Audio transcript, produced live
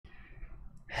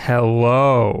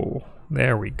Hello.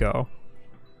 There we go.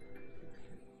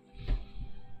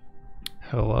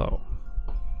 Hello.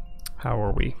 How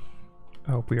are we?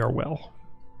 I hope we are well.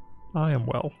 I am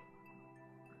well.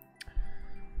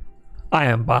 I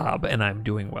am Bob, and I'm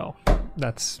doing well.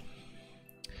 That's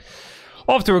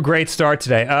off to a great start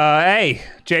today. Hey,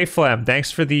 Jay Flem,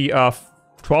 thanks for the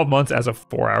 12 months as of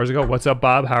 4 hours ago. What's up,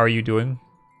 Bob? How are you doing?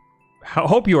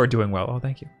 Hope you are doing well. Oh,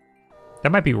 thank you.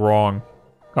 That might be wrong.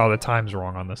 Oh, the time's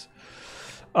wrong on this.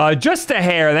 Just a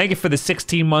hair. Thank you for the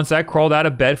 16 months I crawled out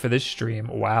of bed for this stream.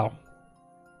 Wow.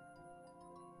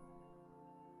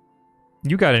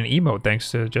 You got an emote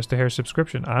thanks to Just a Hair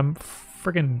subscription. I'm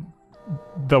friggin'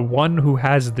 the one who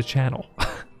has the channel.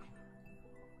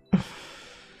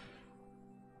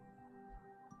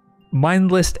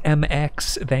 Mindless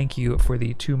MX, thank you for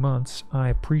the 2 months. I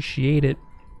appreciate it.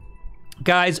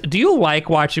 Guys, do you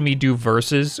like watching me do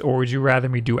verses, or would you rather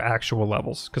me do actual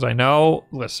levels? Because I know,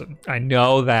 listen, I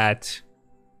know that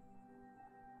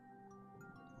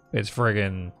it's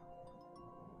friggin'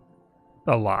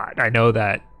 a lot. I know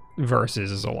that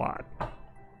verses is a lot.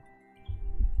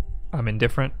 I'm in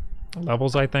different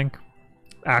levels, I think.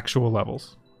 Actual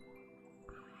levels.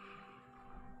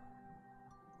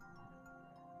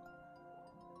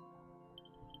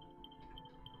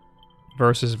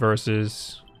 Versus.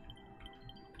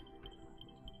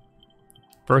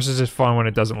 Versus is fun when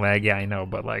it doesn't lag. Yeah, I know,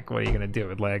 but like, what are you gonna do?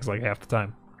 It lags like half the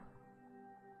time.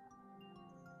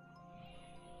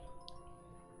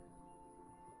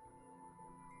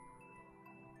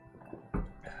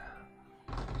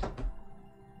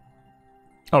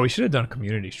 Oh, we should have done a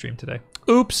community stream today.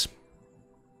 Oops.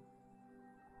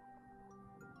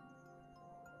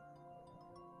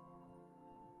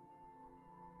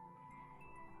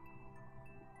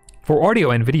 For audio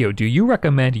and video, do you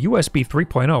recommend USB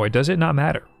 3.0 or does it not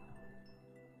matter?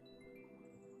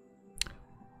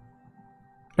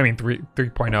 I mean,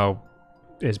 3.0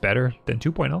 is better than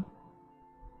 2.0.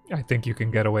 I think you can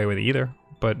get away with either,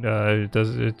 but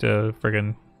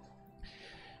friggin'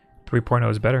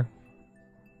 3.0 is better.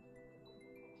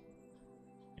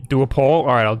 Do a poll?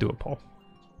 Alright, I'll do a poll.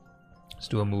 Let's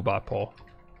do a Moobot poll.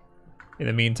 In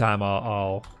the meantime,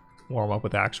 I'll warm up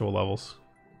with actual levels.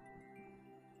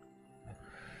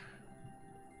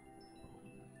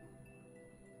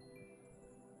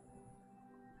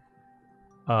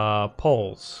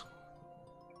 Polls.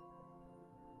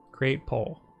 Create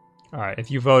poll. Alright,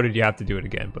 if you voted, you have to do it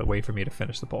again, but wait for me to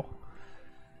finish the poll.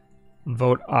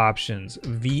 Vote options.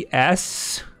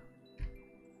 VS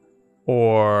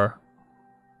or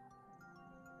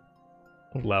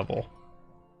level.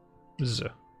 Z.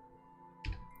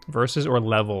 Versus or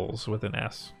levels with an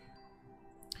S.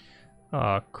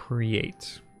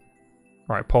 Create.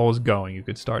 Alright, poll is going. You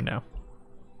could start now.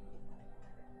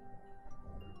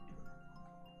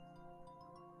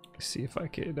 See if I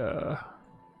could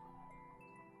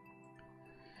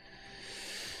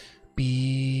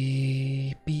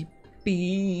beep beep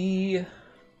beep.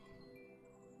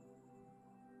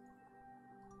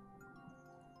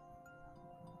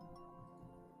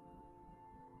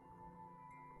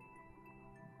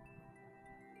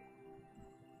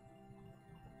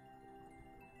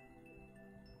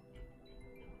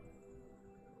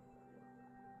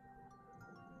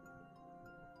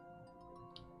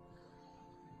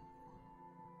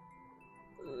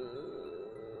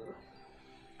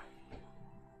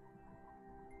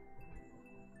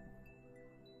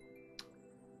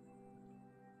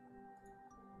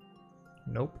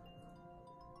 Nope.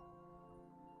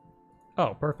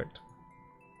 Oh, perfect.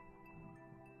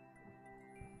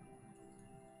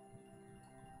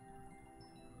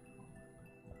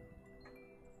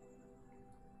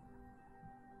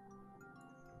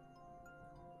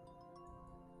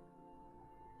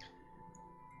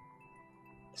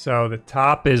 So the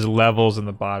top is levels and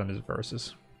the bottom is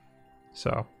verses.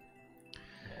 So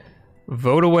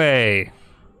vote away.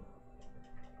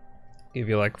 Give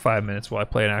you like 5 minutes while I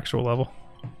play an actual level.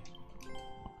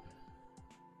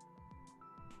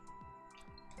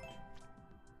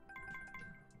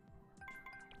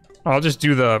 I'll just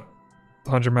do the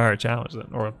 100 merit challenge then,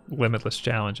 or limitless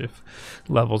challenge if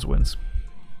levels wins.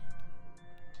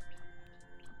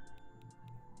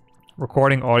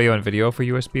 Recording audio and video for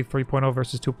USB 3.0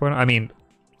 versus 2.0. I mean,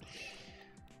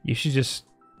 you should just...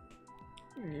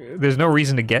 There's no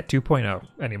reason to get 2.0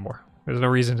 anymore. There's no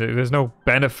reason to... There's no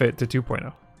benefit to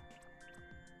 2.0.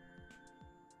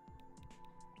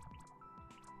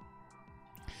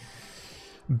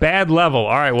 Bad level.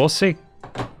 All right, we'll see.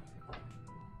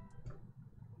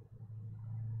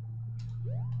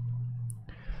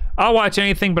 I'll watch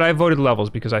anything, but I voted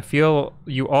levels because I feel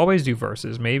you always do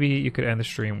verses. Maybe you could end the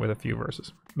stream with a few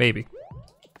verses. Maybe.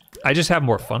 I just have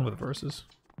more fun with verses.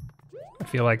 I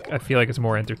feel like it's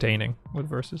more entertaining with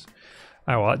verses.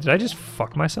 All right, well, did I just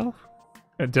fuck myself?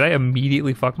 Did I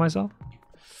immediately fuck myself?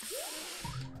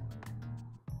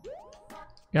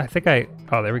 Yeah, I think I...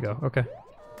 Oh, there we go. Okay.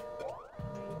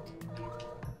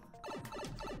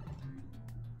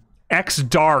 X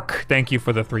Dark, thank you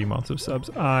for the 3 months of subs.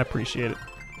 I appreciate it.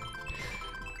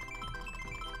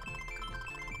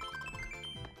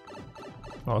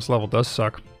 Oh, this level does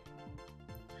suck.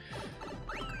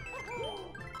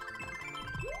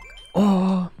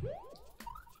 Oh.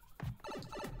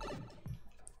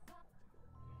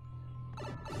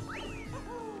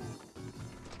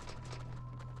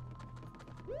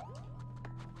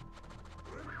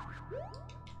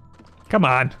 Come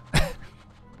on.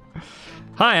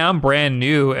 Hi, I'm brand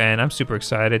new, and I'm super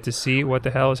excited to see what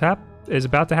the hell is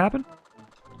about to happen.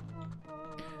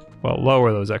 Well,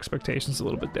 lower those expectations a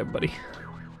little bit there, buddy.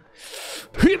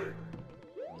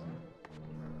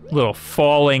 Little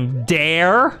falling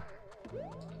dare.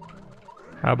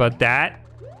 How about that?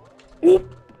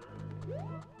 Oop.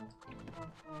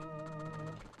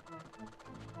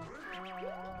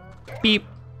 Beep.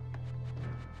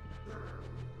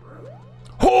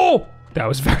 Oh! That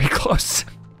was very close.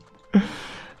 That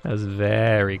was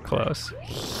very close.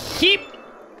 Heep.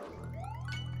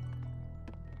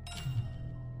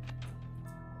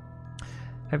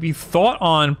 Have you thought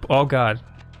on... Oh, God.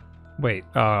 Wait.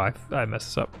 I messed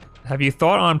this up. Have you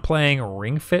thought on playing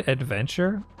Ring Fit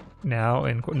Adventure now?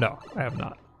 No, I have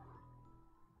not.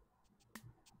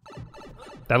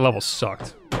 That level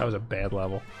sucked. That was a bad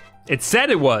level. It said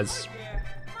it was.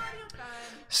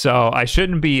 So I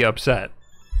shouldn't be upset.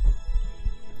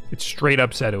 It straight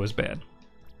up said it was bad.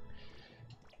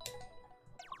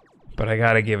 But I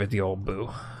gotta give it the old boo,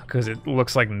 because it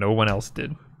looks like no one else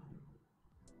did.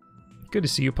 Good to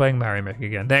see you playing Mario Maker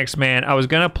again. Thanks, man. I was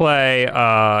gonna play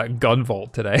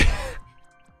Gunvolt today.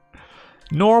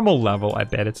 Normal level, I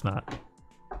bet it's not.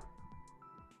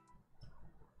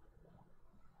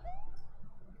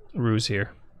 Rue's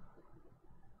here.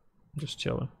 I'm just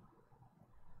chilling.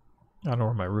 I don't know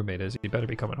where my roommate is. He better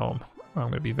be coming home. I'm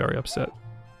gonna be very upset.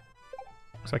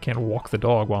 Because I can't walk the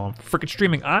dog while I'm freaking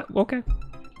streaming. Okay.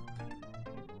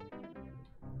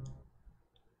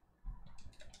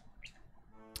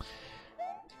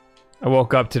 I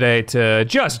woke up today to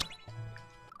just...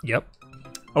 Yep.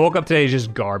 I woke up today to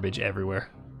just garbage everywhere.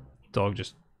 Dog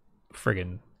just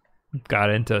friggin'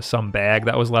 got into some bag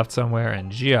that was left somewhere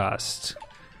and just...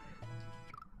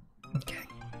 Okay.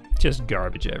 Just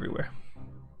garbage everywhere.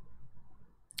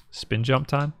 Spin jump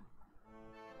time?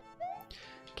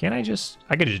 Can I just...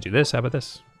 I could just do this. How about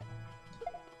this?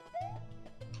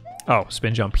 Oh,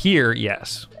 spin jump here,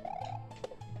 yes.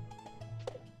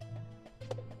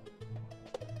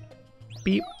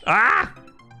 Beep. Ah!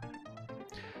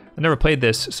 I've never played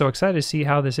this, so excited to see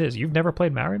how this is. You've never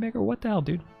played Mario Maker? What the hell,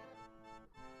 dude?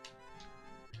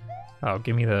 Oh,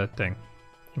 give me the thing.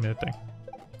 Give me the thing.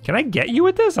 Can I get you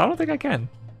with this? I don't think I can.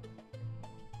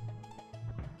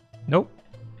 Nope.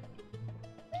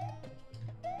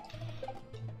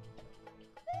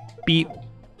 Beep.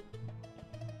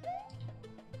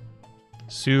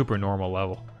 Super normal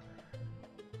level.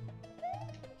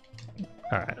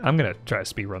 Alright, I'm gonna try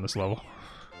to speedrun this level.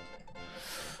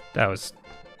 That was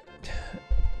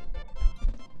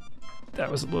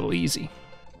a little easy.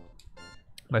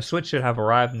 My Switch should have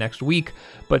arrived next week,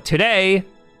 but today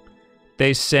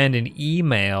they send an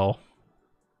email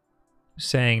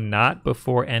saying not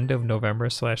before end of November /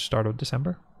 start of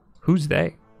December. Who's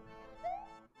they?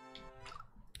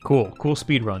 Cool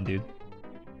speedrun, dude.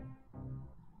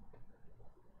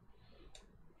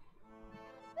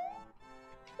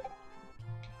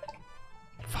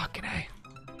 Fucking A.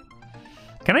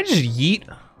 Can I just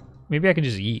yeet? Maybe I can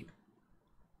just yeet.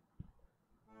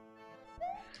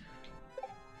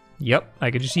 Yep, I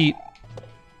could just yeet.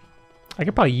 I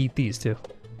could probably yeet these too.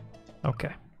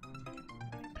 Okay.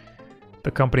 The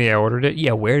company I ordered it?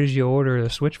 Yeah, where did you order the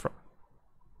Switch from?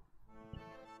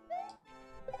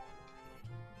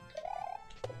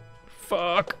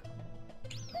 Fuck.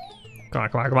 Come on,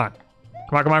 come on, come on.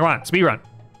 Come on, come on, come on. Speed run.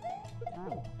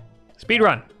 Speed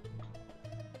run.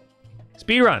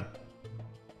 Speed run.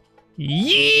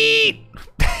 Yeet!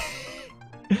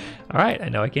 Alright, I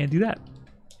know I can't do that.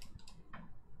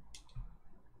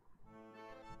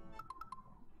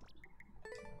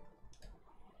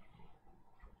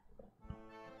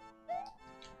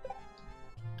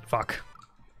 Fuck.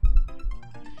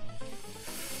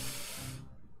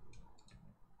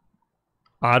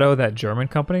 Otto, that German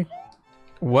company?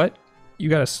 What You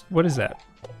gotta. What is that?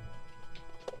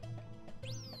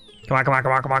 Come on, come on,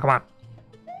 come on, come on, come on.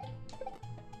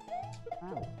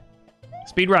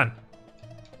 Speed run.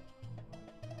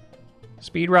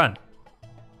 Speed run.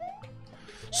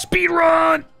 Speed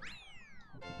run!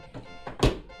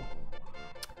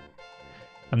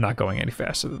 I'm not going any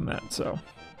faster than that, so.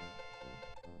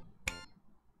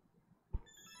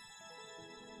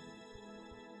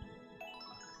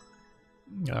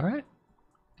 All right.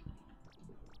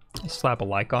 Slap a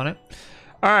like on it.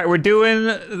 All right, we're doing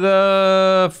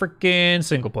the freaking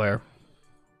single player.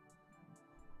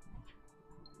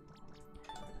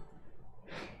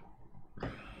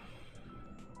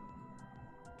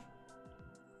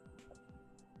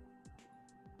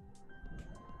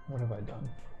 What have I done?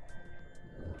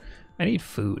 I need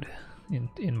food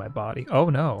in my body. Oh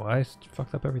no, I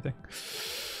fucked up everything.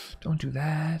 Don't do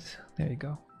that. There you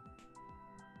go.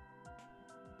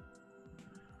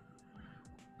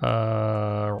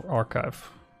 Archive.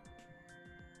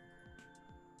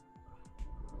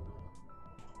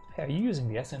 Hey, are you using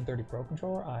the SN30 Pro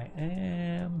controller? I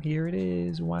am. Here it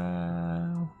is.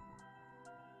 Wow.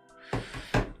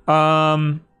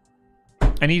 I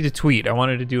need to tweet. I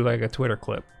wanted to do like a Twitter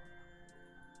clip.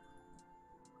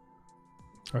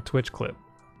 Or Twitch clip.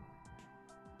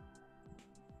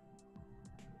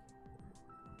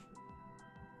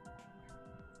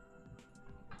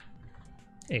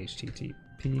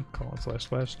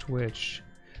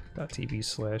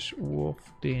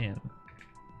 http://twitch.tv/Wulff Den.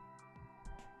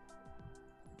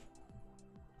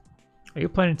 Are you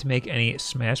planning to make any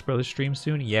Smash Brothers streams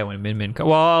soon? Yeah, when Min Min comes.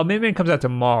 Well, Min Min comes out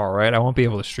tomorrow, right? I won't be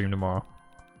able to stream tomorrow.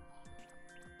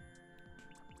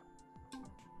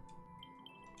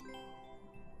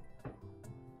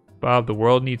 Bob, the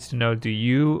world needs to know, do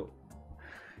you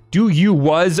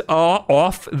was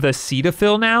off the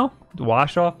Cetaphil now?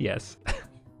 Wash off? Yes.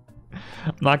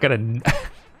 I'm not gonna...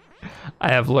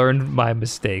 I have learned my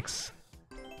mistakes.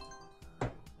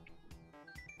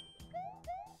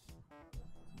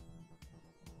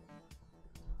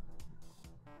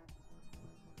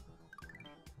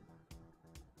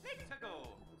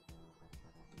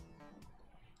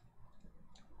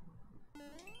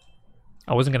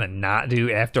 I wasn't gonna not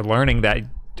do, after learning that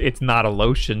it's not a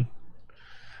lotion,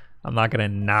 I'm not gonna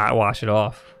not wash it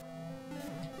off.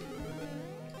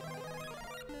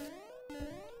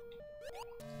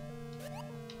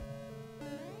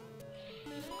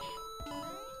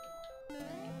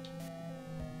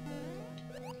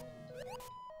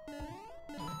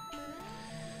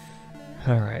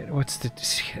 All right, what's the...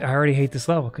 I already hate this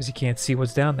level because you can't see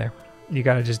what's down there. You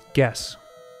gotta just guess.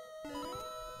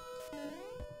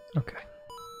 Okay.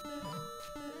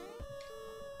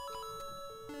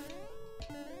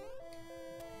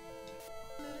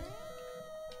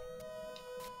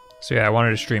 So yeah, I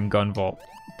wanted to stream Gun Vault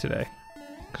today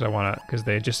because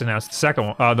they just announced the second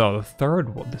one. Oh no, the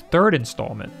third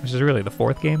installment, which is really the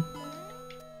fourth game.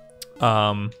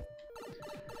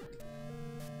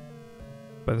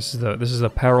 But this is the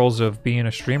perils of being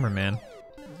a streamer, man.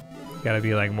 Gotta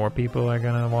be like, more people are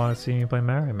gonna want to see me play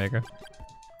Mario Maker.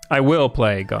 I will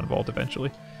play Gun Vault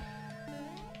eventually.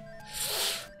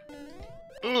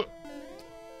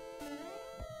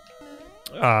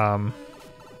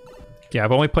 Yeah,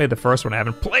 I've only played the first one. I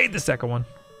haven't played the second one.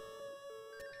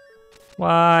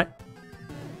 What?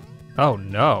 Oh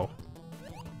no.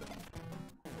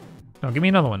 No, give me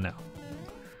another one now.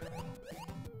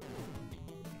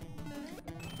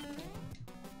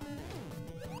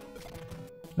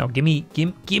 No, give me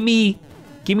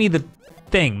the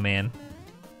thing, man.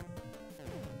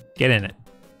 Get in it.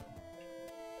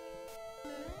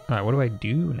 All right, what do I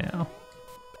do now?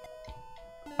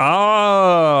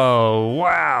 Oh,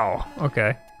 wow.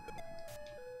 Okay.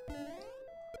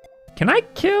 Can I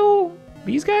kill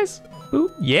these guys?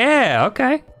 Ooh, yeah,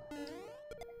 okay.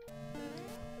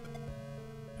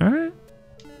 All right.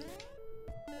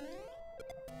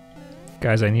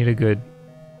 Guys, I need a good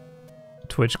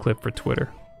Twitch clip for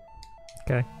Twitter.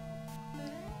 Okay.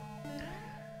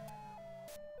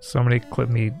 Somebody clip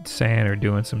me saying or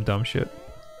doing some dumb shit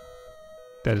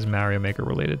that is Mario Maker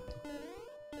related.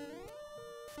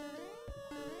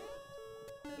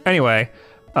 Anyway,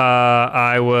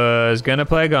 I was gonna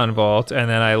play Gun Vault, and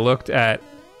then I looked at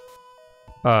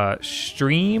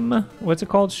Stream. What's it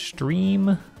called?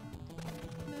 Stream.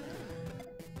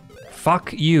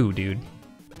 Fuck you, dude.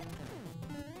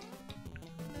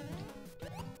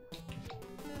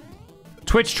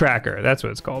 Twitch Tracker. That's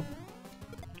what it's called.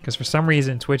 Because for some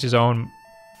reason, Twitch's own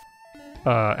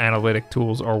analytic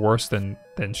tools are worse than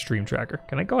Stream Tracker.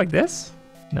 Can I go like this?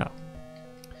 No.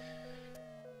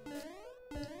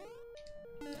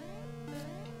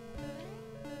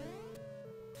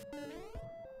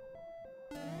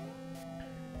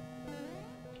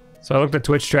 So I looked at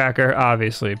Twitch tracker.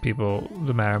 Obviously,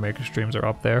 the Mario Maker streams are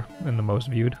up there and the most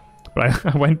viewed. But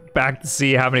I went back to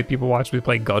see how many people watched me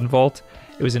play Gun Vault.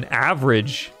 It was an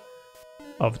average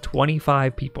of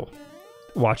 25 people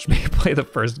watched me play the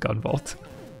first Gun Vault.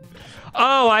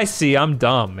 Oh, I see. I'm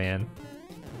dumb, man.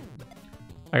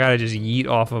 I gotta just yeet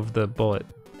off of the bullet.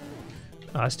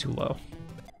 Oh, that's too low.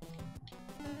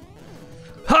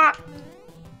 Ha!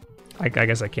 I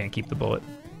guess I can't keep the bullet.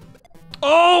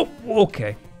 Oh,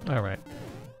 okay. All right.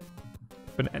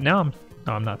 But now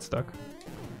I'm not stuck.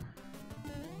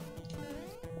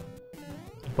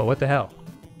 But what the hell?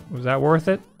 Was that worth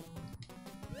it?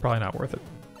 Probably not worth it.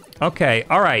 Okay,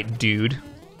 all right, dude.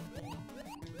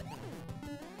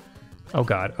 Oh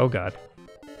god, oh god.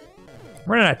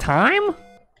 Running out of time?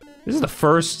 This is the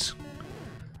first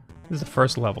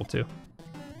level too.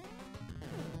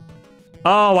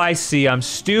 Oh, I see. I'm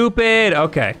stupid.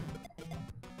 Okay.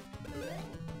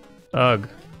 Ugh.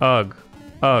 Ugh.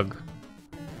 Ugh.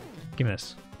 Give me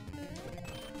this.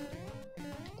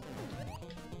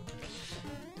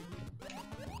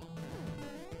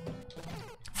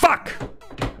 Fuck!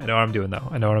 I know what I'm doing, though.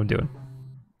 I know what I'm doing.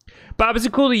 Bob, is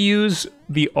it cool to use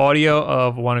the audio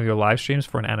of one of your live streams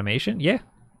for an animation? Yeah.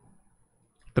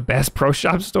 The Bass Pro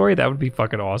Shop story? That would be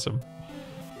fucking awesome.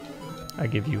 I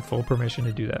give you full permission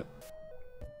to do that.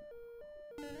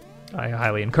 I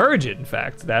highly encourage it, in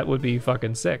fact. That would be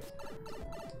fucking sick.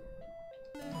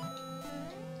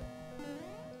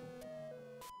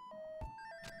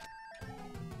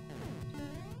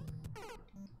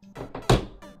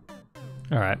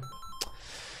 Alright.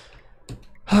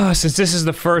 Since this is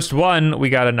the first one, we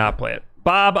gotta not play it.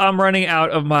 Bob, I'm running out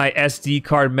of my SD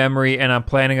card memory and I'm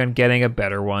planning on getting a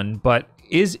better one, but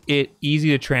is it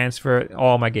easy to transfer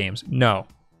all my games? No.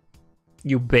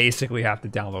 You basically have to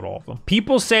download all of them.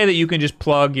 People say that you can just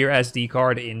plug your SD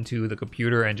card into the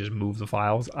computer and just move the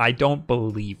files. I don't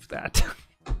believe that.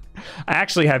 I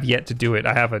actually have yet to do it.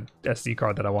 I have a SD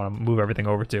card that I want to move everything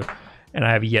over to, and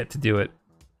I have yet to do it.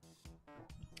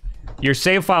 Your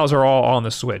save files are all on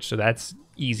the Switch, so that's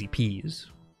easy peas.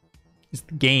 It's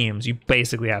the games, you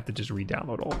basically have to just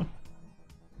re-download all of them.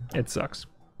 It sucks.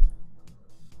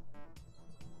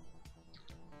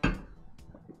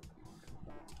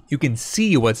 You can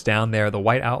see what's down there. The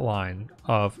white outline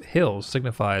of hills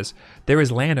signifies there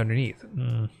is land underneath.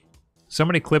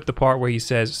 Somebody clipped the part where he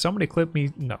says, somebody clip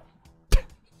me. No.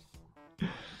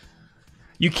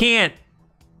 You can't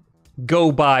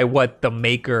go by what the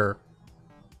maker...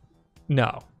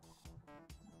 No.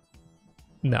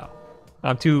 No.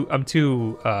 I'm too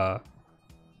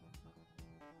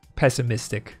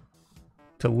pessimistic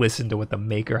to listen to what the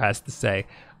maker has to say.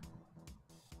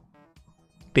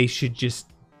 They should just...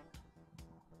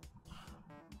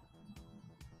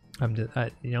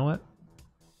 you know what?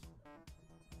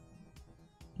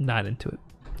 Not into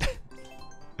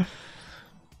it.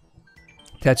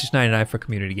 Tetris 99 for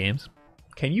community games.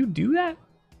 Can you do that?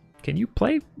 Can you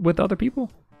play with other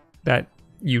people that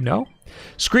you know?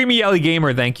 Screamy Yelly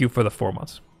Gamer, thank you for the 4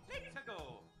 months.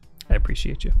 I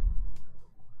appreciate you.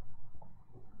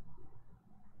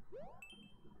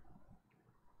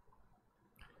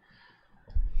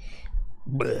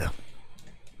 Blech.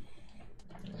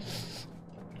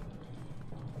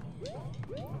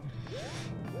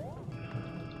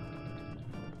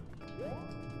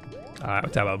 Alright,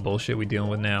 what type of bullshit we dealing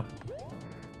with now?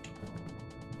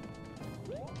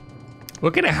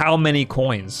 Look at how many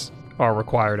coins are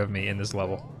required of me in this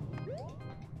level.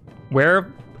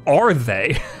 Where are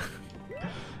they?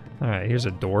 Alright, here's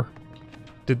a door.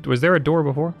 Was there a door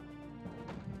before?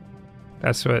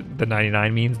 That's what the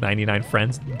 99 means, 99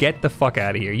 friends. Get the fuck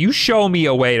out of here. You show me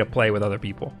a way to play with other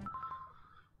people.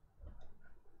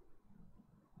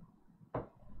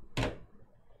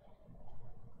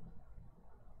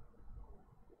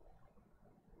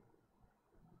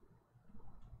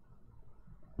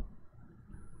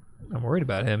 I'm worried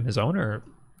about him. His owner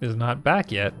is not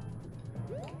back yet.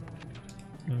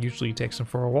 And usually he takes him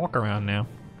for a walk around now.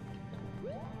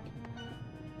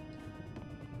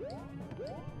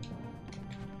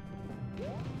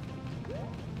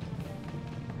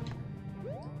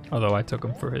 Although I took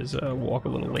him for his walk a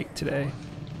little late today.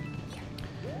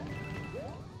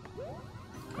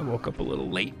 I woke up a little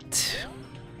late.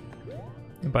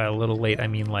 And by a little late, I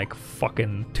mean like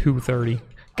fucking 2:30.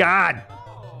 God!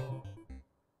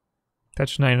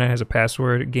 Tetris 99 has a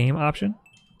password game option.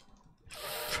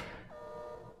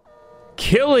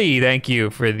 Killy, thank you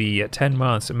for the 10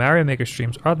 months. Mario Maker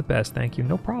streams are the best, thank you.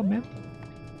 No problem, man.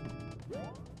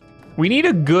 We need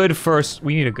a good first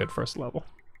level.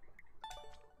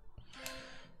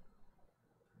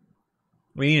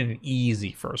 We need an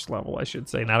easy first level, I should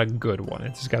say, not a good one.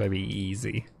 It's just gotta be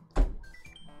easy.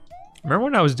 Remember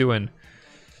when I was doing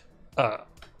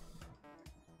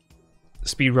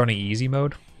speedrunning easy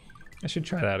mode? I should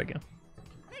try that again.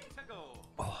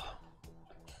 Oh.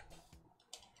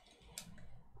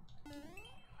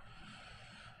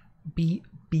 B.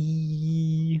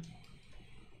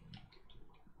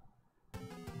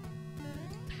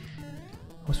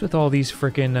 What's with all these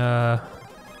frickin'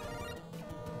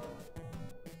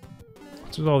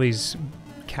 what's with all these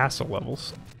castle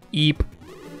levels? Eep.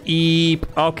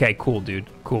 Okay, cool, dude.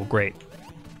 Cool, great.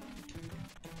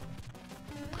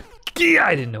 Yeah,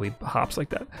 I didn't know he hops like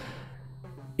that.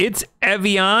 It's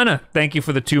Eviana. Thank you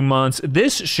for the 2 months.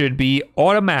 This should be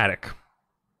automatic.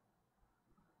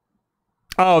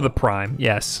 Oh, the Prime.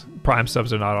 Yes, Prime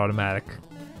subs are not automatic.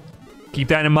 Keep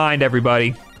that in mind,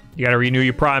 everybody. You gotta renew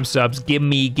your Prime subs. Give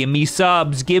me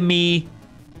subs. Give me.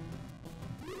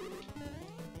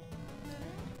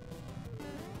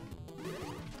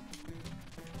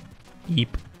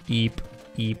 Eep.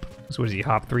 So what does he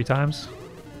hop 3 times?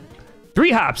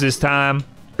 3 hops this time.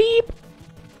 Beep.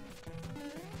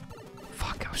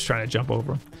 Fuck, I was trying to jump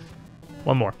over him.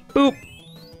 1 more. Boop.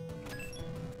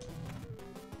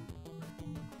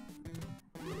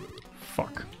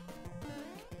 Fuck.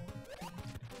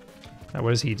 Now what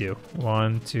does he do?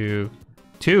 1, 2,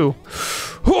 2.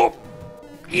 Whoop.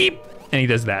 Eep. And he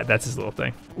does that. That's his little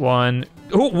thing. 1.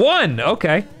 Oh, 1.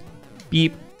 Okay.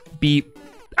 Beep.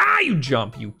 Ah, you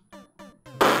jump, you.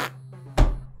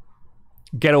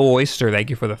 Ghetto Oyster, thank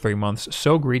you for the 3 months.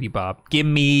 So greedy, Bob. Give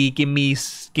me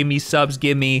subs,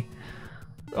 give me.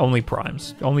 Only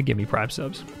primes. Only give me prime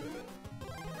subs.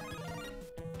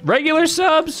 Regular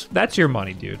subs? That's your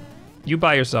money, dude. You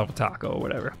buy yourself a taco or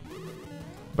whatever.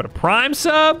 But a prime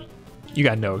sub? You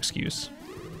got no excuse.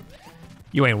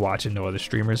 You ain't watching no other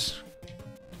streamers.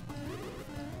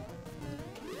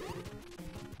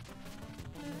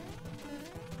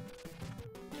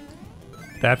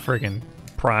 That friggin'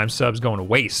 Prime sub's going to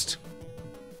waste.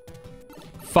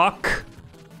 Fuck.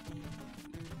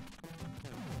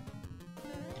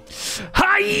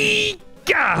 Hi-ga!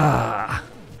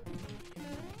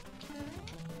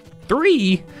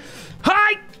 3.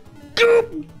 Hi!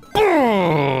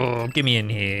 Get me in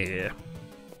here.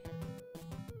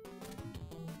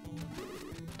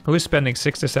 Who is spending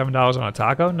 $6 to $7 on a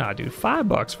taco? Nah, dude,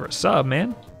 $5 for a sub,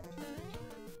 man.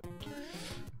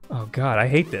 Oh God, I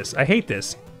hate this. I hate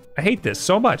this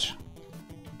so much.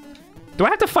 Do I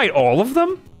have to fight all of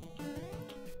them?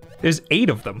 There's 8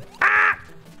 of them. Ah!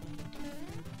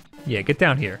 Yeah, get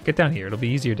down here. Get down here. It'll be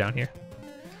easier down here.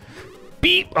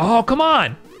 Beep! Oh, come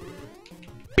on!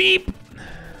 Beep!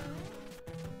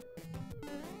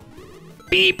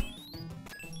 Beep!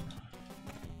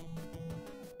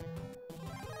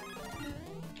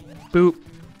 Boop.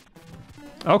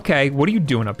 Okay, what are you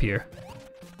doing up here?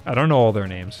 I don't know all their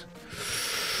names.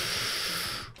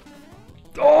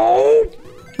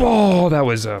 Oh, that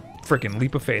was a freaking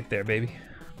leap of faith there, baby.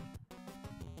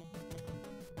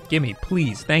 Gimme,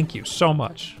 please. Thank you so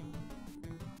much.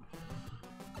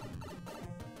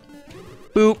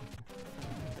 Boop.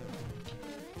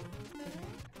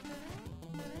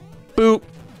 Boop.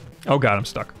 Oh God, I'm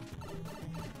stuck.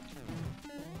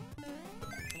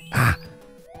 Ah.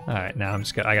 All right, now I'm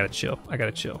just I gotta chill. I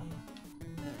gotta chill.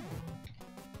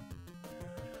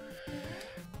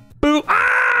 Boop.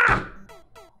 Ah!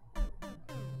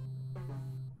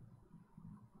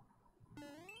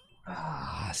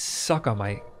 Suck on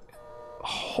my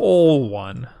whole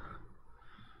one.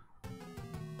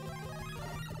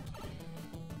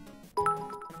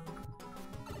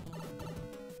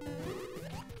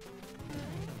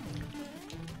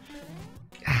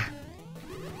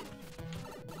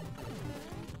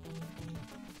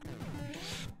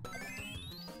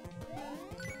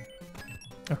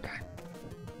 Okay.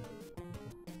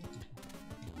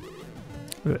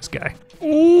 Look at this guy.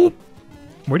 Ooh!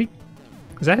 Where'd he...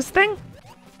 Is that his thing?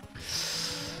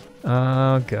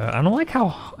 Oh God, I don't like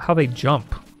how they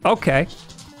jump. Okay.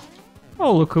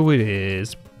 Oh, look who it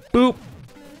is. Boop.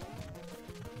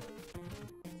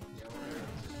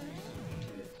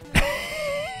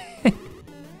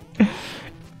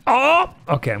 Oh!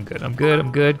 Okay, I'm good, I'm good,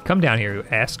 I'm good. Come down here, you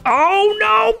ass. Oh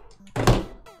no!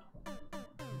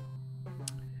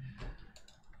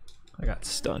 I got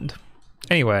stunned.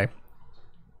 Anyway.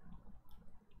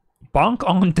 Bonk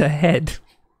on the head.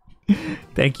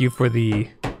 Thank you for the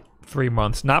 3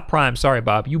 months. Not Prime. Sorry,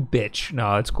 Bob. You bitch.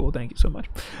 No, that's cool. Thank you so much.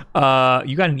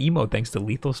 You got an emote thanks to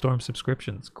Lethal Storm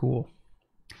subscriptions. Cool.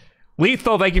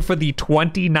 Lethal, thank you for the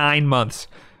 29 months.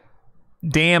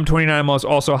 Damn, 29 months.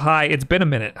 Also, hi. It's been a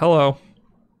minute. Hello.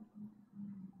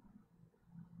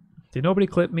 Did nobody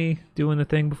clip me doing the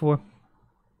thing before?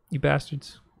 You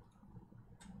bastards.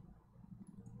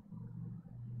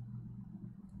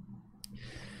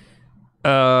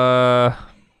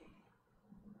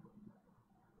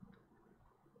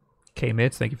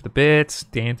 K-Mitz, thank you for the bits.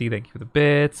 Dante, thank you for the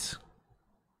bits.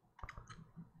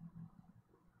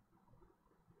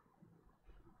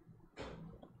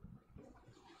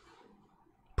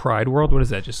 Pride World? What is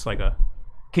that? Just like a...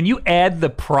 Can you add the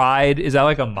pride? Is that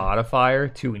like a modifier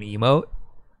to an emote?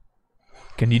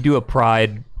 Can you do a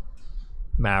pride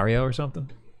Mario or something?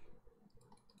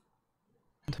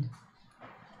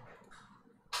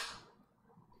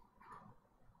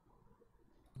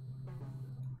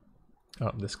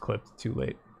 Oh, this clipped too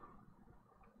late.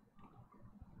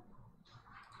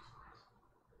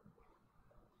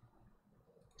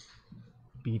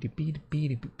 Beep beep beep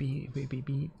beep beep beep beep beep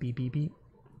beep beep beep.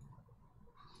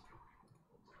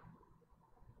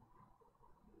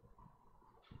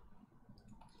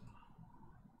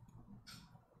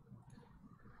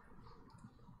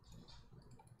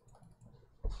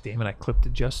 Damn it, I clipped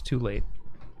it just too late.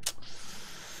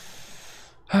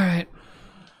 Alright.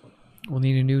 We'll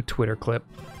need a new Twitter clip.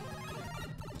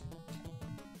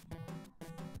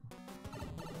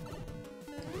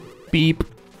 Beep.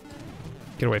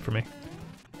 Get away from me.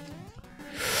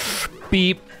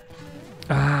 Beep.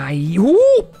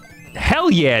 Ooh! Hell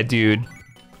yeah, dude.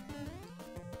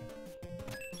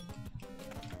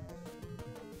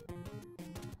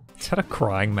 Is that a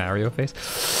crying Mario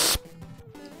face?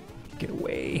 Get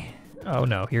away. Oh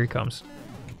no, here he comes.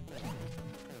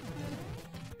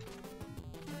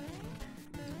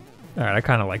 Alright, I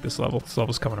kind of like this level. This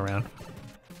level's coming around.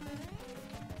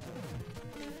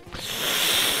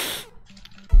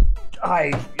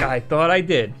 I thought I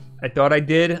did. I thought I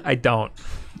did. I don't.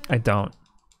 I don't.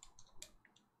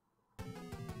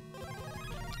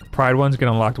 Pride ones get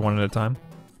unlocked one at a time.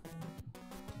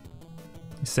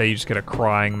 You say you just get a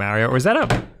crying Mario. Or is that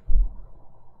a...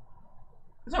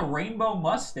 It's a rainbow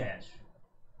mustache.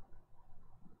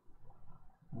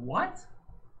 What?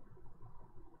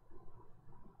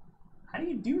 How do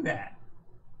you do that?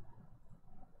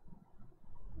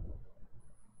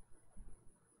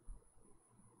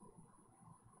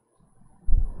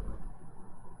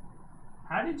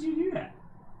 How did you do that?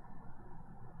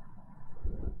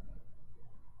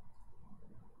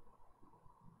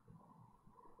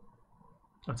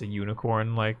 That's a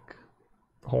unicorn, like,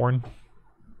 horn.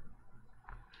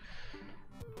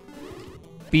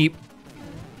 Beep.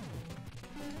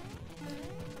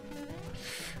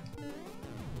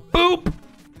 Boop!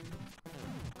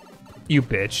 You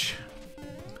bitch.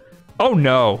 Oh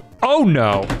no. Oh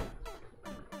no.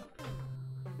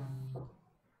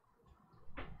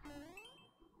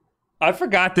 I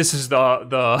forgot this is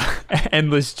the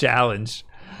endless challenge.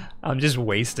 I'm just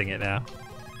wasting it now.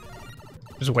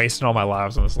 Just wasting all my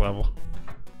lives on this level.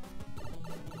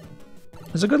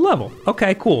 It's a good level.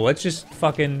 Okay, cool. Let's just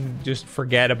fucking just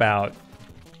forget about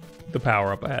the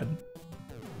power up ahead.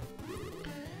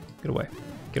 Get away.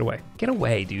 Get away. Get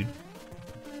away, dude.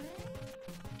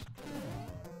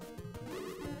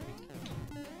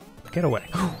 Get away.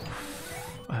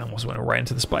 I almost went right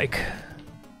into the spike.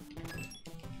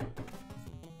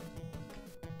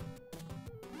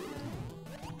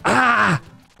 Ah!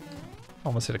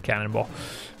 Almost hit a cannonball.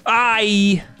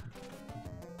 Aye!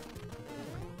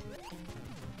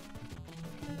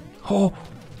 Oh,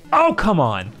 oh, come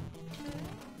on.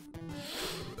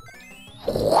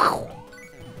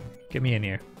 Get me in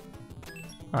here.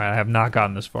 All right, I have not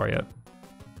gotten this far yet.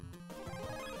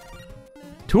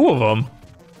 Two of them?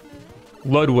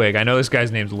 Ludwig, I know this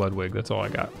guy's name's Ludwig, that's all I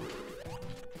got.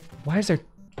 Why is there,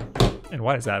 and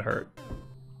why does that hurt?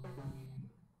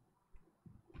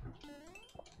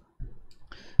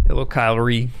 Hello,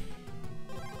 Kylery.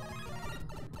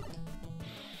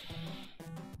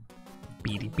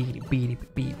 Beady, beady, beady,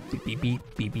 beep, beep, beep, beep,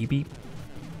 beep, beep, beep.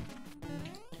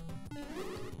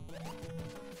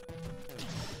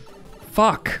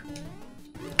 Fuck.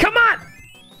 Come on!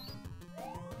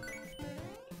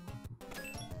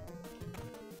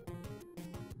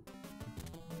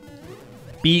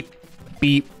 Beep,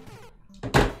 beep.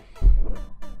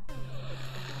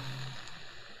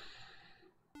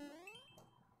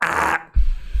 Ah!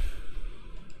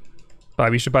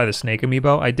 Bob, you should buy the snake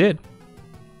amiibo. I did.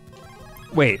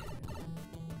 Wait.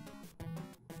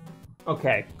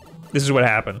 Okay. This is what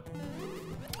happened.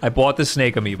 I bought the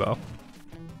snake amiibo.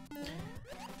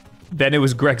 Then it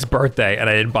was Greg's birthday and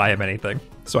I didn't buy him anything.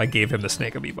 So I gave him the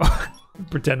snake amiibo.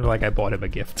 Pretending like I bought him a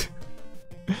gift.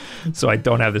 So I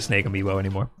don't have the snake amiibo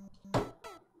anymore.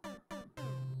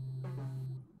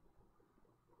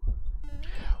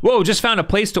 Whoa, just found a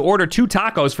place to order 2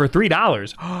 tacos for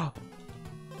 $3.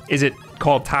 Is it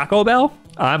called Taco Bell?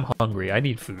 I'm hungry. I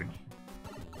need food.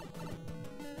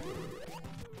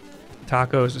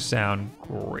 Tacos sound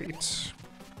great.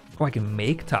 Oh, I can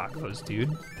make tacos,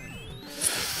 dude.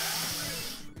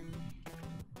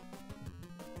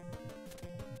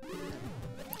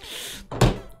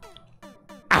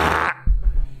 Ah!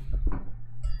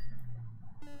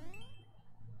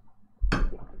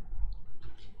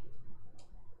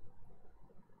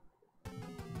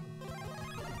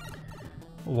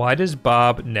 Why does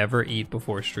Bob never eat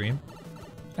before stream?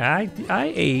 I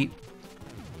ate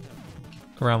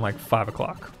around like 5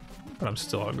 o'clock, but I'm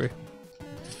still hungry.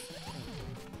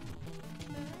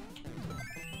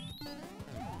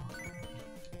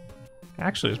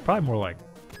 Actually, it's probably more like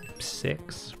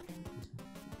 6.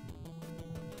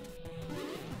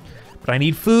 But I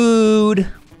need food.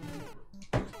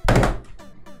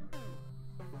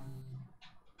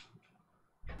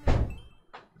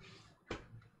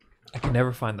 I can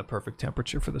never find the perfect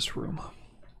temperature for this room.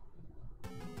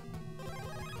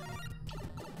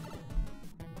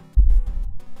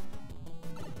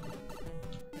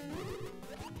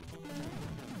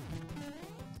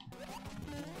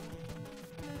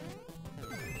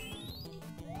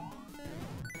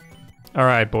 All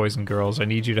right, boys and girls, I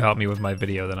need you to help me with my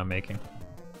video that I'm making.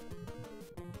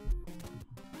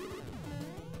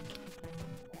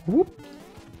 Whoop.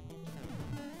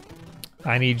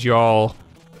 I need y'all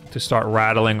to start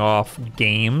rattling off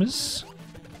games,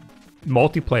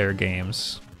 multiplayer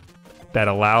games, that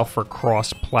allow for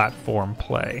cross-platform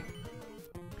play.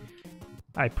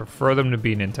 I prefer them to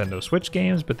be Nintendo Switch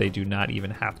games, but they do not even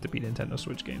have to be Nintendo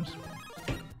Switch games.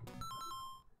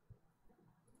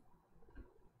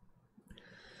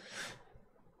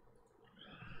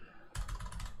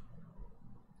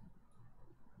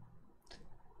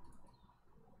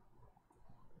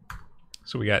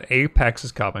 So we got Apex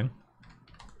is coming.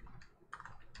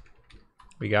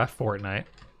 We got Fortnite.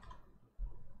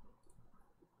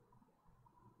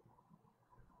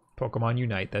 Pokemon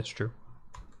Unite, that's true.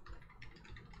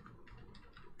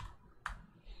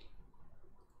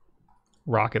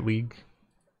 Rocket League.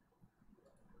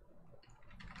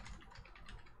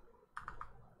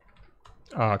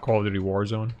 Call of Duty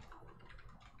Warzone.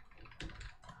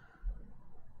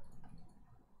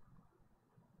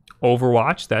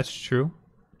 Overwatch, that's true.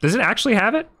 Does it actually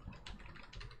have it?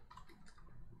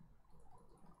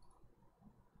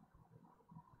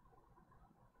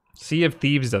 Sea of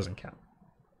Thieves doesn't count.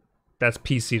 That's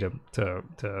PC to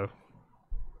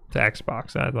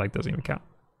Xbox. That like doesn't even count.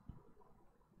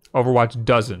 Overwatch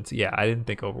doesn't. Yeah, I didn't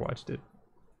think Overwatch did.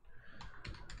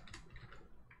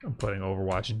 I'm putting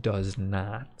Overwatch does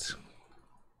not.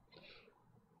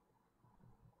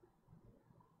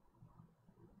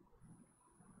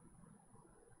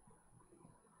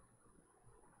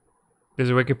 There's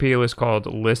a Wikipedia list called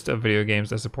List of Video Games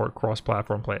that Support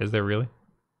Cross-Platform Play. Is there really?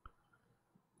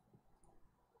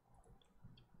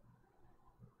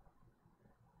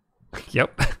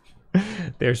 Yep.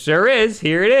 There sure is.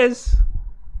 Here it is.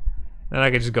 Then I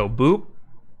could just go boop,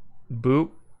 boop,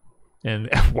 and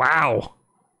wow.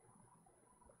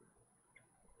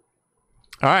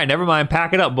 All right, never mind.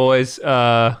 Pack it up, boys.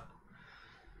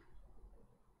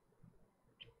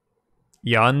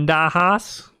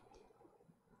 Yondahas?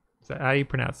 How do you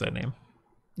pronounce that name?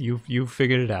 You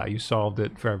figured it out. You solved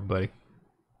it for everybody.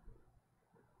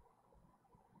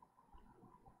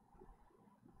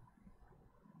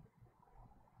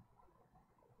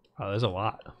 Oh, there's a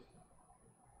lot.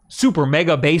 Super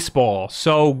Mega Baseball.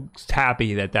 So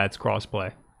happy that that's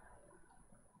crossplay.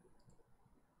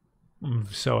 I'm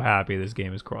so happy this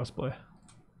game is crossplay.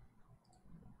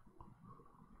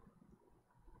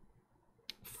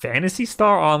 Phantasy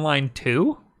Star Online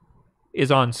 2 is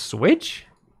on Switch?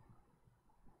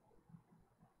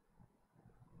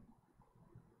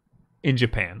 In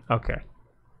Japan. Okay.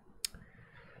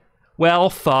 Well,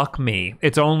 fuck me.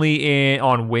 It's only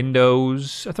on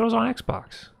Windows. I thought it was on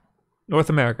Xbox. North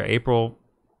America, April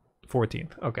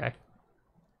 14th. Okay.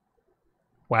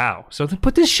 Wow. So then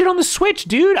put this shit on the Switch,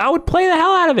 dude. I would play the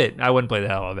hell out of it. I wouldn't play the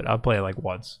hell out of it. I'd play it like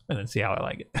once and then see how I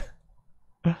like it.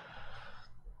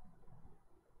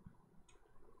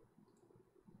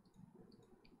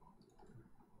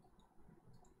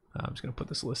 I'm just going to put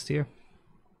this list here.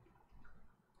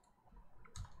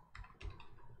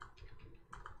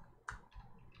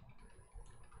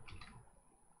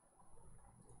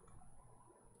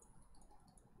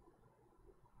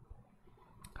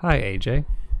 Hi, AJ.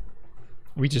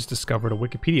 We just discovered a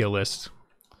Wikipedia list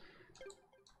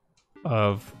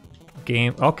of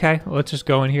game. Okay, let's just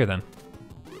go in here then.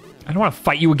 I don't want to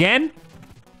fight you again.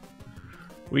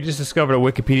 We just discovered a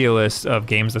Wikipedia list of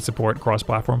games that support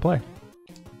cross-platform play.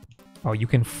 Oh, you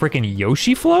can frickin'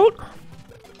 Yoshi float?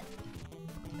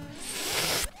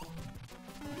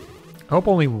 I hope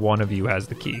only one of you has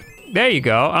the key. There you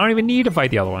go. I don't even need to fight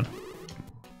the other one.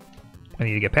 I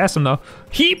need to get past him though.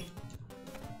 Heap!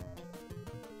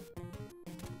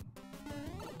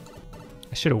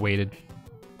 I should have waited.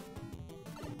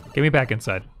 Get me back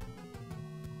inside.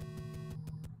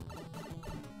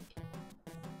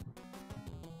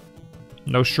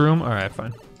 No shroom? Alright,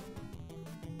 fine.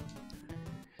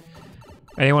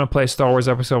 Anyone play Star Wars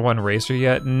Episode 1 Racer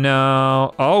yet?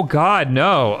 No. Oh god,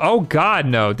 no. Oh god,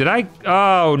 no. Did I?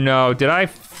 Oh no. Did I?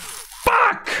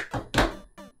 Fuck!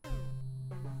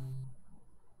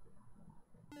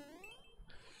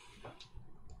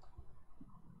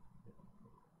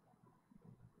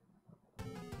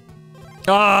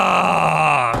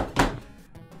 Ah!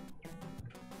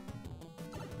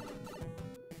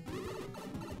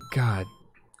 God,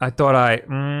 I thought I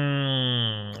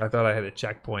had a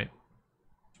checkpoint.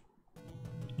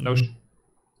 No,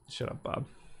 shut up, Bob.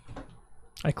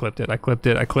 I clipped it. I clipped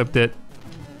it. I clipped it.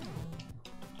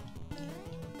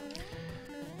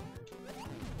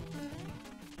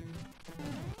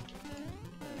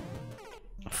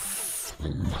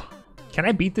 Can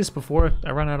I beat this before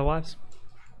I run out of lives?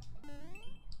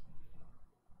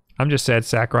 I'm just sad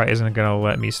Sakurai isn't gonna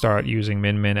let me start using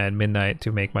Min at midnight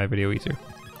to make my video easier.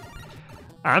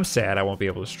 I'm sad I won't be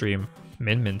able to stream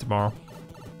Min tomorrow.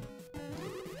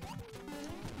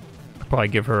 I'll probably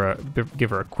give her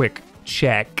a quick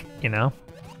check, you know,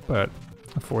 but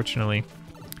unfortunately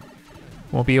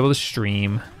won't be able to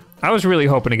stream. I was really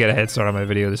hoping to get a head start on my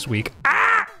video this week.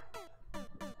 Ah!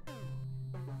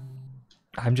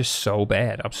 I'm just so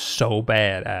bad. I'm so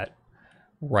bad at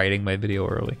writing my video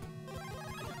early.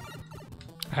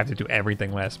 I have to do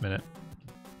everything last minute.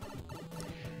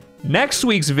 Next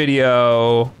week's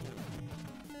video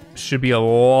should be a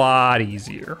lot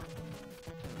easier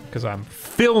because I'm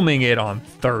filming it on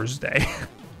Thursday.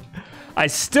 I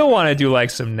still want to do like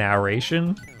some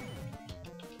narration,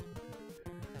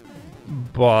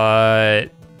 but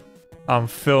I'm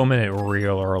filming it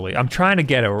real early. I'm trying to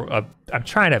get I'm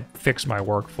trying to fix my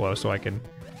workflow so I can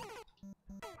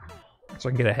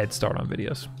get a head start on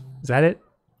videos. Is that it?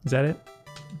 Is that it?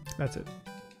 That's it.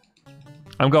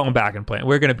 I'm going back and playing.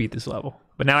 We're gonna beat this level.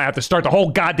 But now I have to start the whole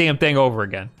goddamn thing over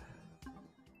again.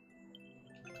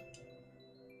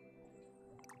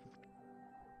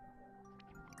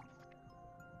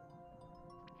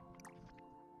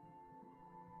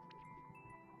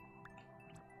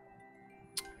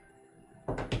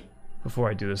 Before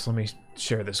I do this, let me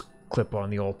share this clip on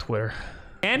the old Twitter.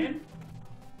 And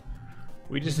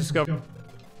we just discovered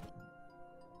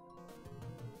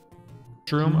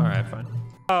room. All right, fine.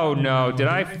 Oh no, did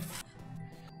I?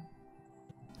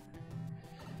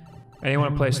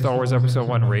 Anyone play Star Wars Episode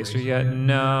 1 Racer yet?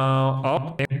 No.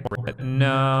 Oh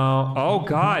no. Oh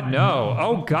god, no.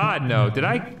 Oh god, no. Did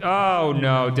I? Oh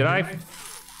no, did I?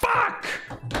 Fuck!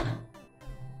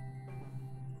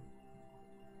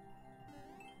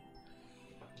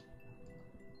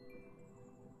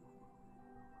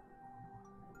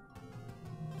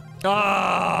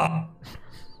 Ah!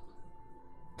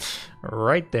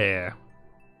 Right there.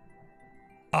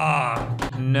 Ah,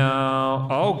 no.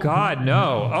 Oh god,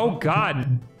 no. Oh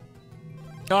god.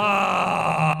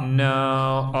 Ah,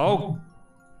 no. Oh.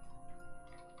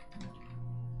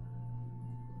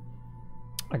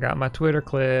 I got my Twitter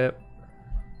clip.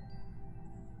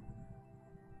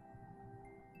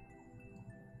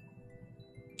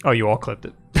 Oh, you all clipped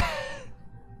it.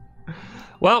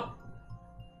 Well.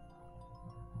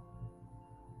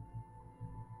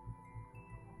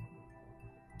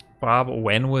 Bob,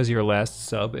 when was your last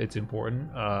sub? It's important.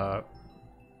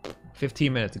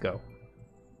 15 minutes ago.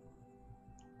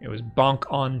 It was bonk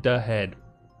on the head.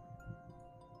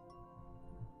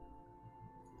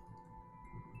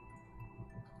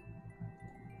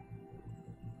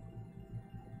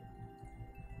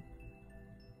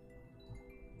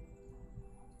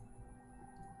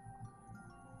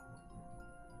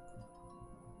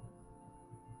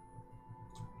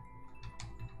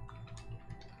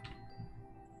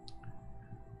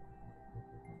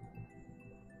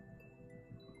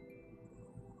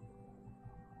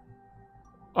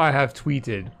 I have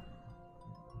tweeted.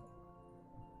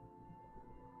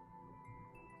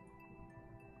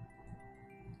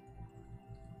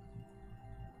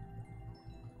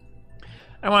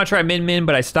 I want to try Min,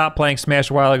 but I stopped playing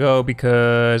Smash a while ago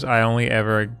because I only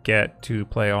ever get to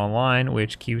play online,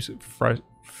 which keeps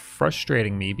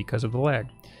frustrating me because of the lag.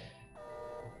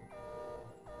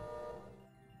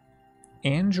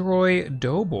 Android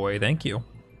Doughboy, thank you.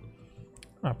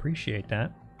 I appreciate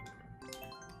that.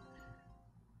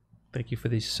 Thank you for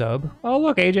the sub. Oh,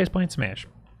 look, AJ's playing Smash.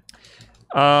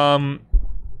 I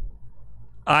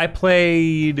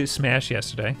played Smash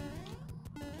yesterday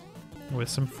with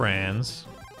some friends.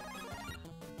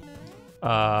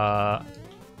 I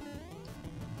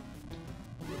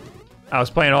was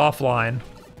playing offline.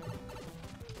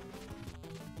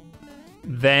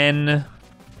 Then,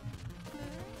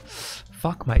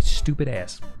 fuck my stupid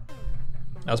ass.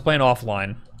 I was playing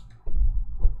offline.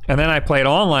 And then I played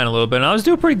online a little bit, and I was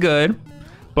doing pretty good.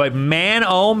 But man,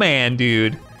 oh man,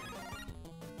 dude.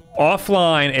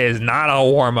 Offline is not a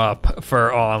warm-up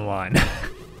for online.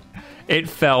 It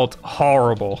felt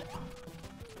horrible.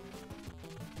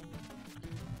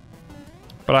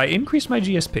 But I increased my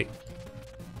GSP.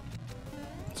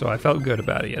 So I felt good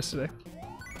about it yesterday.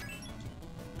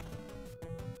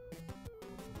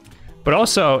 But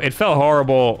also, it felt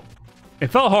horrible. It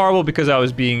felt horrible because I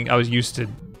was used to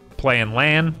playing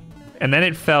LAN, and then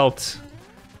it felt,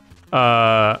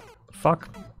 fuck.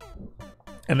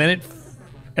 And then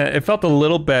it felt a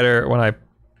little better when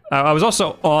I was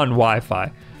also on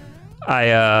Wi-Fi.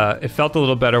 It felt a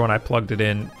little better when I plugged it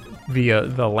in via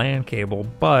the LAN cable,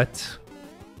 but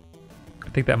I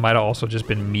think that might have also just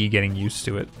been me getting used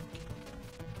to it.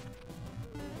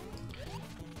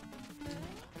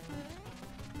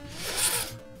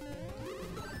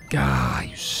 God,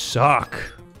 you suck.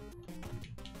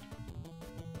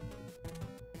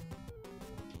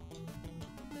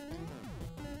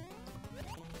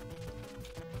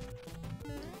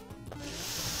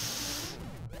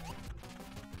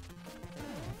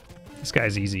 This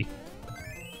guy's easy.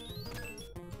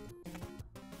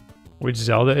 Which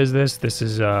Zelda is this? This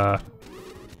is, this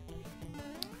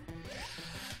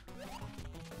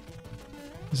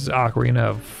is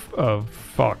Ocarina of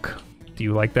fuck. Do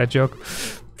you like that joke?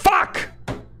 Fuck!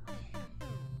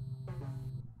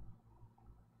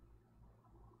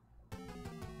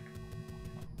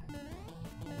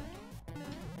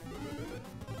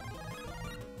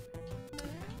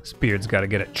 This beard's gotta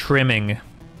get a trimming.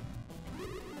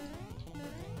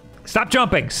 Stop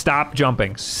jumping! Stop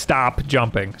jumping! Stop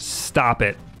jumping! Stop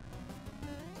it!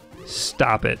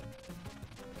 Stop it!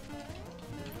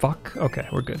 Fuck. Okay,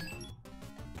 we're good.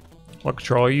 What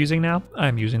controller are you using now?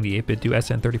 I'm using the 8BitDo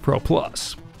SN30 Pro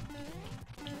Plus.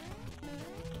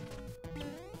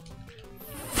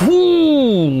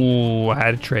 Ooh,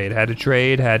 had to trade, had to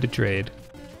trade, had to trade.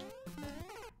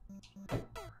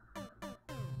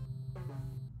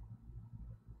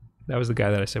 That was the guy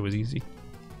that I said was easy.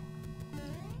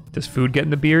 Does food get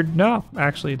in the beard? No,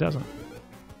 actually it doesn't.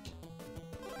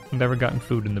 I've never gotten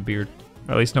food in the beard.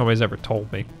 Or at least nobody's ever told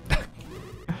me.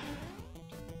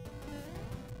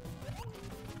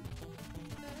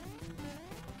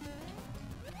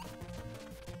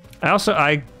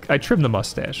 I trim the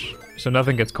mustache, so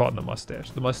nothing gets caught in the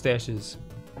mustache. The mustache,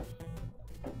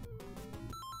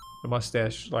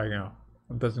 like, you know,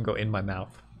 it doesn't go in my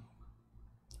mouth.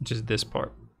 Just this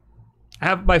part. I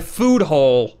have my food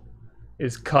hole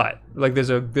is cut. Like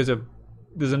there's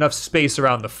enough space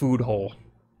around the food hole.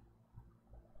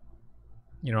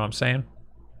 You know what I'm saying?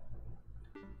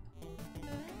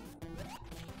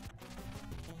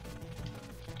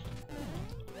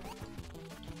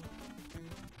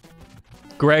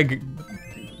 Greg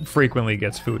frequently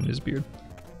gets food in his beard.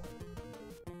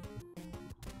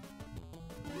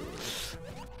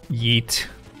 Yeet.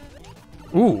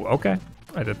 Ooh, okay.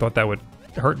 I thought that would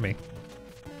hurt me.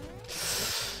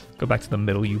 Go back to the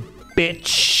middle, you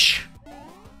bitch.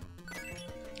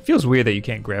 Feels weird that you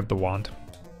can't grab the wand.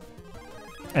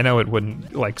 I know it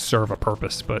wouldn't, like, serve a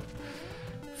purpose, but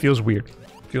feels weird.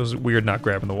 Feels weird not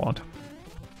grabbing the wand.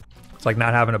 It's like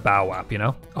not having a bow wap, you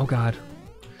know? Oh, God.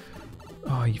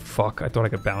 Oh, you fuck. I thought I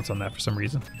could bounce on that for some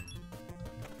reason.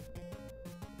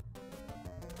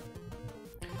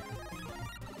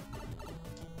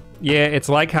 Yeah, it's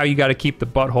like how you gotta keep the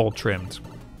butthole trimmed.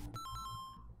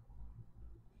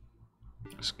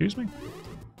 Excuse me?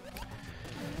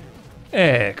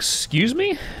 Excuse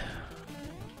me?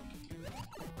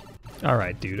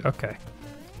 Alright, dude, okay.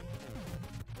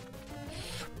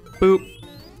 Boop.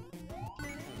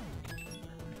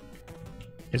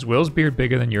 Is Will's beard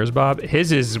bigger than yours, Bob?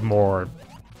 His is more...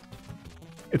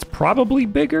 It's probably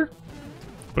bigger,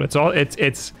 but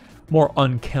it's more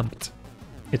unkempt.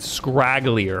 It's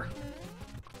scragglier.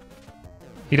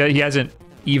 He hasn't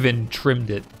even trimmed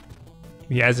it.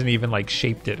 He hasn't even, like,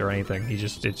 shaped it or anything.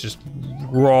 It's just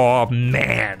raw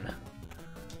man.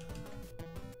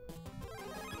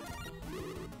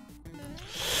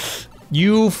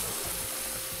 You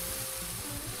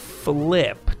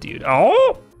flip, dude.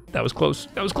 Oh! That was close.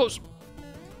 That was close.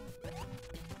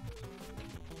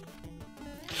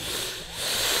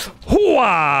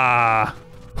 Wah!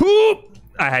 Whoop!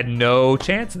 I had no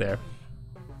chance there.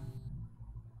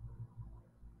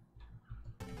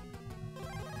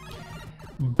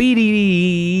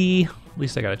 BDD. At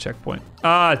least I got a checkpoint.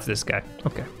 Ah, it's this guy.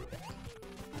 Okay.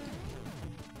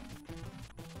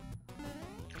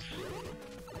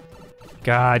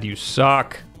 God, you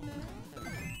suck.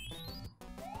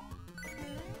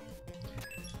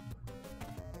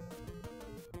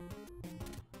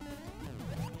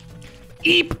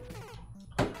 Eep!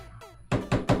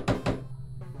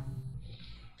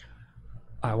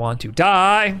 I want to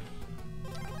die.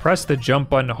 Press the jump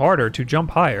button harder to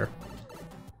jump higher.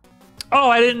 Oh,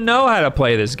 I didn't know how to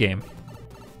play this game.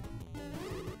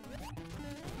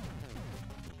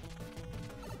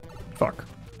 Fuck.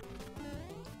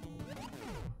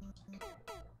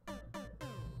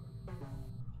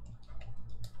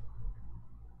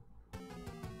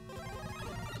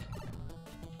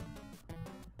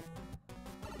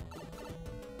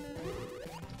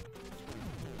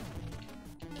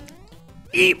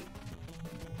 Eep.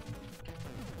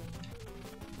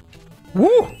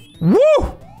 Woo!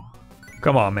 Woo!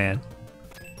 Come on, man.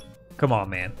 Come on,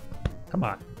 man. Come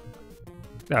on.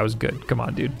 That was good. Come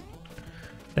on, dude.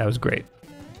 That was great.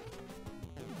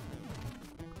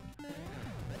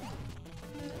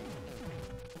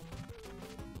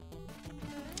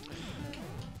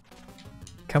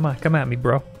 Come on, come at me,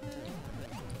 bro.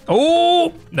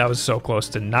 Oh! That was so close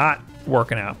to not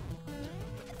working out.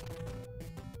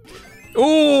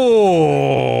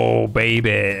 Oh, baby.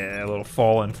 A little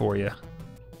falling for you.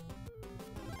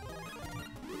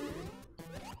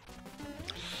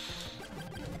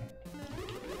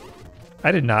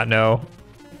 I did not know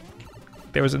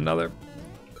there was another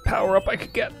power-up I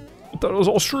could get. I thought it was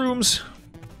all shrooms.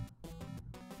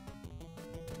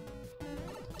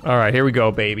 All right, here we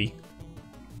go, baby.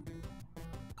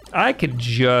 I could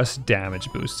just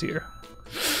damage boost here.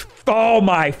 Oh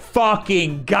my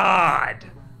fucking god!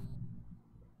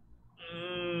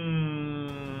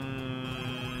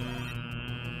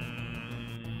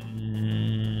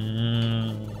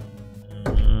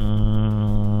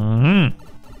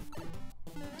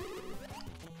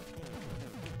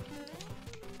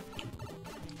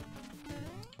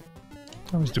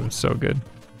 I was doing so good.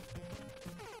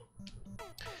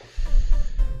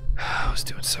 I was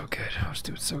doing so good. I was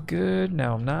doing so good.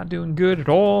 Now I'm not doing good at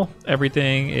all.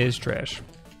 Everything is trash.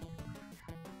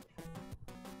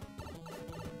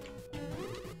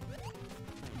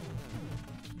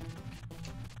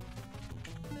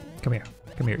 Come here.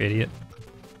 Come here, idiot.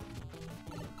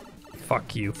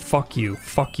 Fuck you. Fuck you.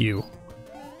 Fuck you.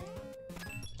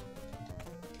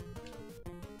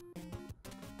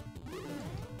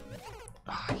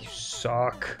 You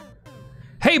suck.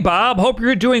 Hey Bob, hope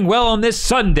you're doing well on this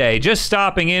Sunday. Just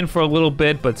stopping in for a little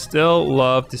bit, but still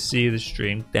love to see the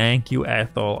stream. Thank you,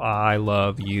 Ethel. I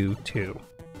love you too.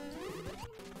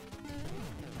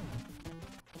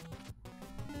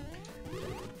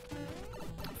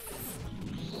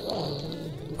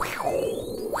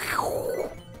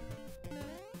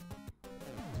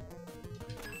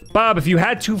 Bob, if you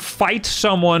had to fight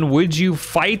someone, would you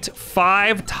fight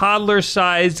 5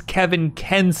 toddler-sized Kevin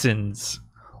Kensons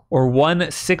or 1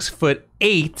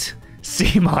 6'8"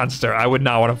 sea monster? I would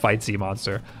not want to fight sea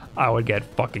monster. I would get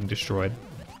fucking destroyed.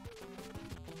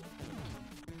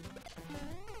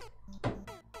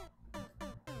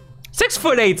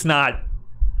 $6'8's not.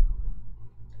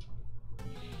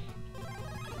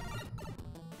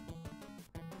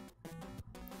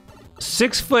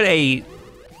 $6'8"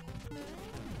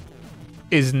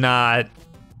 is not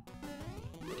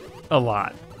a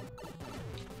lot.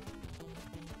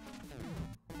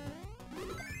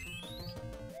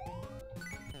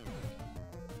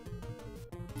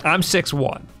 I'm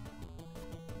 6'1".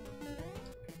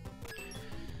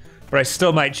 But I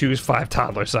still might choose 5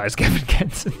 toddler-sized Kevin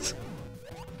Kensons.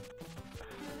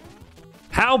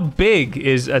 How big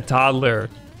is a toddler-sized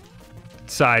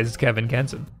Kevin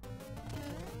Kenson?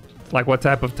 Like, what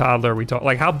type of toddler are we talking?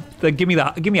 Like, how? Like, give me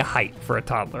a height for a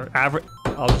toddler. Average.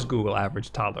 I'll just Google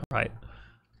average toddler height.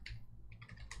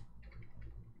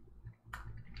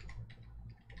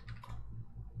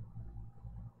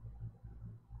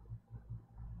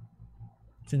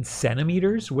 It's in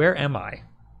centimeters. Where am I?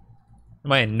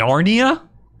 Am I in Narnia?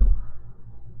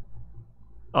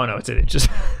 Oh no, it's in inches.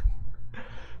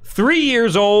 3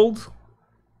 years old.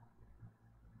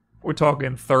 We're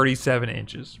talking 37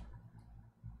 inches.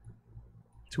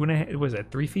 2.5, was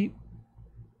that 3 feet?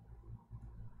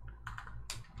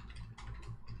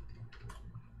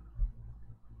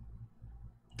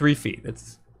 3 feet,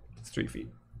 it's 3 feet.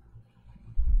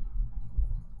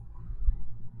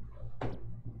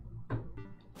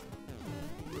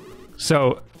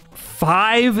 So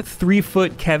 5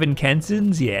 3-foot Kevin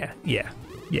Kensons? Yeah.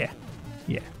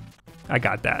 I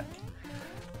got that.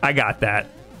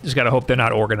 Just gotta hope they're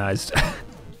not organized.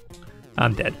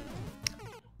 I'm dead.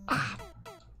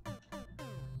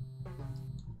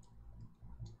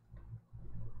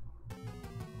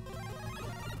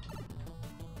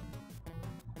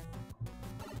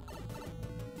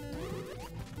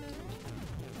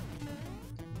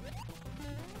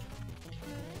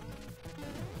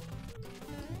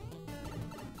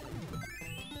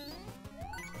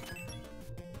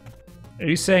 Are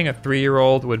you saying a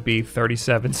 3-year-old would be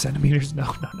 37 centimeters?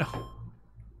 No.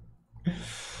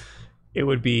 It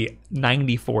would be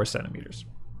 94 centimeters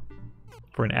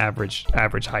for an average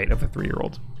height of a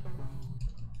 3-year-old.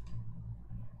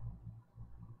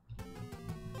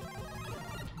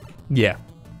 Yeah.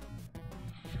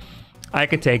 I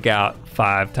could take out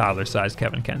 5 toddler-sized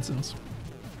Kevin Kensons.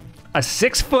 A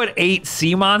 6'8"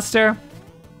 sea monster?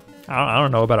 I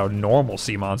don't know about a normal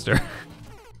sea monster.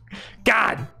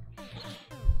 God!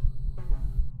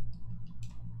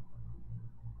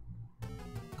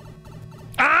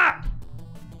 Ah!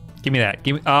 Give me that.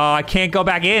 Give me. Oh, I can't go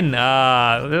back in.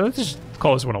 Let's just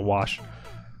call this one a wash.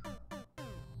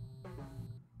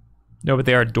 No, but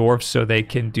they are dwarfs, so they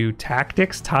can do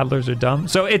tactics. Toddlers are dumb.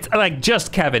 So it's like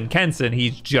just Kevin Kenson.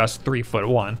 He's just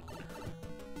 3'1".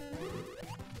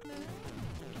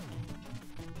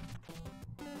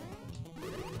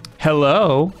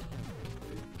 Hello.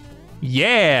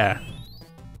 Yeah.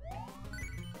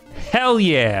 Hell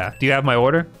yeah. Do you have my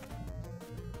order?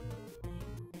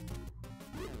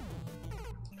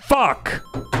 Fuck.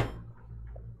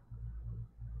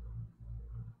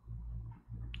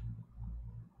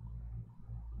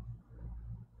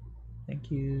 Thank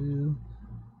you.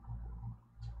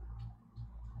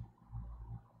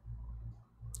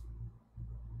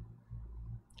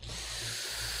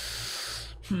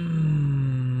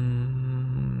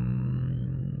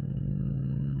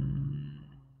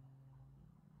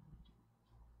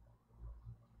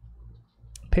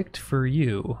 Picked for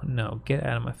you. No, get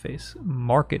out of my face.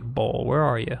 Market Bowl. Where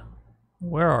are you?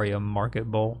 Where are you, Market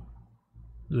Bowl?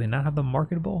 Do they not have the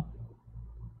Market Bowl?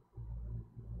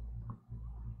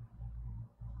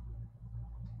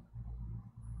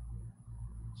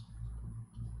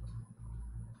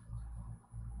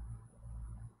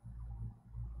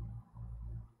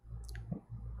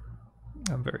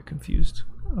 I'm very confused.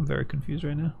 I'm very confused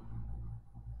right now.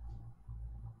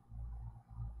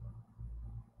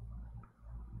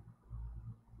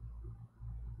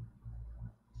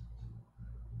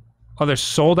 Oh, they're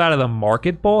sold out of the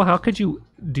Market Bowl? How could you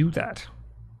do that?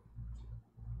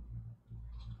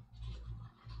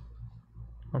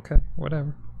 Okay,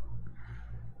 whatever.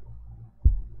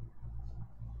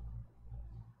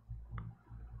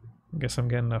 I guess I'm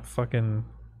getting a fucking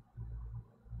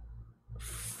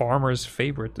farmer's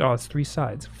favorite. Oh, it's 3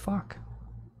 sides. Fuck.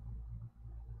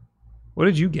 What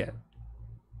did you get?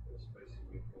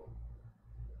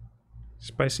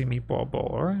 Spicy meatball bowl.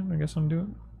 Alright, I guess I'm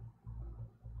doing it.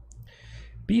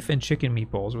 Beef and chicken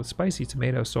meatballs with spicy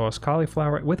tomato sauce,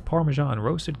 cauliflower with parmesan,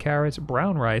 roasted carrots,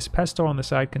 brown rice, pesto on the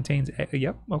side contains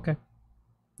yep, okay.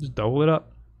 Just double it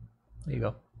up. There you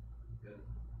go.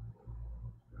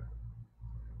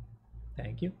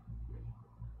 Thank you.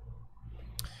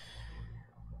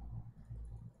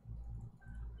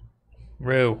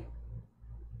 Rue,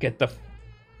 get the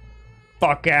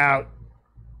fuck out.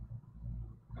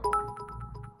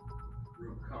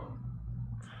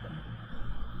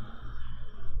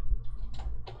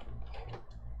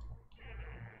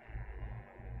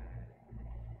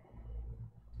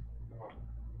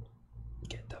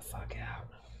 Get the fuck out.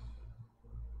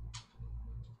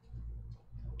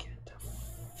 Get the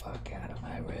fuck out of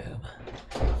my room.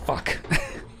 Fuck.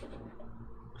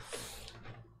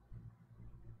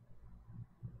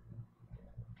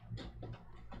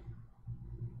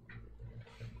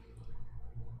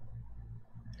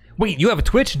 Wait, you have a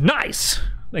Twitch? Nice!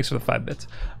 Thanks for the 5 bits.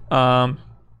 I'm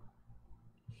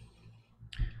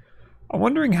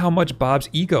wondering how much Bob's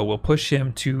ego will push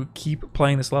him to keep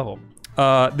playing this level.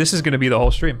 This is gonna be the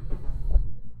whole stream.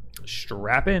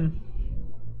 Strap in.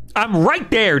 I'm right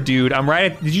there, dude. I'm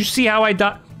right at, did you see how I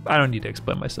died? I don't need to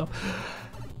explain myself.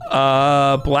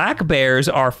 Black bears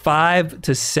are 5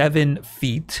 to 7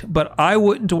 feet, but I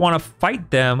wouldn't want to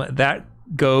fight them. That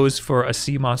goes for a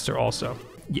sea monster also.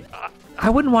 Yeah, I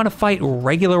wouldn't want to fight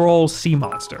regular old sea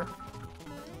monster.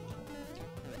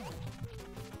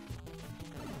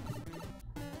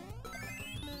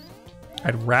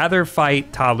 I'd rather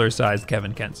fight toddler-sized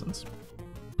Kevin Kensons.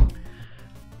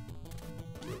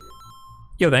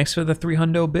 Yo, thanks for the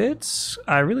 300 bits.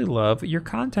 I really love your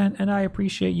content, and I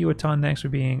appreciate you a ton. Thanks for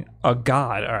being a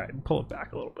god. All right, pull it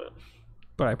back a little bit,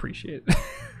 but I appreciate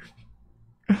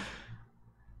it.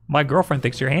 My girlfriend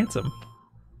thinks you're handsome.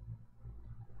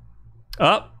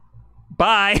 Up.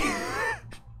 Bye.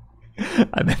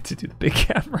 I meant to do the big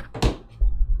camera.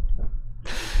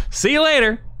 See you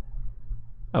later.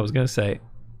 I was gonna say,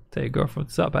 tell your girlfriend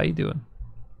what's up. How you doing?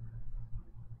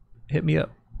 Hit me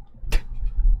up.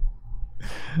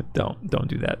 Don't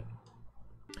do that.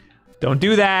 Don't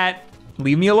do that.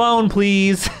 Leave me alone,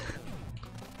 please.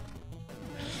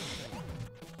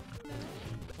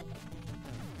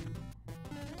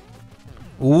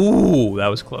 Ooh, that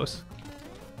was close.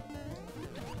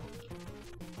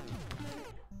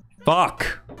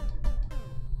 Fuck.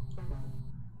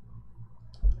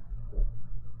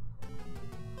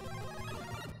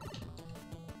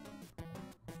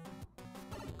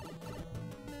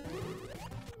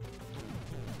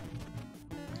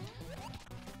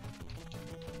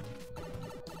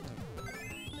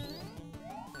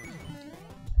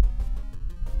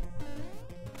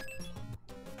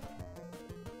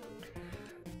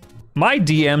 My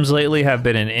DMs lately have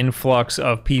been an influx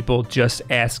of people just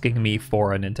asking me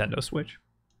for a Nintendo Switch.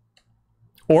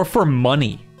 Or for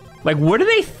money. Like, what do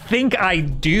they think I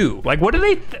do? Like, what do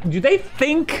they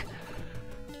think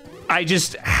I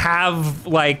just have,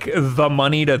 like, the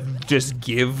money to just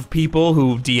give people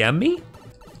who DM me?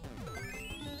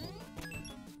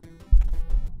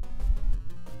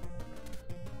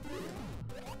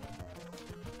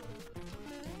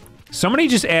 Somebody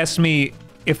just asked me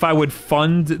if I would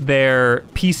fund their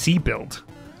PC build.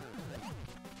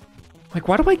 Like,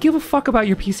 why do I give a fuck about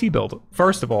your PC build?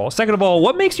 First of all. Second of all,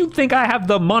 what makes you think I have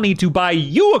the money to buy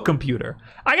you a computer?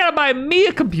 I gotta buy me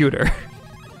a computer.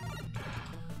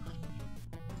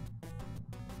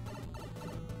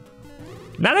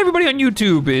 Not everybody on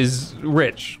YouTube is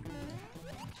rich.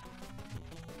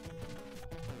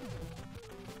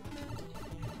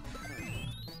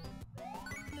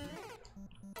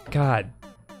 God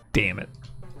damn it.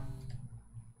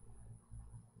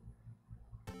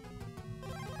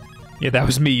 Yeah, that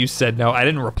was me. You said no. I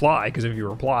didn't reply, because if you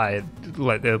reply, it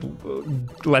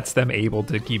lets them able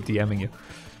to keep DMing you.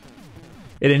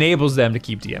 It enables them to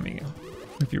keep DMing you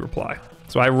if you reply.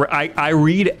 So I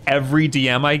read every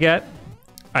DM I get.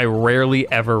 I rarely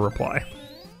ever reply.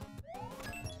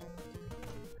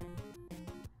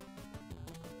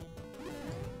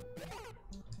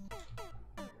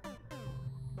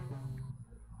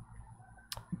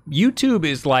 YouTube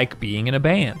is like being in a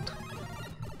band.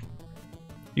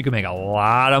 You can make a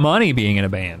lot of money being in a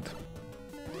band.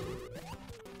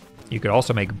 You could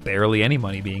also make barely any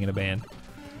money being in a band.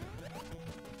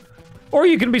 Or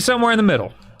you can be somewhere in the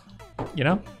middle, you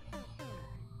know?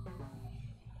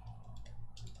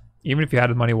 Even if you had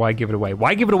the money, why give it away?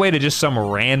 Why give it away to just some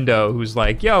rando who's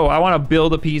like, yo, I want to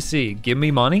build a PC. Give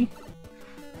me money?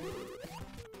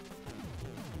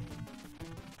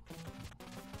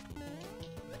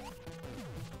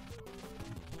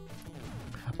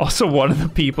 Also, one of the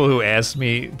people who asked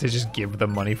me to just give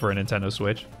them money for a Nintendo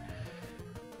Switch,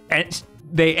 and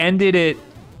they ended it.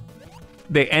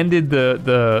 They ended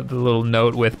the little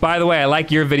note with, "By the way, I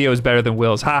like your videos better than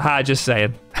Will's. Haha, just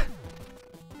saying."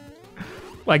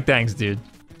 Like, thanks, dude.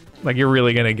 Like, you're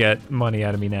really gonna get money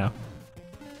out of me now.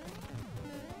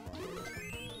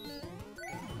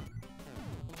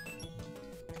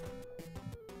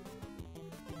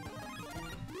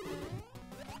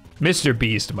 Mr.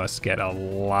 Beast must get a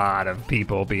lot of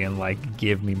people being like,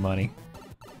 give me money.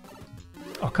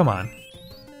 Oh, come on.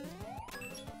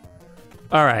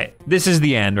 All right, this is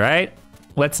the end, right?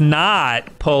 Let's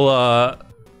not pull a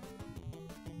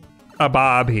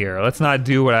Bob here. Let's not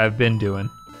do what I've been doing.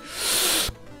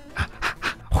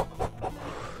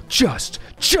 Just.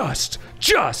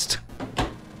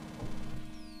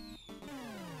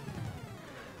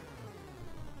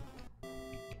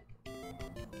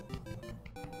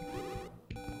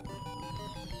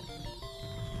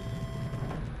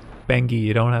 Bengi,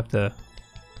 you don't have to...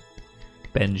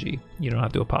 Benji, you don't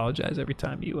have to apologize every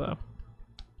time you,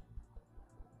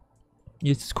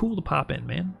 It's cool to pop in,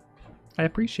 man. I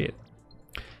appreciate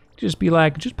it. Just be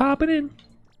like, just pop it in.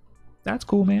 That's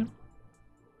cool, man.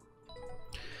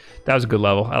 That was a good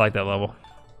level. I like that level.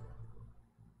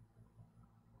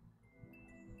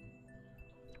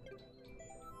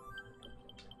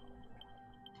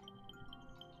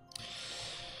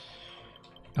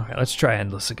 Okay, let's try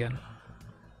Endless again.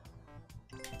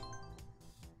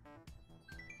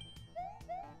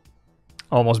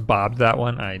 Almost bobbed that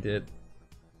one. I did.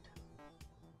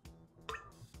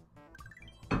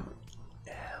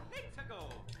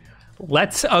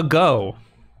 Let's go.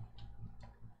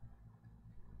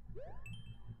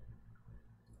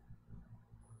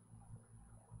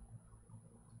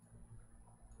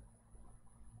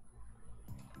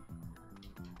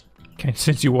 Okay,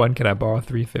 since you won, can I borrow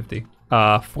 350?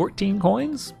 14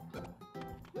 coins?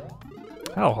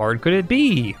 How hard could it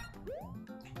be?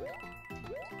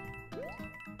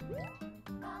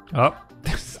 Oh,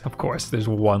 of course, there's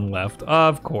one left.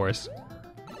 Of course.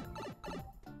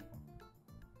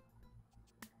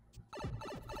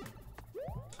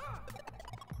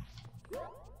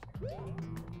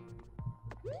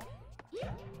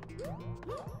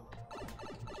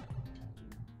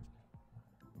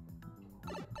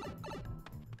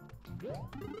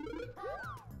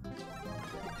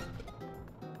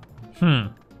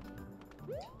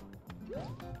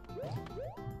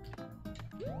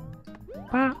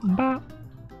 Ba, ba.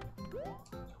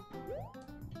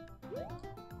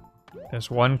 There's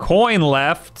one coin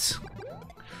left.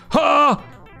 Ha!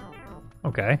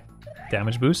 Okay.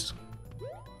 Damage boost.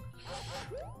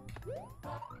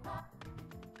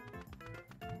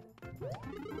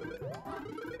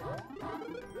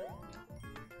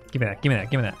 Give me that, give me that,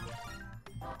 give me that.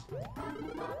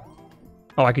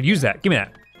 Oh, I could use that. Give me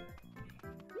that.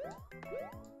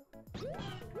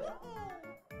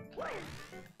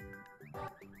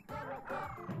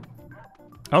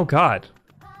 Oh God.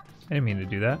 I didn't mean to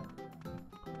do that.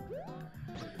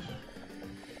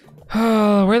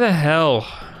 Where the hell?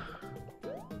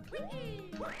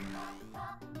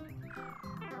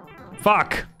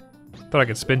 Fuck! Thought I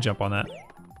could spin jump on that.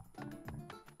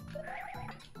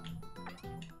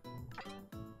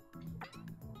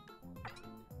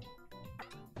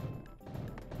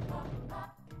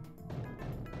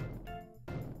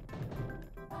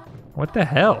 What the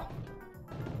hell?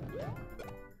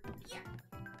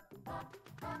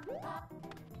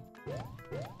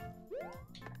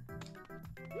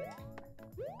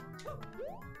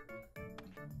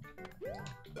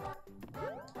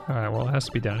 Alright, well, it has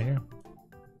to be down here.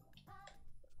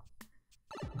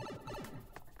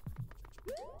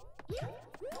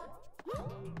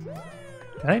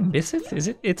 Did I miss it? Is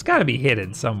it? It's gotta be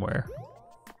hidden somewhere.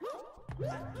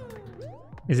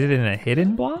 Is it in a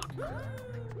hidden block?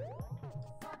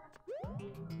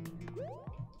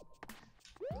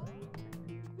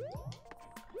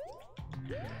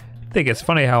 I think it's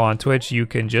funny how on Twitch you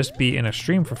can just be in a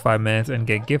stream for 5 minutes and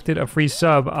get gifted a free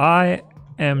sub. I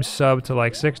am subbed to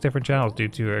like 6 different channels due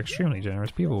to extremely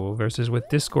generous people, versus with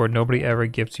Discord nobody ever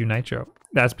gifts you nitro.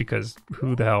 That's because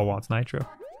who the hell wants nitro?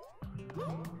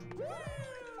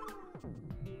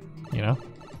 You know?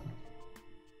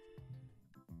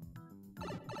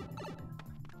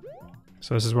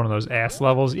 So this is one of those ass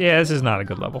levels. Yeah, this is not a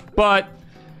good level, but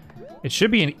it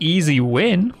should be an easy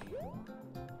win.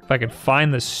 If I could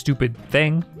find this stupid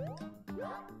thing.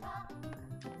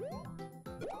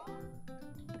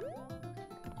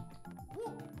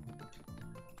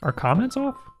 Are comments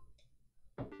off?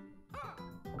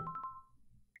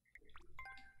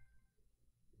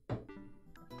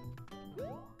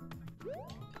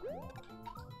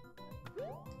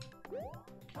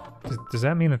 Does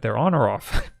that mean that they're on or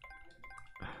off?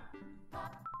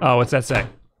 Oh, what's that say?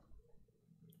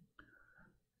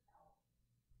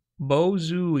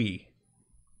 Bozui.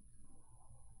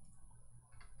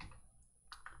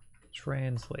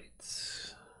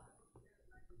 Translates.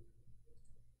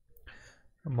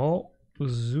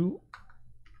 Mozui.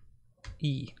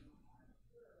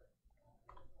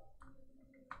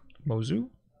 Mozu?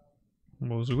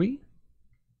 Mozui?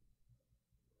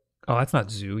 Oh, that's not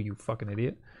zoo, you fucking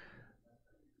idiot.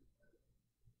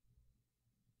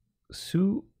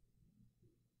 Su.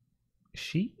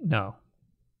 She? No.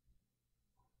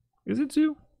 Is it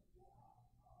zoo?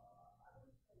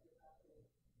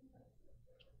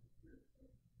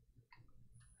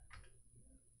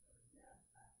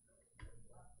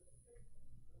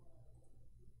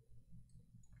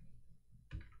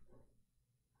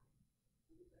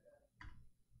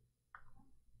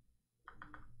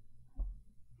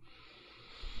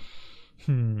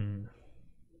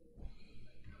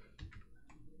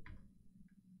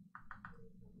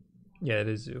 Yeah, it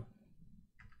is zoo.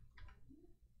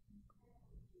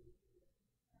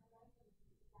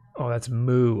 Oh, that's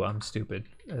moo. I'm stupid.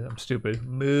 I'm stupid.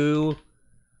 Moo.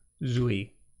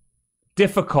 Zui.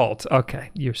 Difficult.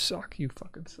 Okay, you suck. You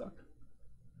fucking suck.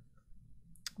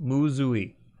 Moo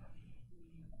zui.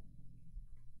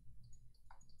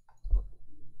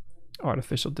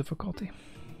 Artificial difficulty.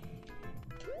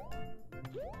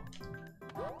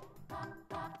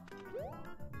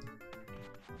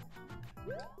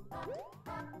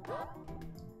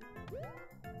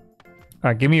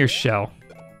 Alright, give me your shell.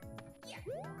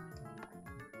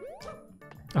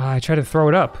 I tried to throw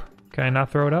it up. Can I not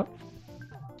throw it up?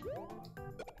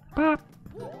 Pop.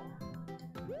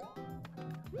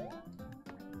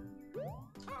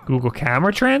 Google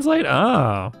Camera Translate?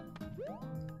 Oh.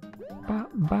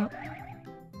 Bop.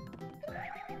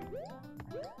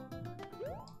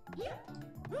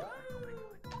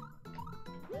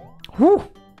 Whew.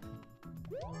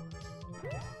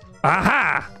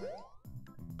 Aha!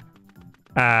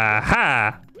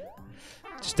 Aha!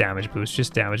 Just damage boost,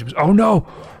 just damage boost. Oh no!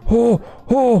 Oh,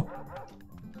 oh!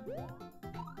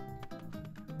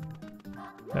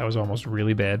 That was almost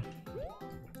really bad.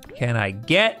 Can I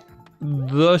get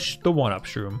the one-up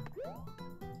shroom?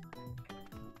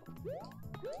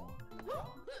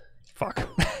 Fuck.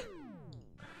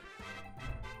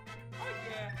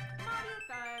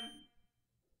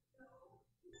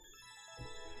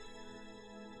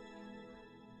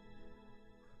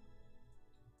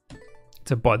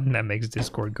 It's a button that makes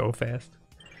Discord go fast.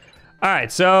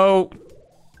 Alright, so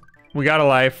we got a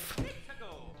life.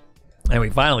 And we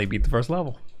finally beat the first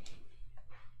level.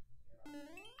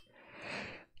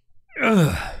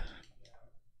 Ugh.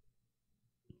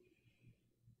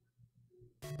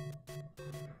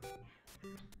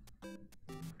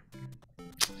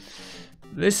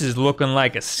 This is looking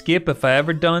like a skip if I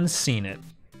ever done seen it.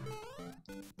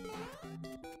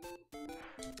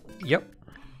 Yep.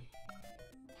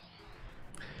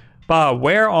 Bob,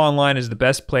 where online is the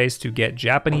best place to get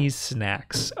Japanese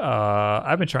snacks?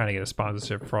 I've been trying to get a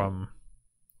sponsorship from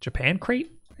Japan Crate,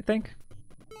 I think.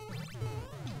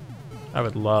 I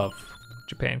would love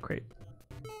Japan Crate.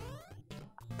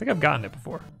 I think I've gotten it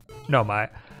before. No,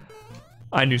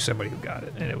 I knew somebody who got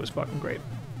it, and it was fucking great.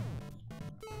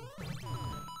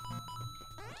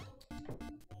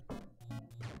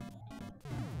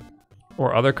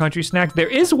 Or other country snacks. There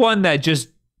is one that just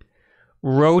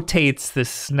rotates the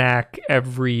snack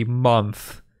every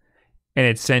month, and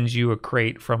it sends you a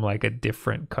crate from like a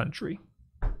different country.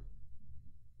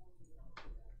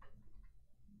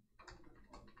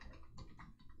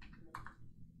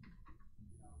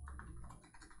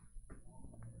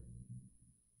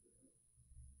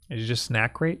 Is it just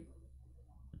Snack Crate?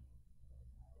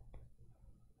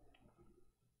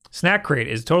 Snack Crate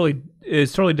is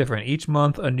totally different. Each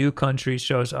month a new country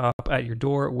shows up at your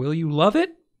door. Will you love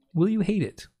it? Will you hate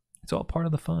it? It's all part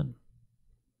of the fun.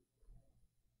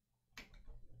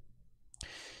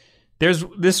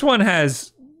 This one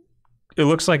has, it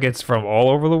looks like it's from all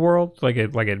over the world. Like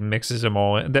it mixes them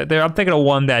all in. I'm thinking of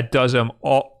one that does them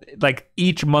all, like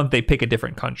each month they pick a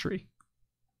different country.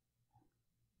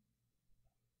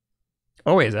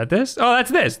 Oh wait, is that this? Oh,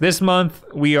 that's this. This month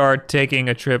we are taking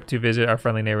a trip to visit our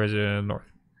friendly neighbors in the north.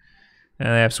 And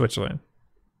they have Switzerland.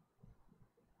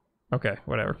 Okay,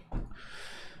 whatever.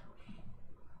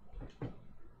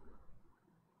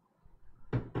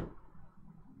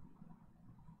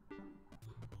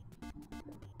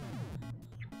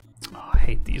 Oh, I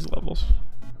hate these levels.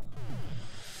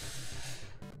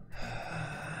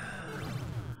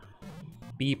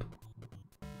 Beep.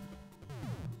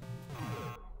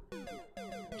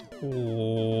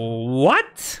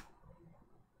 What?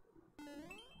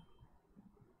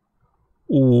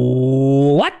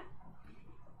 What?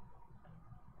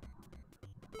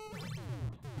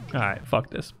 All right,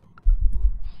 fuck this.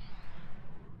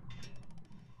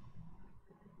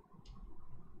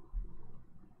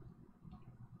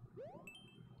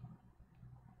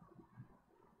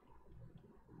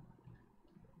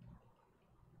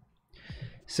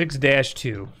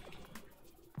 (6-2).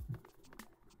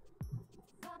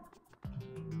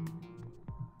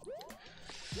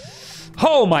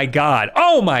 Oh my god.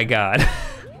 Oh my god.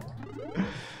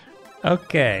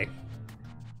 Okay.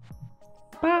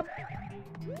 Bop.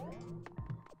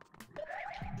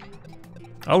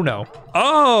 Oh no.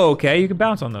 Oh, okay. You can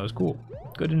bounce on those. Cool.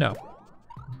 Good to know.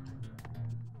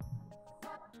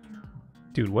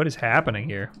 Dude, what is happening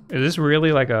here? Is this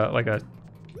really like a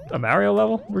Mario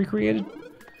level recreated?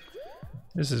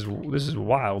 This is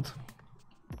wild.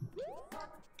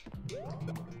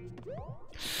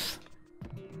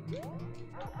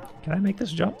 Can I make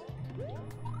this jump?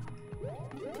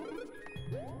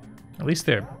 At least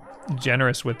they're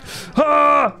generous with...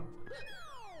 Ah!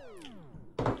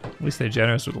 At least they're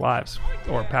generous with lives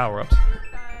or power-ups.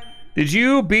 Did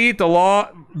you beat the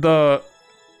lost... What?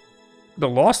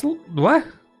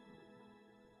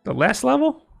 The last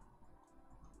level?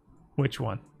 Which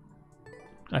one?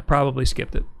 I probably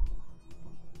skipped it.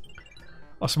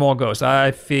 A small ghost. I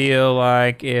feel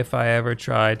like if I ever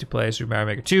tried to play Super Mario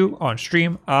Maker 2 on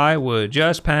stream, I would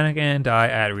just panic and die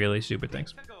at really stupid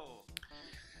things.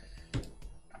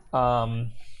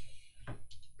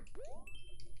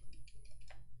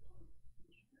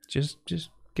 Just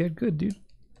get good, dude.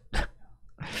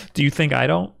 Do you think I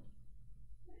don't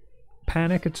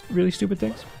panic at really stupid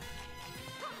things?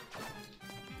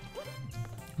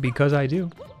 Because I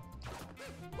do.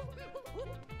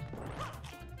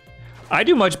 I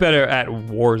do much better at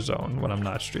Warzone when I'm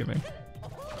not streaming.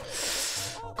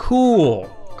 Cool.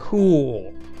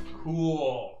 Cool.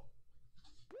 Cool.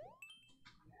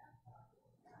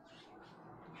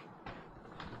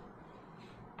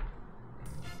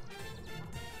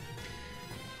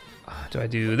 Do I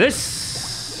do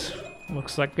this?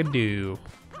 Looks like I do.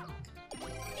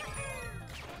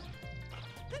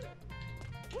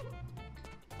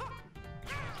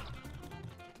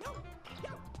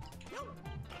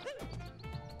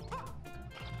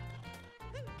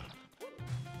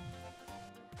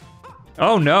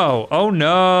 Oh no, oh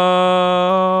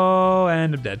no,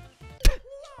 and I'm dead.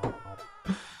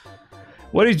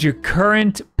 What is your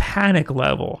current panic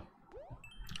level?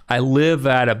 I live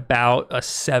at about a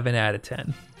 7 out of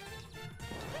 10.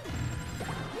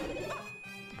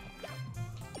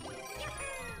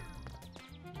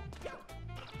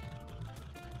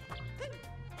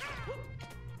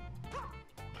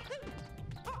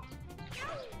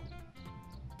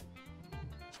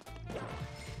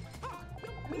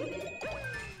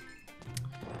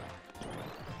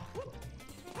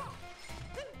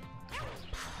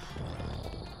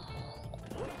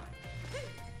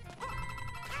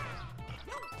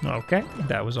 Okay,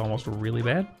 that was almost really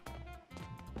bad.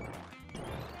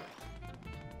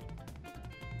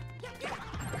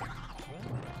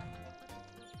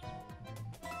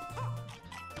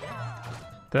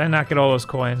 Did I not get all those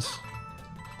coins?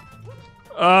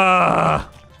 I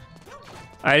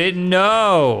didn't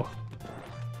know.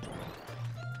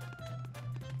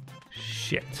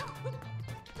 Shit.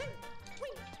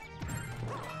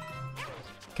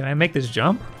 Can I make this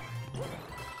jump?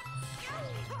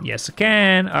 Yes, I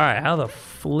can. All right, how the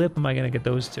flip am I gonna get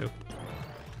those two?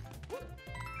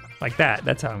 Like that.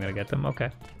 That's how I'm gonna get them.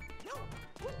 Okay.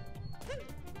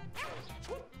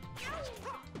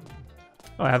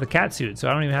 Oh, I have the cat suit, so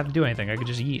I don't even have to do anything. I could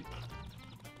just eat.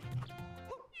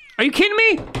 Are you kidding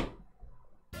me?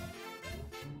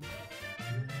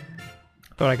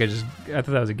 I thought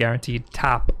that was a guaranteed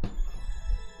top.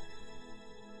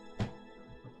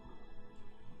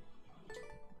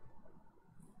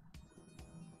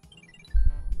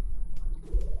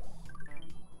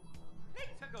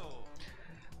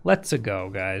 Let's go,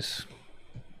 guys.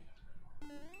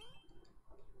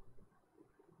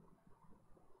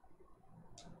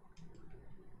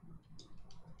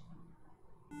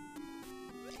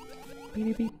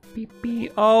 Beep, beep, beep,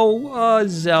 beep. Oh, a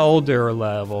Zelda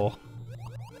level.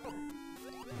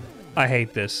 I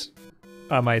hate this.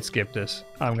 I might skip this.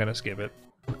 I'm gonna skip it.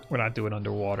 We're not doing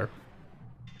underwater.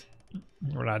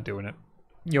 We're not doing it.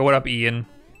 Yo, what up, Ian?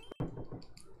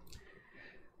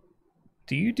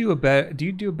 Do you do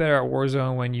better at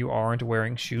Warzone when you aren't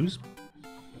wearing shoes?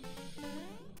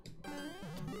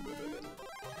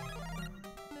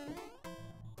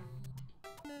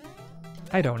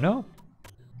 I don't know.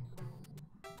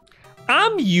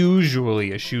 I'm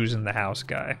usually a shoes in the house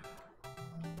guy.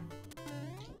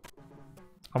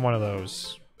 I'm one of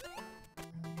those,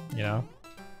 you know?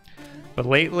 But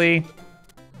lately,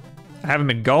 I haven't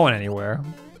been going anywhere,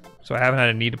 so I haven't had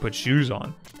a need to put shoes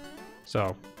on.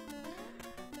 So,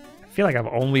 I feel like I've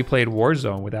only played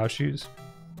Warzone without shoes.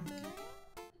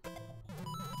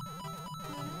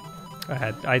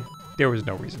 There was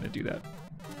no reason to do that.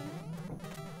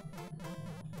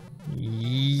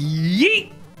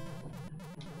 Yeet!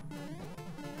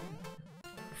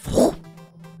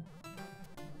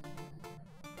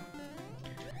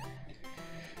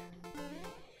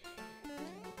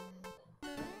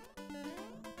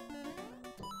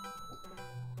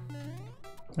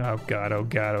 Oh god, oh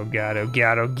god, oh god, oh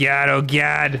god, oh god, oh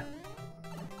god!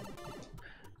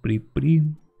 Bleep,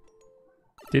 bleep.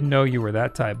 Didn't know you were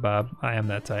that type, Bob. I am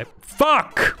that type.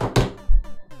 Fuck!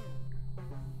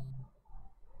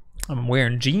 I'm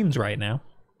wearing jeans right now.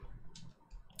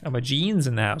 I'm a jeans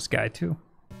in the house guy, too.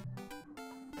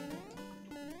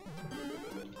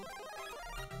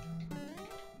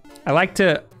 I like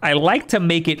to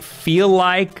make it feel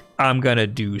like I'm gonna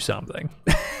do something.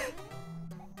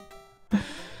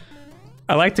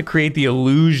 I like to create the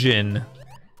illusion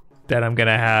that I'm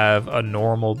gonna have a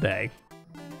normal day.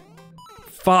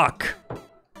 Fuck.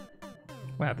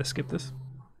 I have to skip this.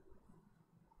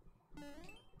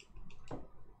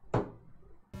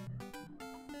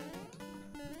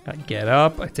 I get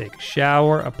up, I take a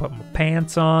shower, I put my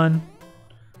pants on.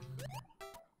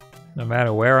 No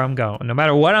matter where I'm going, no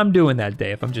matter what I'm doing that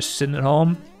day, if I'm just sitting at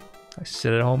home, I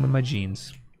sit at home in my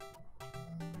jeans.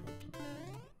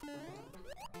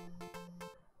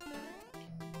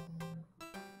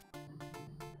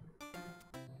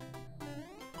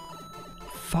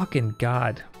 Fucking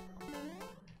God.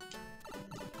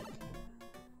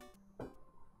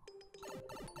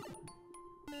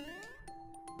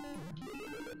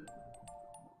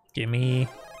 Gimme.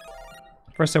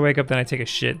 First I wake up, then I take a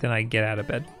shit, then I get out of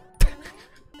bed.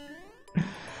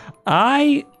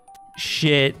 I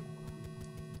shit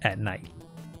at night.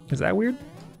 Is that weird?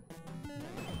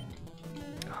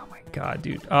 Oh my god,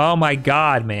 dude. Oh my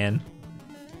god, man.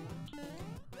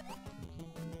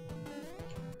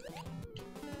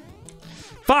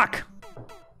 Fuck!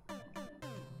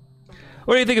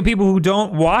 What do you think of people who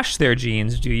don't wash their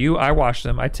jeans? Do you? I wash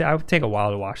them. I take a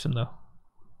while to wash them though.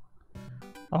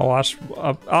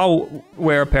 I'll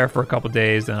wear a pair for a couple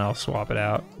days, then I'll swap it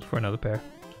out for another pair.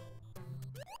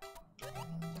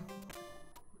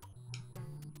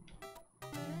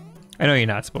 I know you're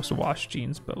not supposed to wash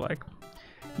jeans, but like,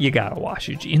 you gotta wash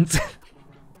your jeans.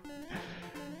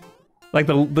 Like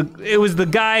it was the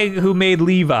guy who made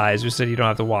Levi's who said you don't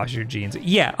have to wash your jeans.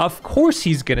 Yeah, of course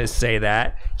he's gonna say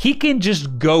that. He can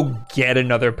just go get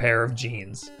another pair of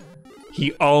jeans.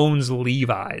 He owns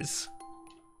Levi's.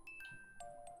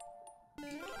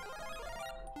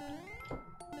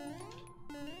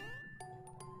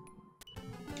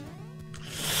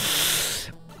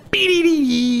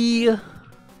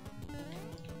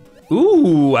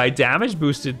 Ooh, I damage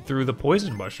boosted through the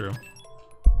poison mushroom.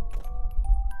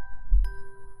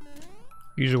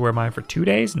 Usually wear mine for 2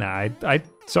 days? Nah, I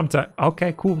sometimes,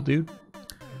 okay, cool, dude.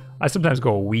 I sometimes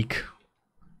go a week.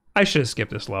 I should have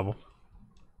skipped this level.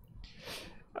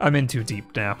 I'm in too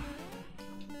deep now.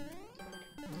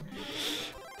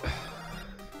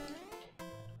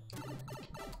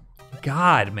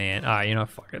 God, man. Alright, you know,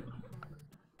 fuck it.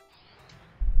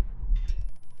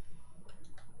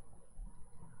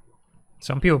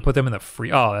 Some people put them in the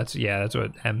free. Oh, that's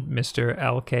what Mr.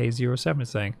 LK07 is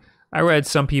saying. I read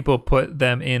some people put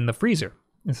them in the freezer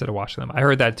instead of washing them. I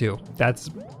heard that too.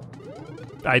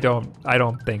 I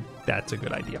don't think that's a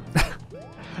good idea.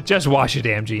 Just wash your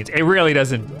damn jeans. It really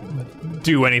doesn't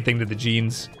do anything to the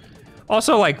jeans.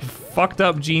 Also, like, fucked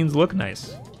up jeans look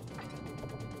nice.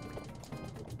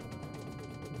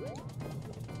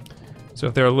 So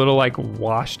if they're a little like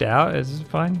washed out, is it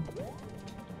fine?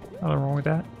 Nothing wrong with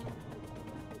that.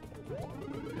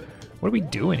 What are we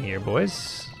doing here,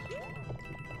 boys?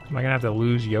 Am I gonna have to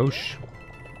lose Yosh?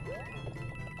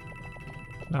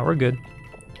 No, we're good.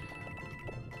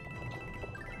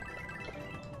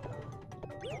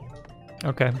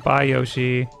 Okay, bye,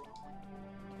 Yoshi.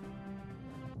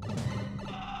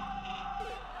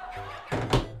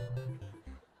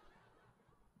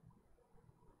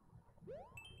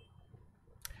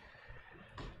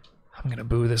 I'm gonna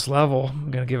boo this level.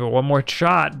 I'm gonna give it one more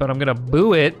shot, but I'm gonna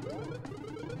boo it.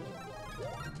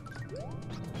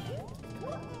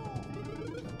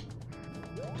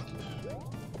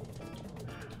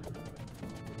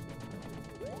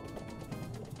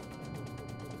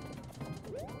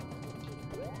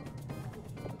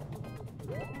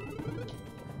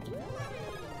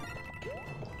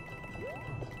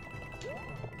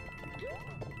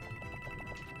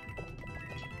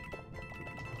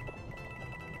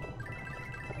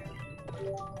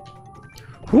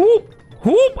 Whoop!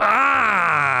 Whoop! I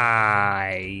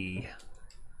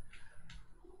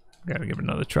gotta give it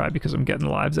another try because I'm getting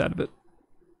lives out of it.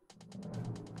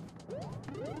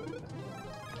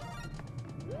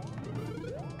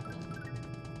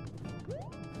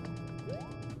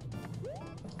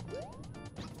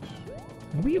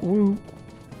 Wee woo.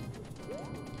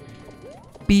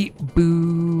 Beep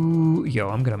boo. Yo,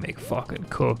 I'm gonna make fucking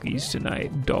cookies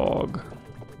tonight, dog.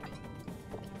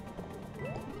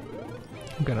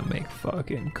 I'm gonna make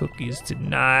fucking cookies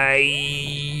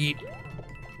tonight.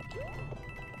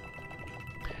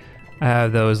 I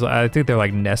have those, I think they're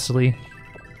like Nestle.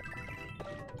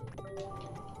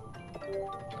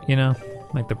 You know,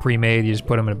 like the pre-made, you just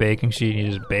put them in a baking sheet and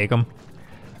you just bake them.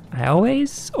 I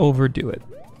always overdo it.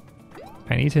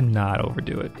 I need to not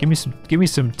overdo it. Give me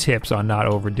some tips on not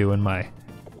overdoing my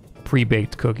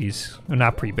pre-baked cookies. Or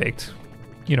not pre-baked.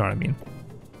 You know what I mean.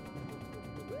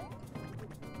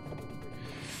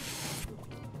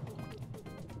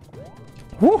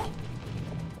 Woo!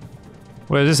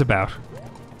 What is this about?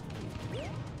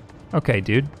 Okay,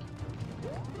 dude.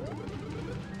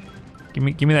 Give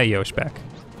me that Yosh back.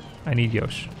 I need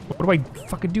Yosh. What do I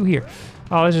fucking do here?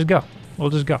 Oh, let's just go. We'll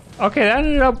just go. Okay, that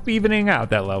ended up evening out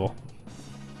that level.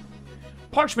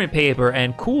 Parchment paper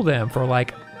and cool them for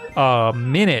like a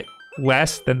minute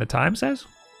less than the time says.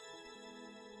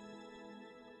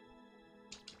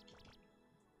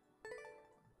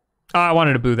 Oh, I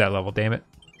wanted to boo that level, damn it.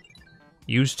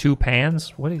 Use 2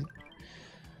 pans? What is... I'm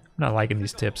not liking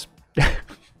these tips.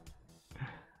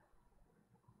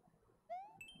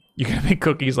 You gonna make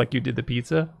cookies like you did the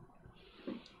pizza?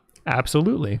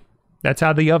 Absolutely. That's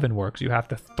how the oven works. You have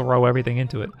to throw everything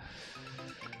into it.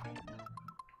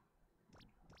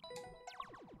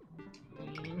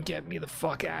 Get me the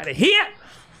fuck out of here!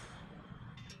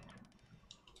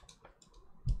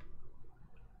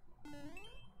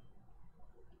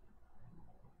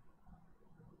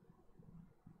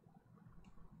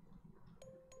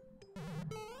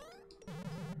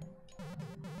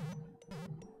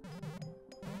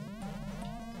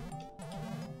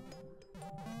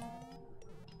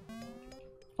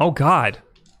 Oh, God.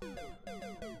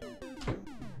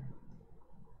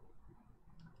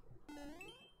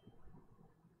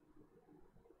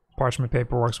 Parchment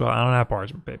paper works well. I don't have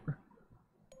parchment paper.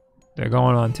 They're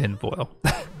going on tinfoil.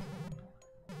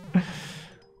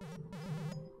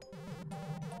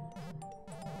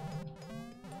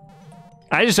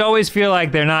 I just always feel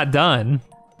like they're not done.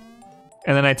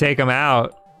 And then I take them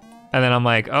out. And then I'm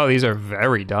like, oh, these are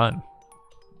very done.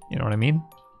 You know what I mean?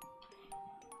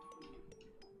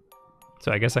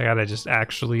 So I guess I gotta just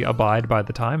actually abide by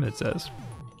the time it says.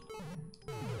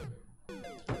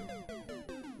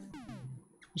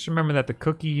 Just remember that the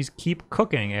cookies keep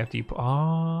cooking after you put...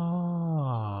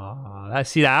 Oh,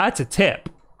 that's a tip.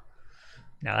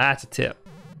 Now that's a tip.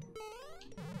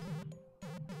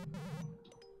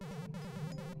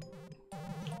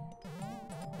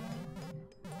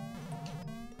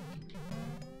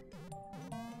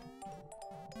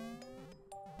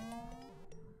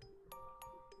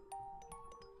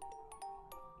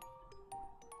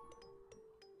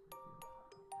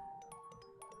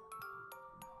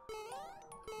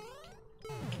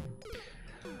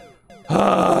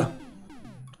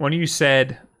 When you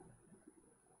said...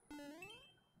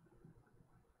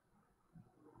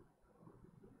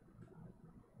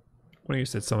 When you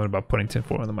said something about putting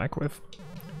tinfoil in the microwave.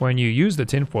 When you use the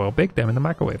tinfoil, bake them in the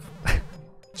microwave.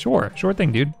 Sure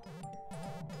thing, dude.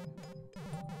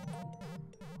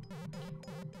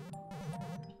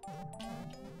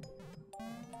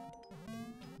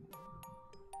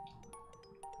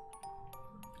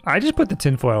 I just put the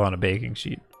tinfoil on a baking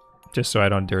sheet. Just so I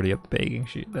don't dirty up the baking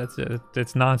sheet. That's it.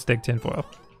 It's non-stick tinfoil.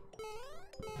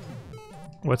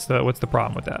 What's the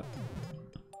problem with that?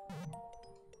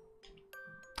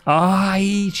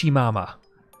 Aichi mama.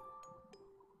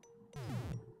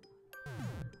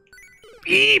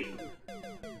 Beep.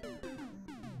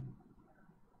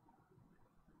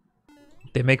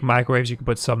 They make microwaves you can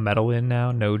put some metal in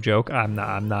now. No joke. I'm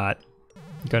not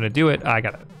gonna do it. I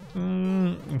gotta.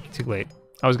 Too late.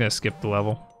 I was gonna skip the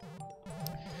level.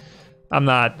 I'm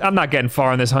not getting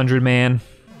far in this 100, man.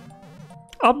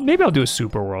 Maybe I'll do a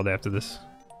super world after this.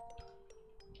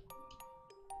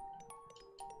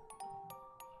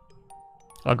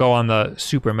 I'll go on the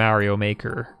Super Mario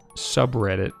Maker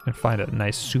subreddit and find a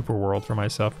nice super world for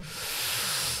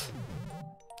myself.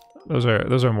 Those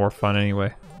are more fun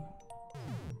anyway.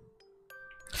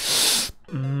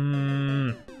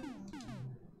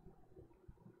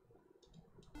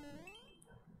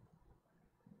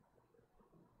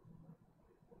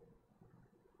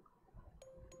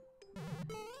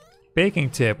 Baking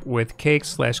tip with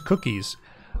cakes/cookies.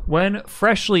 When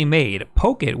freshly made,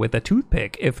 poke it with a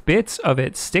toothpick. If bits of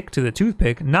it stick to the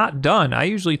toothpick, not done. I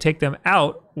usually take them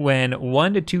out when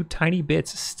 1 to 2 tiny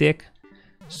bits stick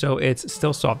so it's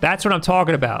still soft. That's what I'm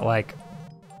talking about. Like,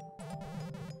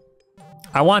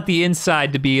 I want the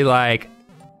inside to be like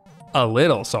a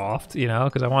little soft, you know,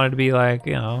 because I want it to be like,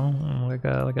 you know,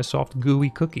 like a soft gooey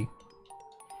cookie.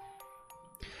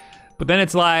 But then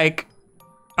it's like,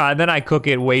 then I cook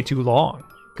it way too long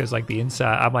because like the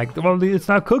inside, I'm like, well, it's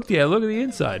not cooked yet. Look at the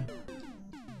inside.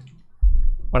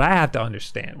 What I have to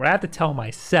understand, what I have to tell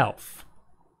myself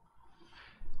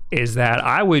is that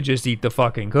I would just eat the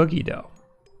fucking cookie dough,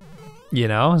 you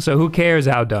know? So who cares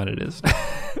how done it is?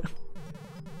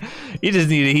 You just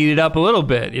need to heat it up a little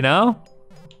bit, you know?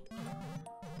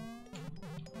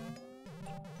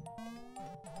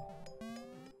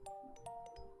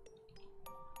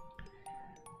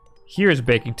 Here's a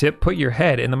baking tip. Put your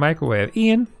head in the microwave.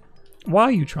 Ian, why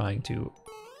are you trying to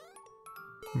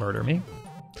murder me?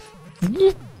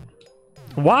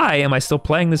 Why am I still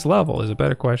playing this level is a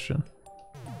better question.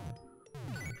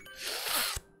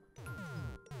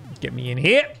 Get me in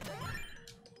here.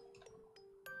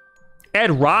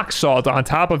 Add rock salt on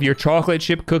top of your chocolate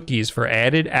chip cookies for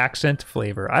added accent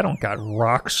flavor. I don't got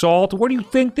rock salt. What do you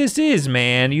think this is,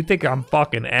 man? You think I'm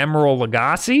fucking Emerald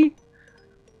Lagasse?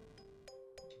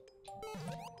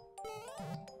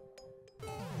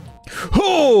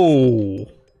 Oh!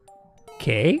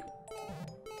 Okay.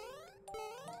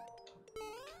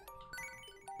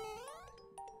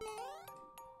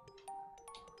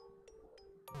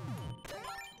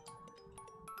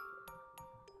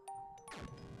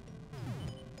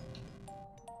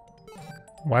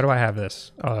 Why do I have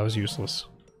this? Oh, that was useless.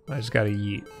 I just gotta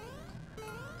yeet.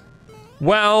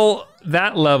 Well,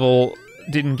 that level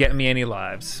didn't get me any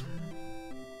lives.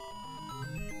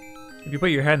 If you put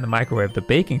your head in the microwave, the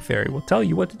baking fairy will tell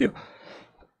you what to do.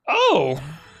 Oh!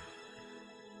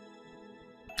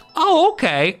 Oh,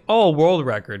 okay. Oh, world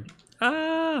record.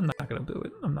 I'm not gonna do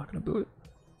it. I'm not gonna do it.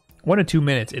 1 to 2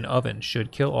 minutes in oven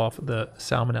should kill off the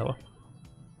salmonella.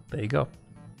 There you go.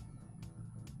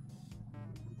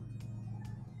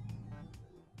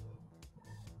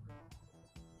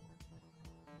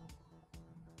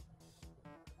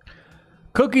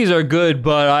 Cookies are good,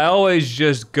 but I always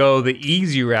just go the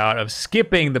easy route of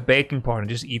skipping the baking part and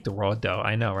just eat the raw dough.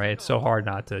 I know, right? It's so hard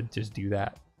not to just do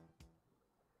that.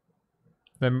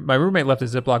 My roommate left a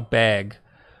Ziploc bag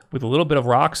with a little bit of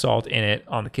rock salt in it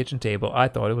on the kitchen table. I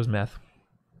thought it was meth.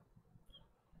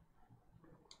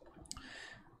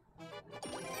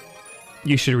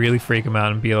 You should really freak him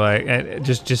out and be like,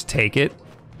 just take it.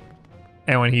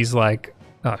 And when he's like,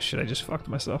 oh shit, I just fucked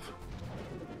myself.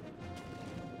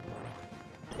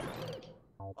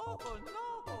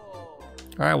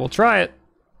 All right, we'll try it.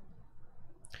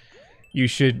 You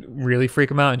should really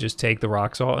freak him out and just take the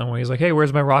rock salt. And when he's like, hey,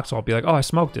 where's my rock salt? Be like, oh, I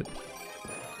smoked it.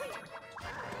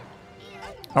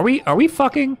 Are we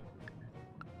fucking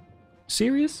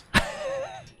serious?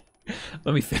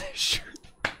 Let me finish.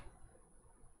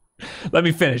 Let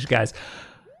me finish, guys.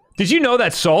 Did you know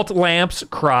that salt lamps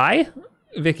cry?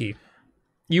 Vicky,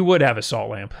 you would have a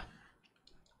salt lamp.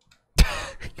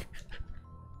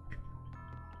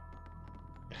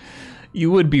 You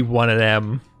would be one of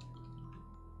them.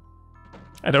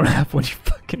 I don't have one, you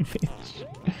fucking bitch.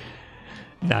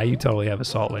 Nah, you totally have a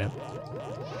salt lamp.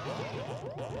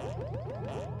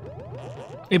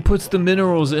 It puts the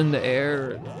minerals in the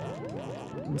air.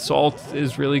 Salt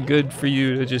is really good for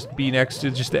you to just be next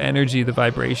to just the energy, the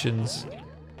vibrations.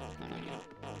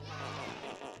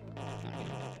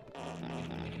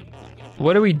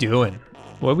 What are we doing?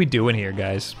 What are we doing here,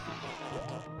 guys?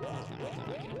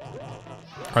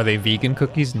 Are they vegan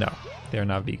cookies? No, they're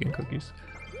not vegan cookies.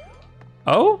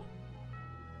 Oh?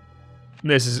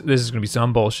 This is gonna be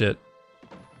some bullshit.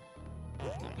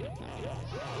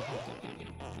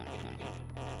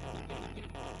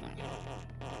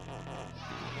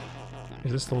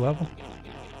 Is this the level?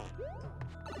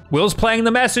 Will's playing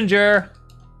the messenger.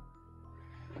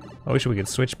 I wish we could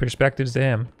switch perspectives to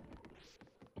him.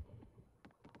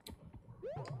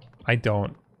 I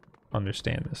don't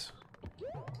understand this.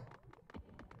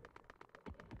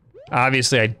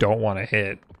 Obviously, I don't want to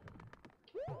hit.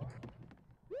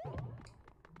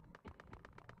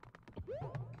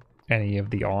 Any of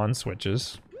the on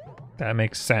switches. That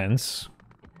makes sense.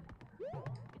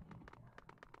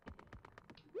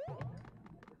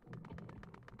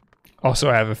 Also,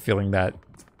 I have a feeling that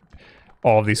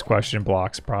all of these question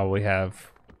blocks probably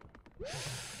have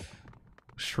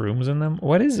shrooms in them.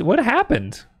 What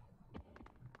happened?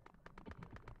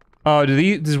 Oh,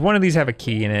 does one of these have a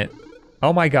key in it?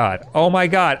 Oh my god. Oh my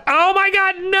god. Oh my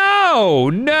god,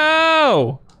 no!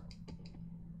 No!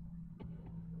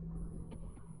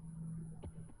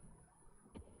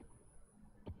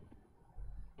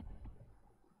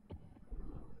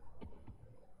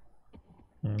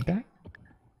 Okay.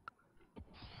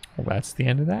 Well, that's the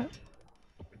end of that.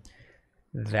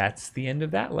 That's the end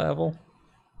of that level.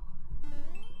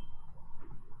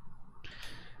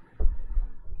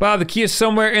 Bob, the key is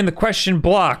somewhere in the question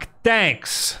block.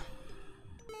 Thanks.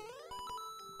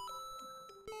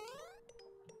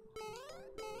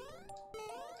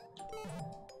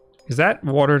 Is that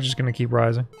water just gonna keep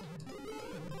rising?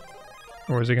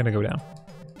 Or is it gonna go down?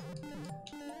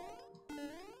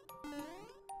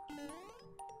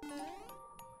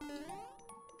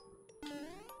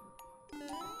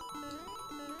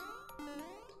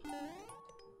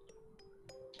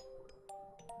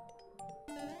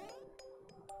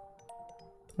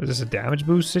 Is this a damage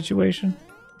boost situation?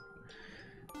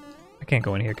 I can't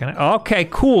go in here, can I? Okay,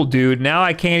 cool, dude. Now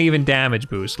I can't even damage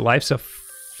boost. Life's a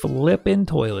flippin'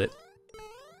 toilet.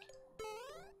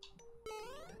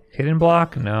 Hidden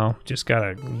block? No. Just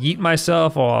gotta yeet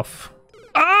myself off.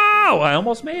 Oh! I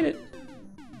almost made it.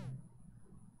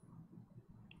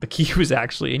 The key was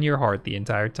actually in your heart the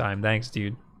entire time. Thanks,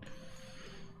 dude.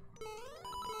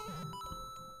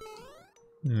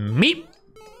 Meep.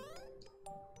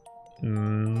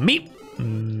 Meep.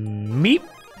 Meep.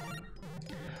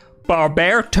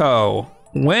 Barberto.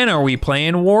 When are we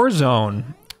playing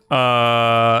Warzone?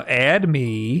 Add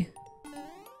me.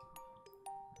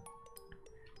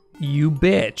 You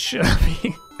bitch.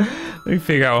 Let me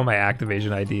figure out what my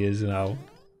Activision ID is and I'll...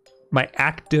 My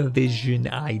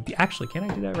Activision ID. Actually, can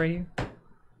I do that right here?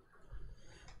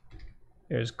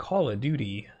 There's Call of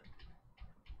Duty.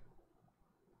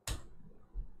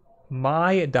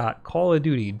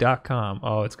 My.callofduty.com.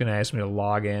 Oh, it's gonna ask me to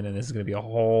log in, and this is gonna be a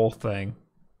whole thing.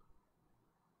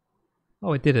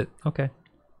 Oh, it did it. Okay.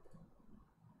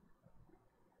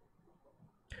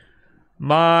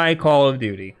 My Call of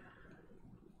Duty.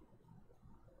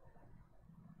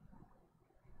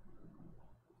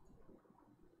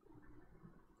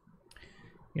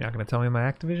 You're not gonna tell me my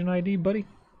Activision ID, buddy?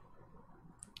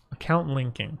 Account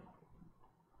linking.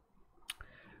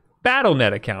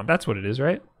 BattleNet account. That's what it is,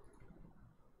 right?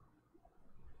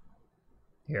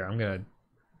 Here, I'm gonna...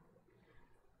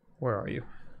 Where are you?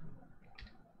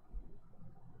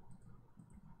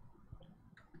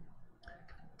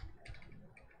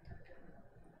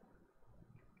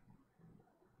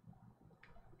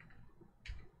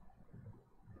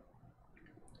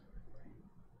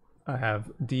 I have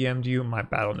DM'd you my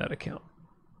BattleNet account,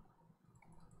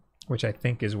 which I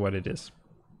think is what it is.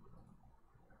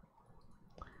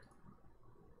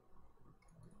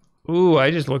 Ooh, I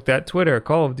just looked at Twitter.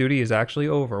 Call of Duty is actually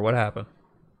over. What happened?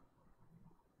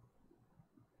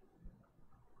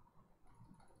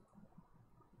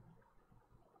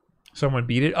 Someone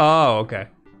beat it? Oh, okay.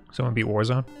 Someone beat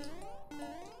Warzone?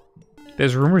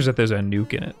 There's rumors that there's a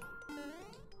nuke in it.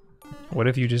 What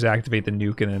if you just activate the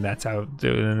nuke and then that's how, and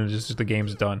then just the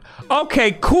game's done?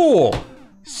 Okay, cool!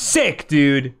 Sick,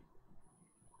 dude!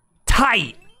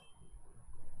 Tight!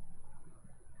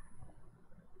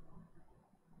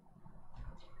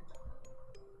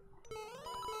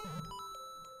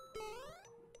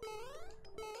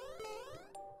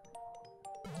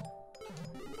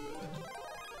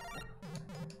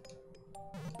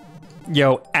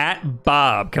 Yo, at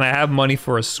Bob, can I have money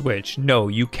for a Switch? No,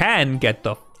 you can. Get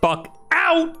the fuck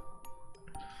out!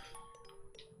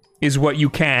 Is what you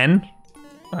can.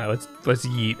 Alright, let's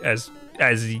yeet as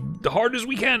hard as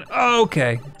we can.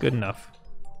 Okay, good enough.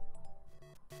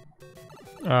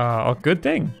 Oh, good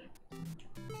thing.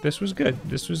 This was good.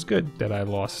 This was good that I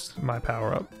lost my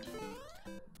power up.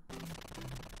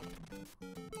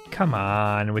 Come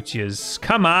on, witches.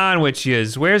 Come on,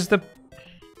 witches. Where's the...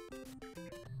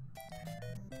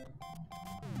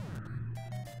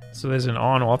 So there's an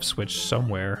on-off switch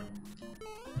somewhere.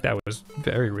 That was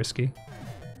very risky.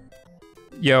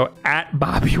 Yo, at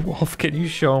Bobby Wolf, can you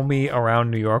show me around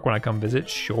New York when I come visit?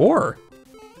 Sure.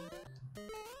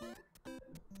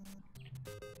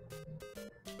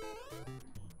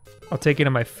 I'll take you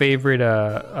to my favorite,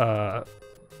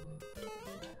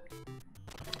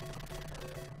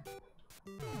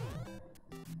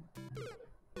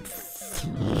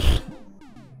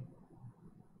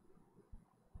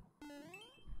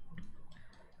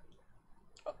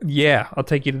 yeah, I'll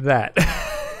take you to that.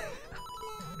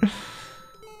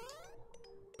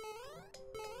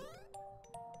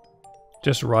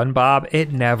 Just run, Bob.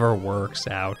 It never works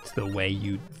out the way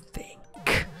you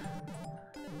think.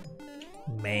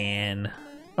 Man.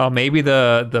 Oh, maybe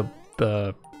the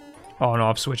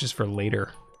on-off switch is for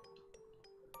later.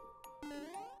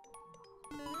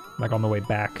 Like on the way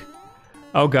back.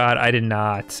 Oh god, I did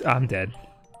not. I'm dead.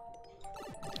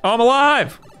 Oh, I'm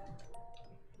alive!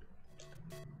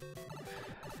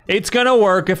 It's gonna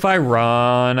work if I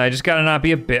run. I just gotta not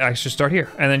be a bit. I should start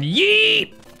here. And then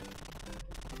yeet!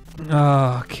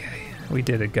 Okay, we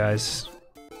did it, guys.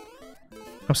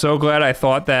 I'm so glad I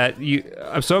thought that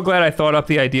I'm so glad I thought up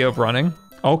the idea of running.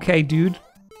 Okay, dude.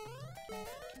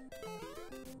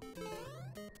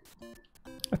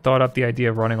 I thought up the idea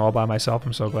of running all by myself.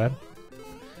 I'm so glad.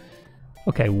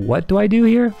 Okay, what do I do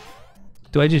here?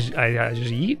 Do I just I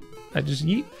just eat? I just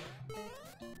eat?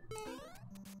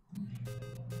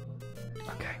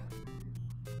 Okay.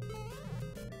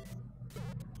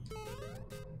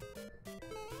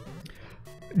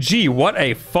 Gee, what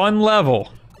a fun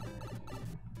level.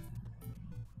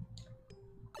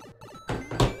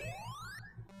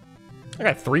 I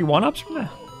got 3 1-ups from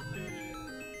that.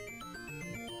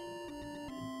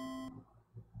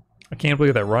 I can't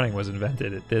believe that running was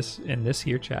invented at in this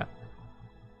here chat.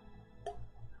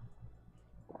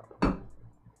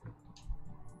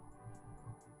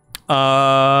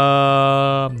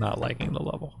 I'm not liking the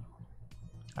level.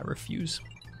 I refuse.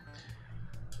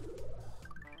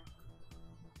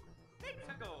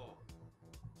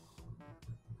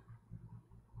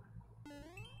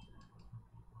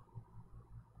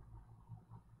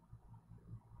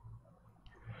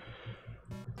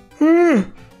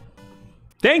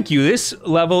 Thank you. This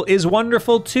level is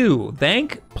wonderful too.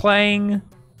 Thank playing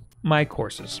my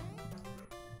courses.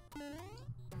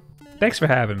 Thanks for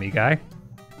having me, guy.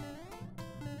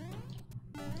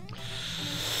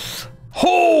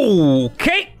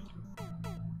 Okay.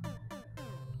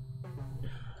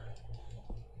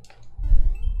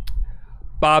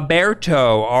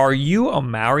 Boberto, are you a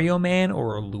Mario man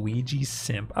or a Luigi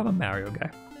simp? I'm a Mario guy.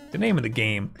 The name of the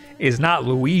game is not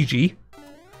Luigi.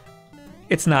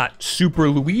 It's not Super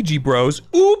Luigi Bros.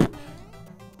 Oop!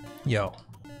 Yo,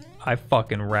 I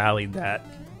fucking rallied that.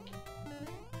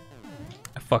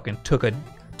 I fucking took an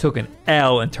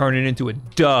L and turned it into a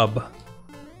dub.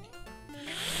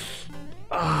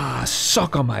 Ah,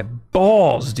 suck on my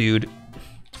balls, dude.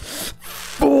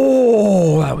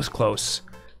 Oh, that was close.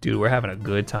 Dude, we're having a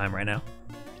good time right now.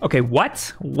 Okay,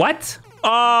 what? What?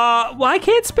 Well, I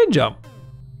can't spin jump.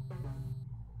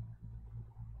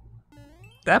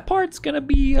 That part's gonna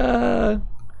be a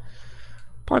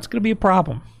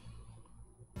problem.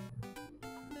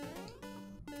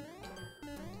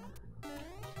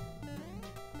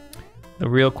 The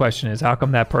real question is, how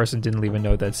come that person didn't leave a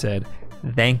note that said,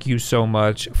 "Thank you so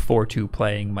much for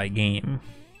playing my game"?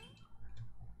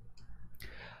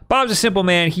 Bob's a simple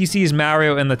man. He sees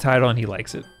Mario in the title and he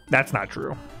likes it. That's not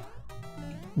true.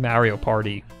 Mario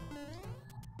Party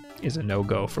is a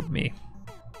no-go for me.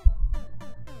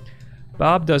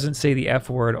 Bob doesn't say the F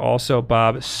word. Also,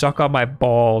 Bob, suck on my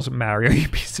balls, Mario, you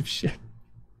piece of shit.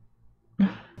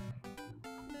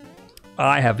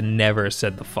 I have never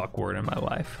said the fuck word in my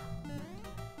life.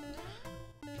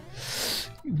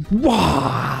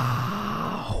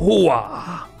 Wah!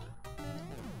 Hooah!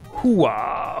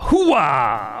 Hooah!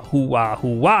 Hooah! Hooah!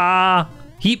 Hooah!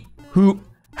 Heap! Hoop!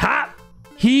 Ha!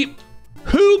 Heap!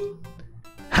 Hoop!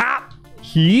 Ha!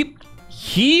 Heap!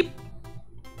 Heap!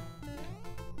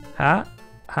 Ha!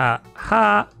 Ha!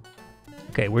 Ha!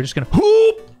 Okay, we're just gonna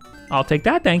hoop! I'll take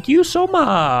that, thank you so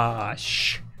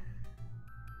much.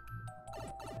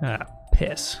 Ah,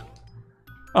 piss.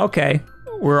 Okay,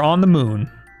 we're on the moon.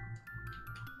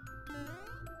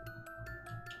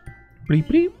 Bleep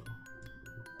bleep.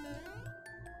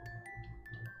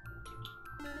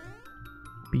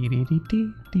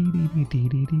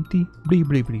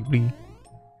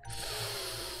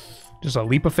 Just a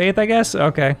leap of faith, I guess?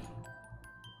 Okay.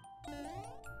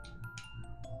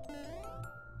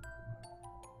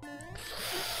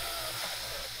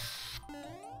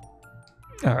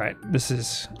 Alright, this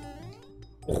is...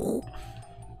 I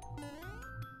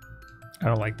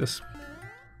don't like this.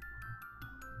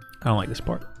 I don't like this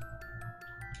part.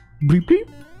 Bleep bleep.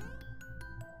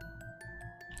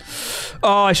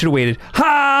 Oh, I should have waited.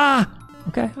 Ha!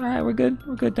 Okay, all right, we're good.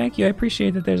 We're good. Thank you. I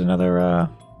appreciate that there's another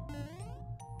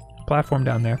platform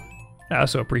down there. I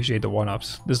also appreciate the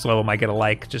one-ups. This level might get a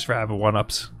like just for having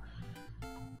one-ups.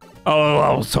 Oh, the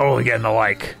level's totally getting a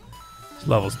like. This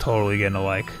level's totally getting a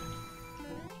like.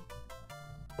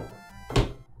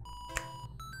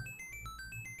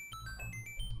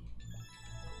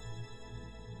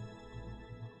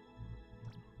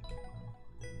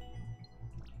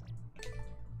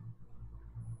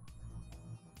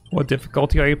 What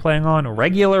difficulty are you playing on?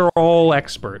 Regular or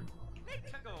expert?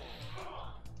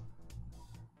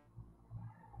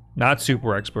 Not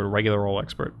super expert, regular or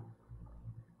expert.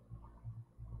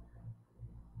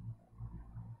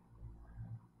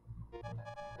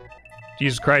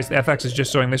 Jesus Christ, FX is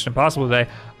just showing Mission Impossible today.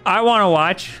 I want to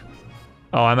watch.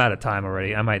 Oh, I'm out of time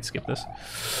already. I might skip this.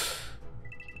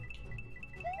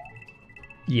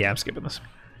 Yeah, I'm skipping this.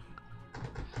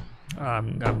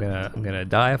 I'm gonna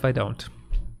die if I don't.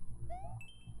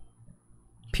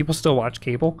 People still watch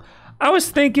cable? I was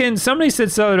thinking, somebody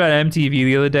said something about MTV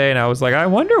the other day, and I was like, I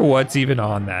wonder what's even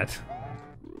on that.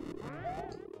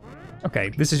 Okay,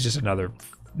 this is just another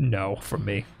no from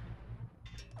me.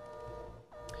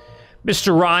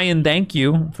 Mr. Ryan, thank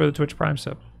you for the Twitch Prime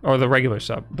sub. Or the regular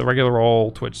sub. The regular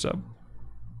old Twitch sub.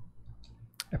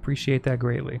 I appreciate that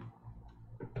greatly.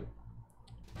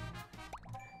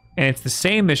 And it's the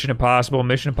same Mission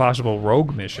Impossible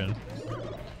Rogue Mission.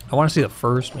 I want to see the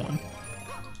first one.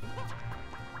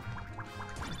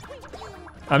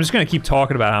 I'm just gonna keep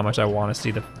talking about how much I want to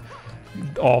see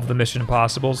all of the Mission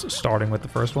Impossibles, starting with the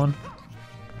first one.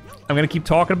 I'm gonna keep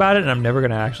talking about it, and I'm never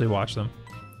gonna actually watch them.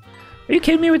 Are you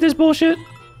kidding me with this bullshit?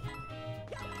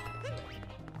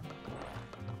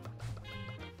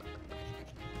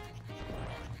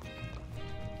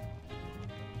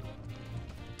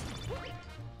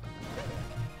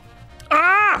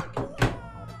 Ah!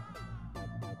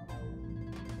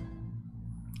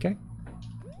 Okay.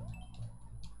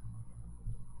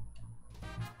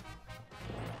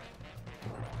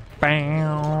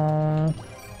 Bow.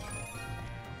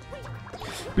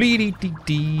 Bleedy dee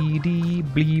dee dee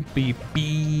bleep beep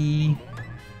bee.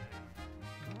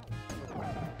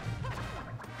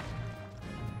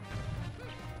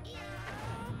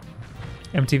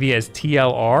 MTV has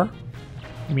TLR?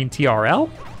 You mean TRL?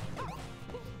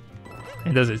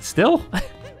 And does it still?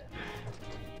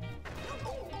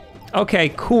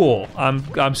 Okay, cool.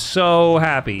 I'm so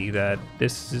happy that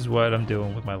this is what I'm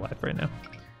doing with my life right now.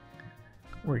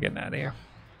 We're getting out of here.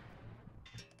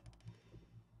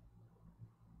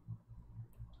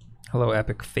 Hello,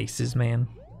 epic faces, man.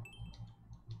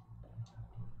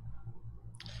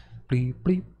 Bleep,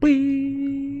 bleep, bleep.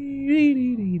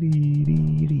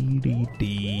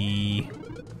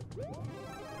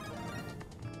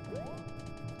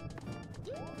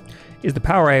 Is the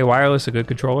PowerA wireless a good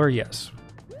controller? Yes.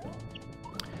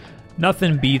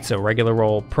 Nothing beats a regular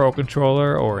old Pro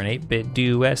controller or an 8-bit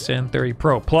Do SN30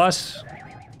 Pro Plus.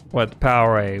 What the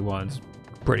PowerA one's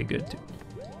pretty good too.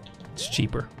 It's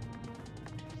cheaper.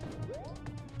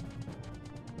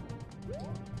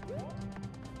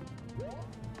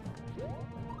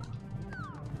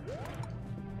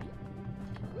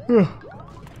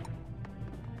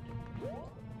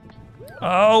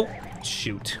 Oh,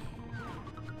 shoot.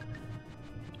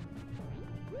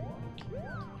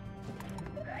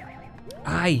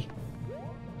 Aye.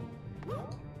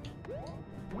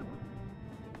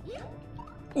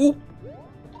 Ooh.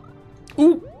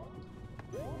 Ooh.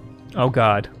 Oh,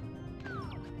 God.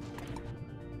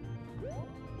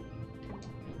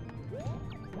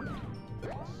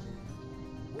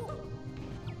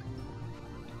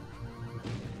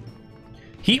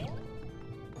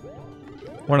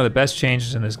 One of the best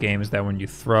changes in this game is that when you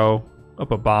throw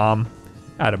up a bomb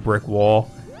at a brick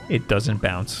wall, it doesn't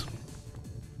bounce.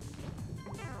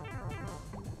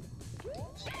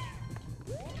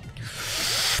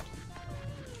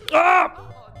 Ah!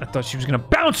 I thought she was gonna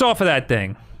bounce off of that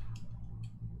thing.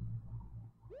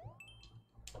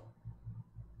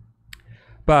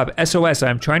 Bob, SOS,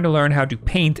 I'm trying to learn how to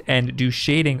paint and do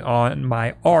shading on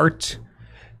my art.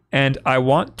 And I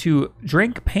want to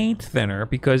drink paint thinner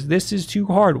because this is too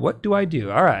hard. What do I do?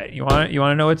 All right, you want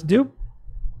to know what to do?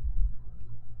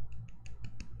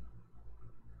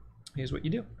 Here's what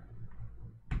you do.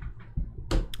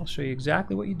 I'll show you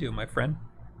exactly what you do, my friend.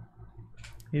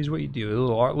 Here's what you do. A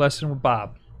little art lesson with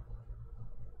Bob.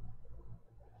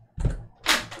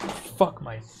 Fuck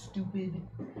my stupid.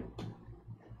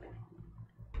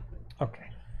 Okay.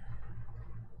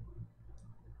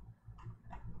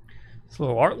 It's a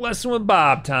little art lesson with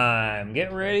Bob time.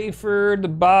 Get ready for the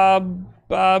Bob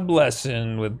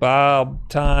lesson with Bob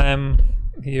time.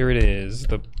 Here it is.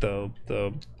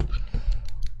 The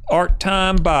art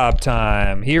time, Bob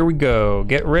time. Here we go.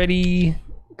 Get ready,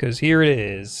 because here it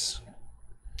is.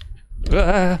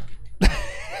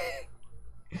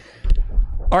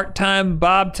 Art time,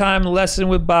 Bob time lesson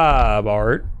with Bob.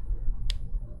 Art.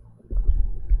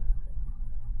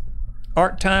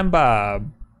 Art time,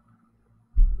 Bob.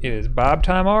 It is Bob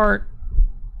time art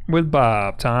with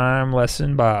Bob time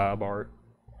lesson Bob art.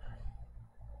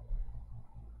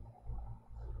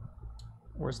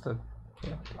 Where's the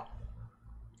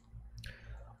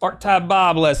art time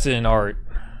Bob lesson art?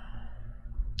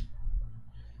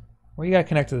 Well, you gotta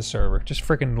connect to the server. Just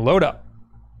freaking load up.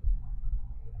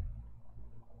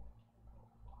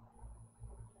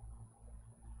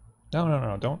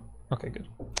 No, don't. Okay, good.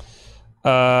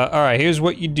 All right, here's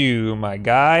what you do, my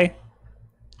guy.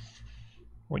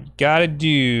 What you gotta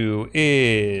do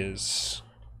is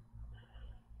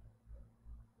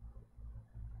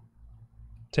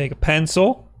take a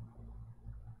pencil,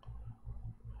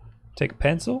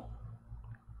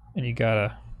 and you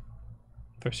gotta,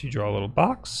 first you draw a little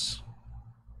box,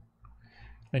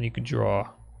 then you can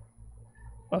draw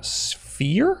a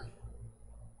sphere.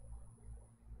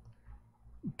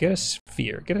 Get a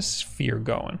sphere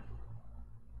going.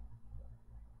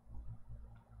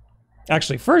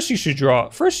 Actually, first you should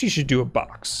do a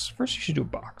box. First you should do a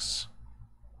box.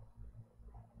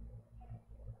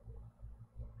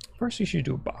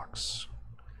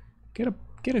 Get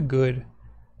a good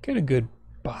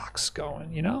box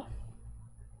going, you know?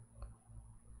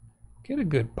 Get a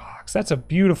good box. That's a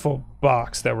beautiful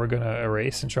box that we're gonna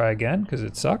erase and try again because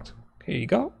it sucked. Here you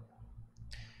go.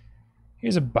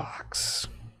 Here's a box.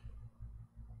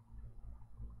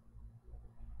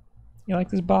 You like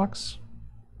this box?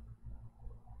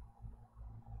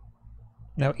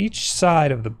 Now each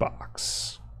side of the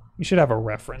box, you should have a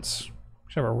reference. You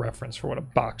should have a reference for what a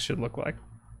box should look like.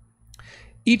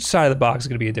 Each side of the box is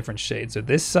going to be a different shade. So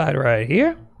this side right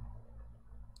here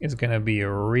is going to be a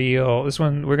real, this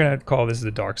one, we're going to call this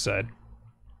the dark side.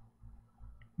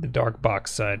 The dark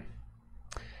box side.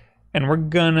 And we're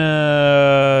going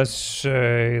to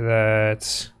say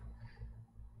that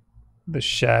the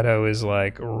shadow is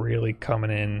like really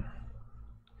coming in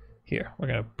here. We're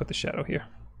going to put the shadow here.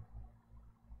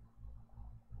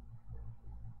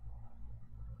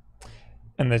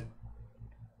 And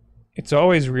It's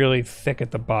always really thick at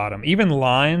the bottom. Even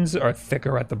lines are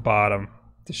thicker at the bottom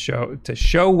to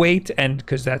show weight, and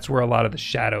because that's where a lot of the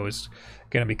shadow is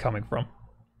going to be coming from.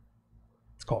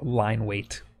 It's called line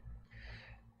weight.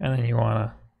 And then you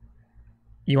want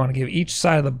to give each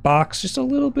side of the box just a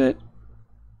little bit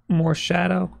more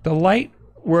shadow. The light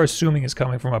we're assuming is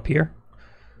coming from up here.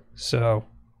 So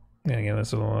I'm going to give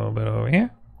this a little bit over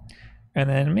here. And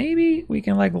then maybe we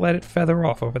can like let it feather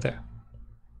off over there.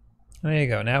 There you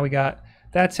go. Now we got,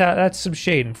 that's some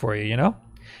shading for you, you know?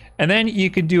 And then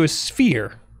you could do a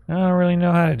sphere. I don't really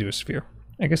know how to do a sphere.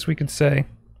 I guess we can say,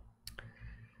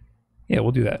 yeah,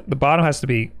 we'll do that. The bottom has to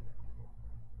be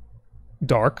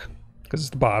dark because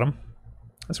it's the bottom.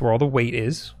 That's where all the weight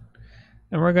is.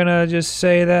 And we're gonna just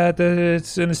say that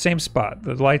it's in the same spot.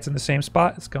 The light's in the same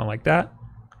spot. It's going like that.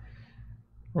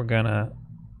 We're gonna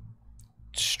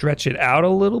stretch it out a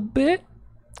little bit,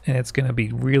 and it's gonna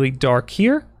be really dark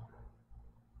here.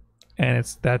 And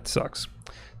that sucks.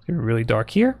 It's gonna be really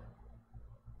dark here.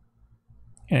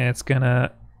 And it's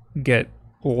gonna get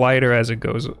lighter as it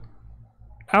goes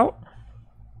out.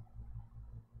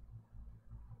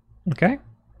 Okay.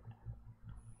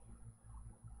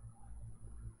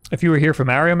 If you were here for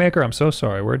Mario Maker, I'm so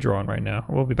sorry. We're drawing right now.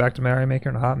 We'll be back to Mario Maker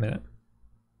in a hot minute.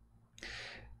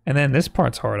 And then this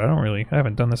part's hard. I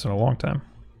haven't done this in a long time.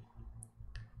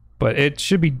 But it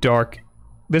should be dark.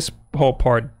 This whole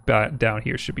part down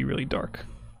here should be really dark.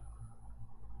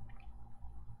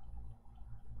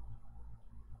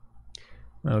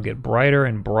 And it'll get brighter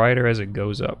and brighter as it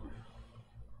goes up.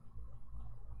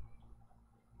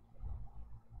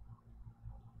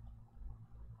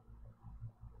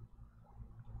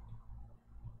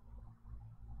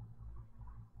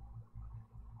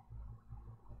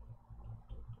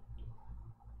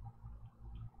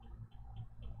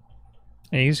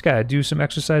 And you just gotta do some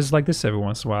exercises like this every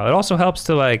once in a while. It also helps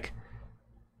to like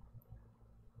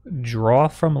draw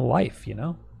from life, you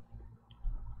know?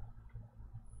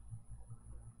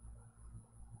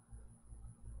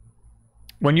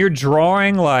 When you're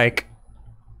drawing like,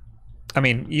 I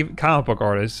mean, even comic book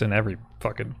artists and every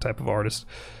fucking type of artist,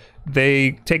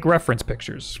 they take reference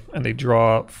pictures and they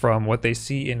draw from what they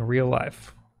see in real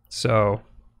life. So,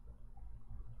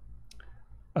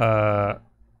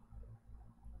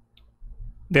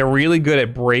 they're really good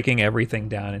at breaking everything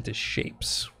down into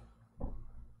shapes.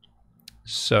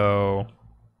 So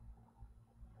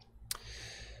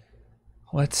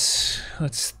let's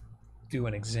do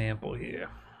an example here.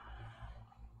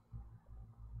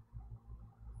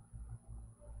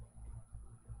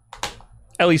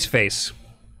 Ellie's face.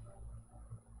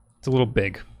 It's a little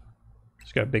big.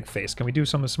 She's got a big face. Can we do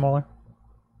something smaller?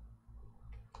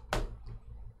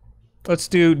 Let's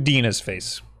do Dina's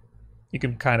face. You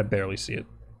can kind of barely see it.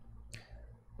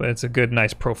 But it's a good,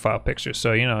 nice profile picture.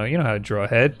 So you know how to draw a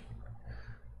head.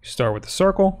 You start with the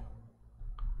circle.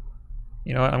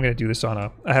 You know what? I'm gonna do this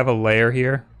on I have a layer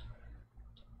here.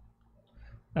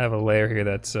 I have a layer here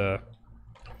that's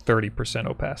 30%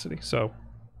 opacity. So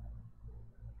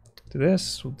to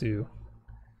this, we'll do.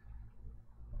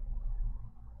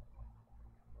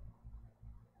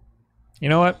 You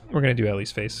know what? We're gonna do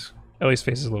Ellie's face. Ellie's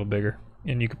face is a little bigger,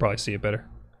 and you could probably see it better.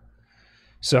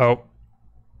 So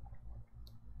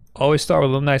always start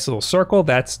with a nice little circle.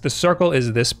 The circle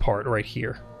is this part right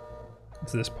here.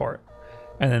 It's this part.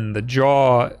 And then the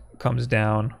jaw comes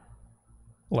down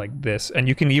like this. And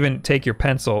you can even take your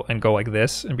pencil and go like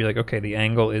this and be like, okay, the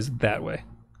angle is that way.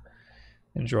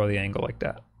 And draw the angle like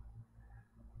that.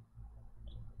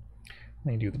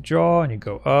 Then you do the jaw and you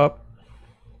go up.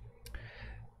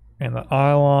 And the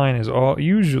eye line is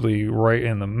usually right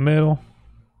in the middle.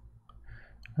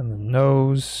 And the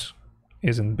nose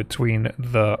is in between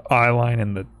the eye line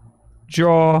and the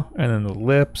jaw, and then the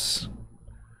lips.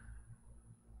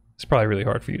 It's probably really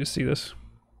hard for you to see this.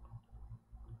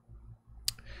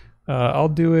 I'll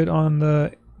do it on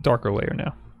the darker layer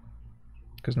now,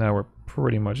 because now we're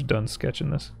pretty much done sketching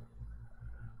this.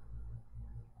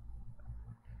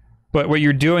 But what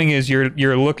you're doing is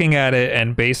you're looking at it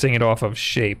and basing it off of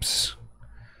shapes.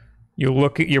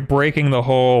 You're breaking the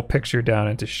whole picture down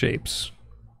into shapes.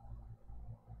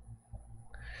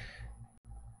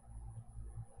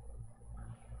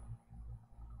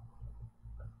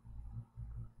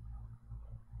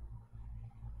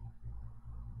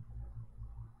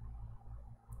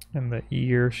 And the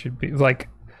ear should be like,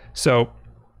 so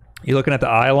you're looking at the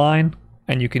eye line,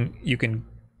 and you can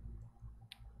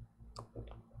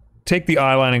take the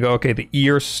eye line and go, okay, the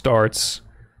ear starts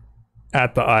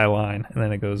at the eye line, and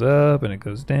then it goes up and it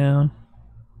goes down.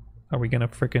 Are we gonna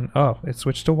frickin', oh, it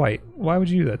switched to white. Why would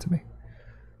you do that to me?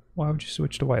 Why would you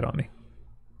switch to white on me?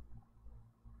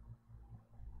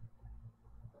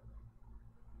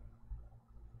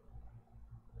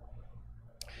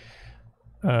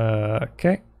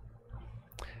 Okay.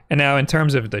 And now in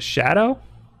terms of the shadow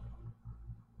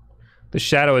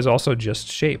is also just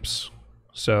shapes.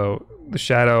 So the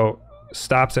shadow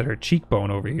stops at her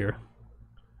cheekbone over here.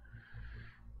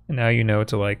 And now you know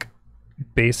to like,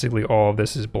 basically all of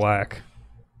this is black.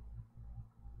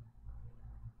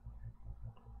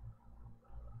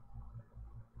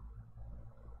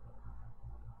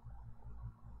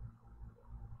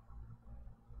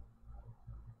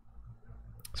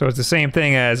 So it's the same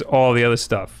thing as all the other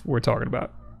stuff we're talking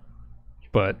about.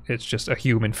 But it's just a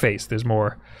human face. There's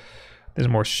more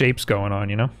shapes going on,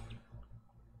 you know?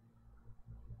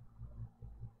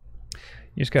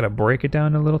 You just gotta break it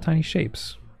down to little tiny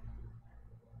shapes.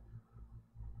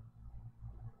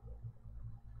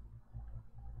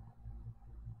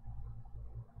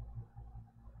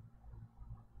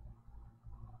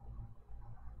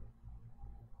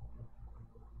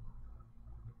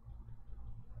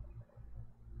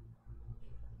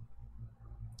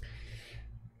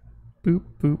 Boop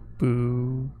boop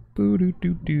boo. Boo doo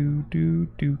doo doo doo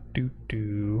doo doo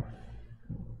doo.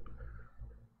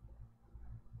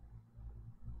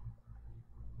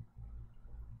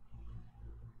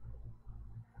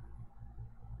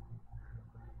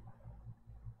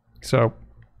 So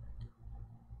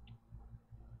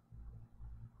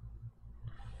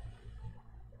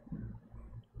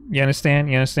you understand?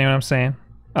 You understand what I'm saying?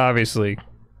 Obviously,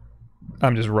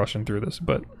 I'm just rushing through this,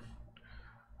 but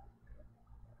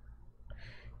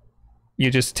you're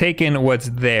just taking what's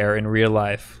there in real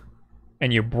life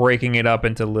and you're breaking it up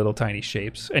into little tiny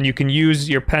shapes. And you can use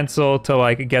your pencil to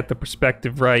like get the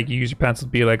perspective right. You use your pencil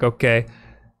to be like, okay,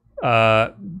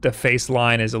 the face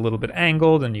line is a little bit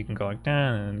angled, and you can go like that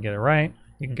and get it right.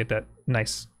 You can get that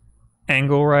nice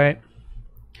angle right.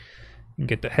 You can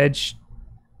get the head.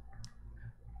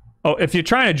 Oh, if you're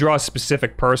trying to draw a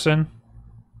specific person,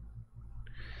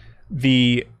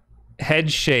 the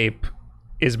head shape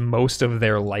is most of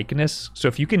their likeness. So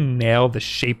if you can nail the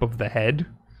shape of the head,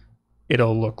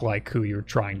 it'll look like who you're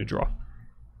trying to draw.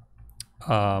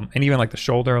 And even like the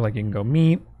shoulder, like you can go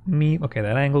meet. Okay,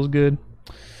 that angle's good.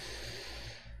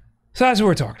 So that's what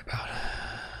we're talking about.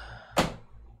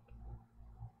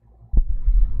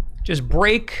 Just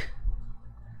break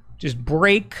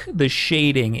the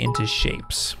shading into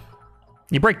shapes.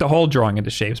 You break the whole drawing into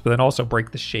shapes, but then also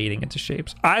break the shading into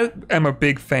shapes. I am a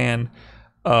big fan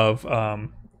of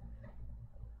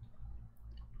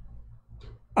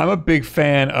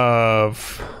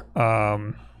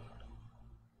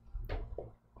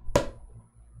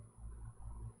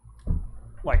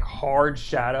like hard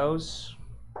shadows.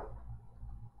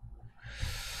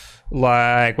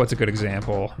 Like, what's a good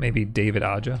example? Maybe David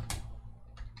Aja.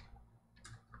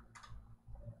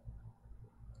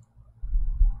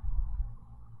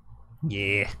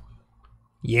 Yeah.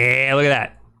 Yeah, look at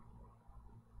that.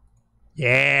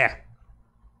 Yeah.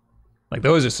 Like,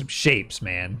 those are some shapes,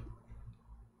 man.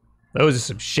 Those are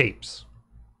some shapes.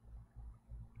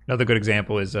 Another good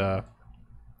example is, oh,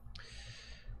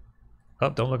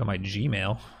 don't look at my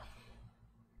Gmail.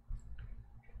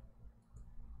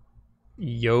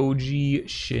 Yoji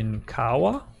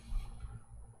Shinkawa?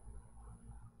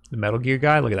 The Metal Gear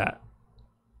guy? Look at that.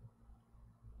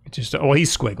 It's just, well,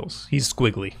 he's squiggles. He's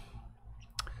squiggly.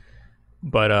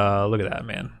 But look at that,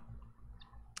 man.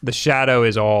 The shadow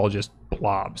is all just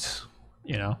blobs,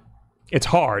 you know? It's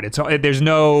hard. There's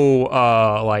no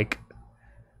like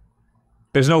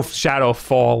there's no shadow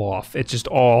fall off. It's just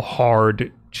all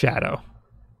hard shadow.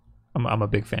 I'm a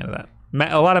big fan of that.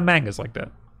 A lot of mangas like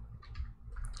that.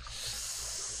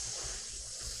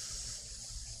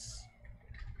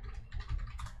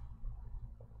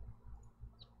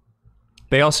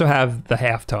 They also have the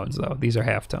halftones though. These are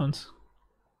halftones.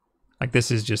 Like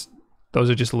this is just, those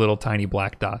are just little tiny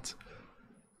black dots.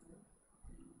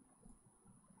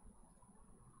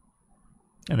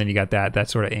 And then you got that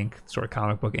sort of ink, sort of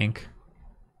comic book ink.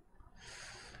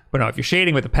 But no, if you're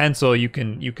shading with a pencil, you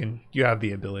have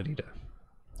the ability to,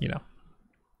 you know,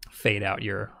 fade out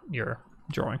your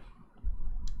drawing.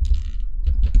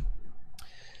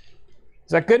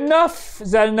 Is that good enough?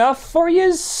 Is that enough for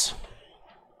yous?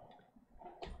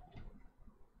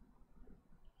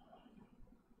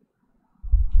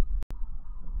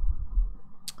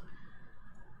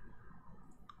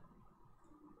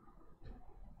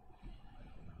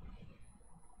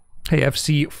 Hey,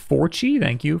 FC Forchi,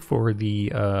 thank you for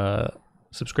the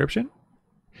subscription.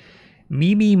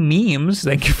 Mimi Memes,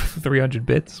 thank you for 300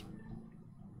 bits.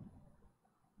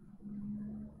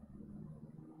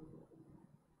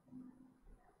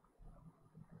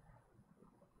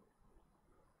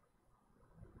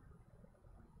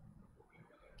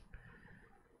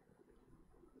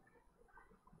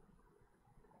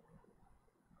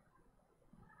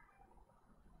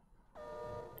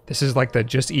 This is like the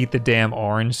just eat the damn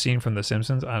orange scene from The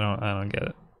Simpsons. I don't get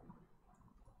it.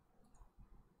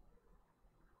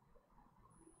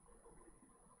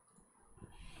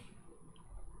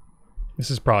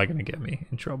 This is probably gonna get me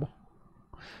in trouble.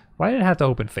 Why did I have to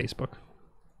open Facebook?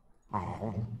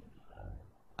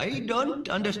 I don't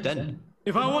understand.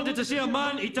 If I wanted to see a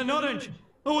man eat an orange,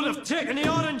 I would have taken the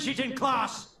orange eating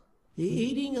class. The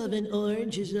eating of an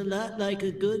orange is a lot like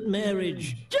a good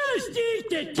marriage. Just eat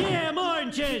the damn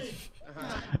oranges!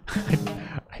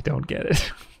 I don't get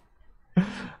it.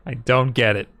 I don't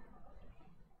get it.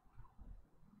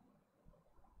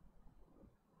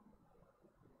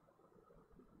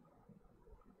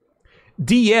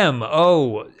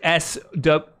 DMOSW.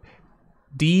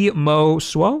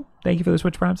 Thank you for the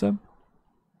Switch Prime sub.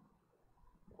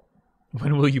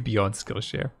 When will you be on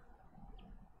Skillshare?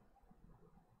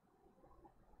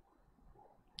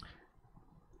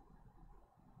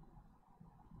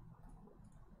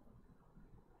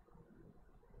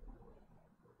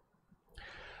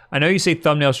 I know you say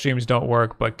thumbnail streams don't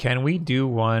work, but can we do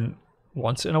one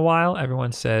once in a while?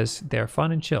 Everyone says they're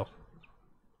fun and chill.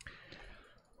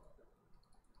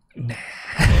 Nah.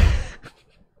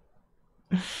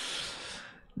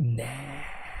 Nah.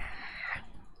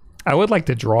 I would like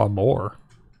to draw more,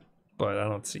 but I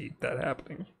don't see that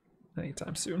happening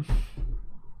anytime soon.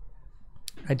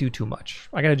 I do too much.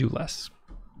 I gotta do less.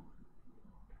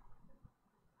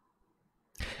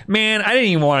 Man, I didn't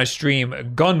even want to stream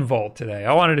Gunvolt today.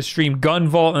 I wanted to stream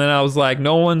Gunvolt, and then I was like,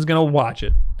 no one's gonna watch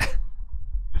it.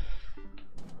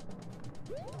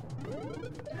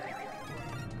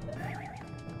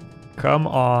 Come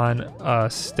on,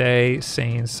 Stay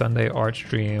Sane Sunday art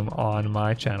stream on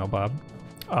my channel, Bob.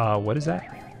 What is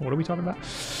that? What are we talking about?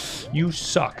 You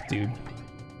suck, dude.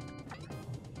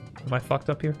 Am I fucked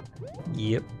up here?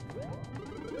 Yep.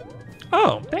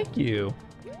 Oh, thank you.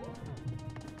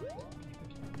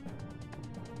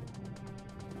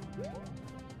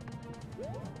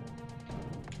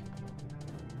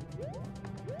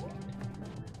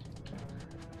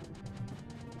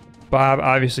 Bob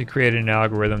obviously created an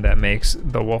algorithm that makes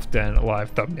the Wulff Den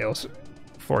live thumbnails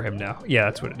for him now. Yeah,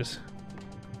 that's what it is.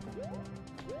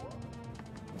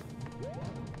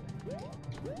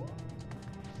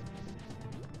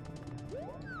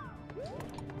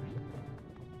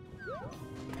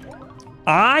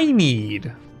 I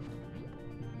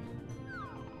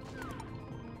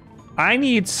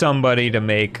need somebody to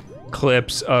make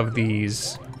clips of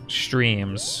these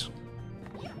streams.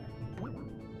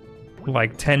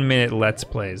 Like 10-minute Let's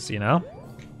Plays, you know?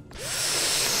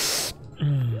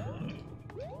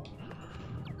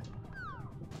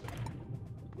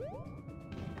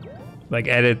 Like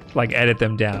edit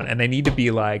them down, and they need to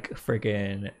be like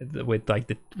freaking with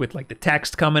the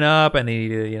text coming up, and they need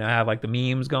to, you know, have like the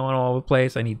memes going all over the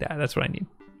place. I need that. That's what I need.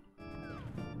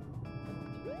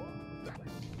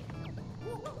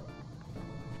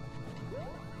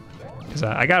 Cause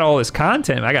I got all this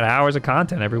content. I got hours of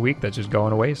content every week that's just going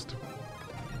to waste.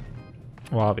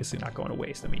 Well, obviously not going to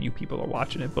waste. I mean, you people are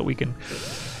watching it, but we can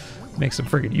make some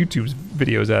friggin' YouTube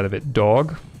videos out of it,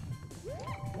 dog.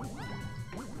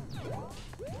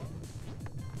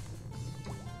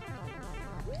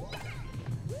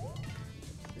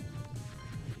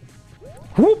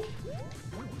 Whoop!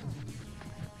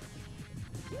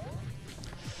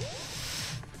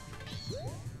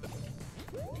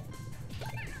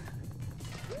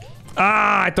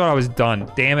 Ah, I thought I was done.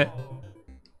 Damn it.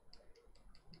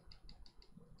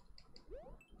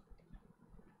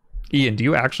 Ian, do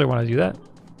you actually want to do that?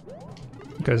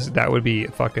 Because that would be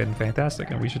fucking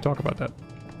fantastic, and we should talk about that.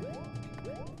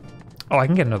 Oh, I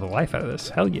can get another life out of this.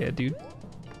 Hell yeah, dude.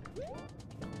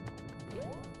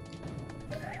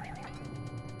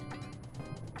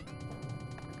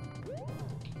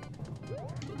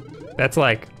 That's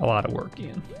like a lot of work,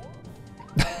 Ian.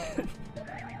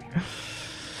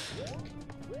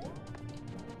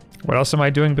 What else am I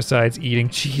doing besides eating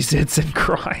Cheez-Its and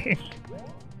crying?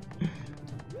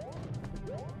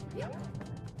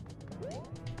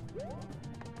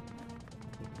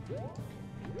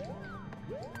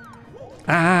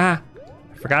 Ah!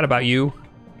 I forgot about you.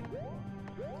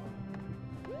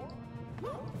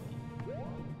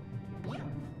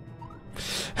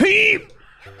 Hey!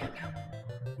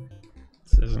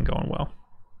 This isn't going well.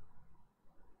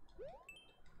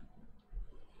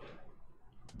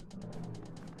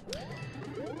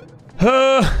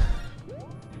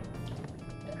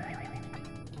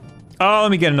 Oh,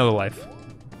 let me get another life.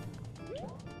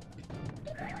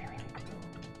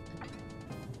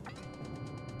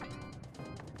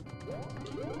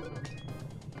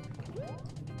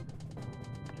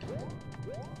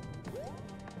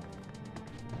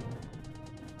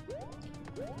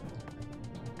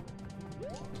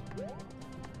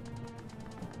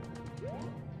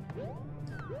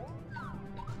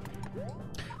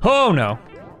 Oh no.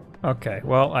 Okay,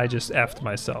 well, I just effed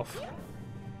myself.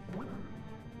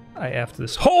 I effed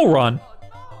this whole run.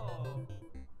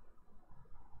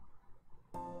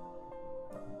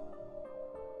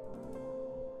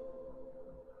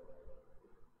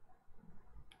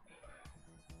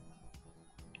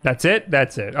 That's it?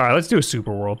 That's it. All right, let's do a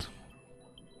Super World.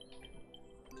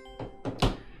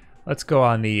 Let's go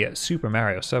on the Super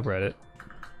Mario subreddit.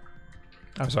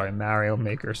 I'm sorry, Mario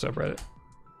Maker subreddit.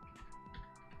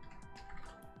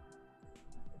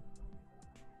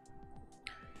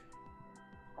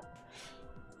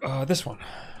 This one.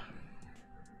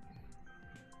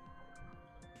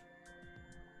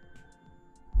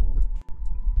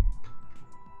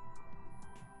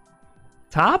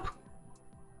 Top?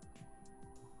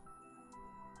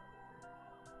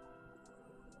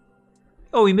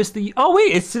 Oh, we missed the... Oh,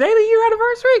 wait, is today the year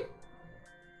anniversary?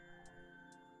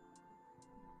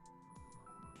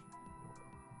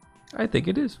 I think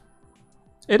it is.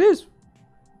 It is.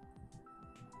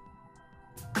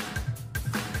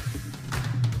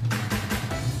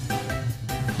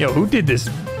 Yo, who did this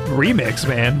remix,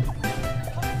 man?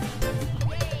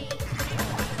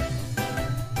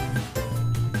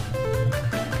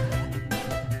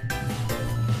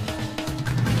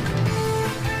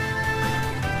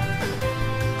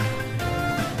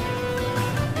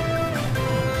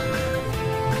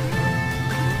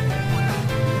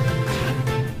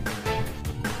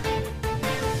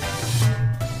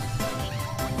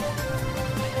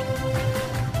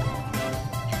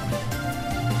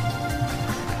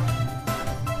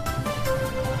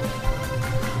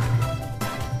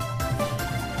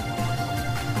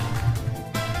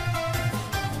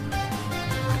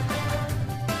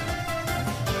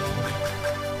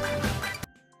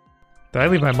 Did I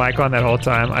leave my mic on that whole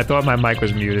time? I thought my mic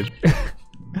was muted.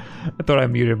 I thought I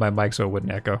muted my mic so it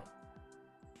wouldn't echo.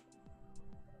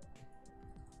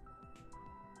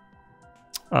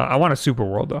 I want a Super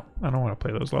World, though. I don't want to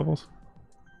play those levels.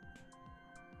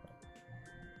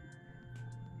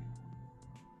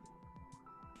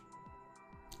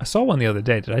 I saw one the other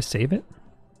day. Did I save it?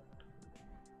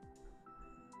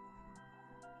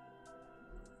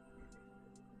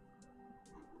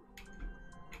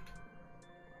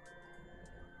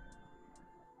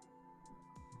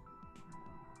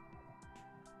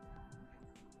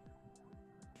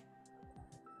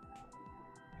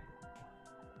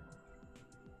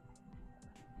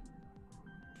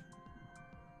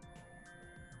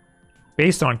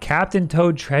 Based on Captain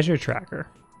Toad Treasure Tracker.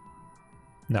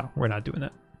 No, we're not doing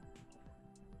that.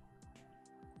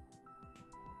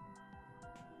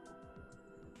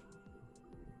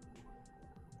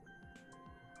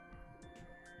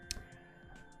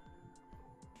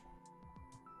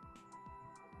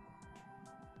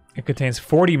 It contains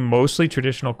 40 mostly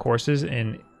traditional courses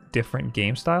in different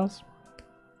game styles.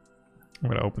 I'm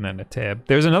going to open that in a tab.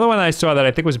 There's another one I saw that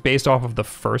I think was based off of the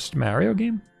first Mario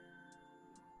game.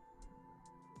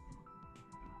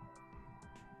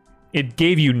 It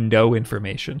gave you no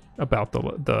information about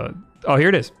the oh, here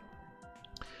it is.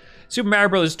 Super Mario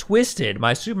Bros. Twisted,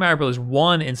 my Super Mario Bros.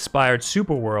 1 inspired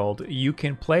Super World. You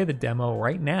can play the demo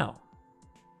right now.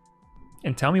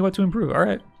 And tell me what to improve. All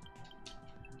right.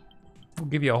 We'll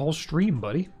give you a whole stream,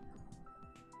 buddy.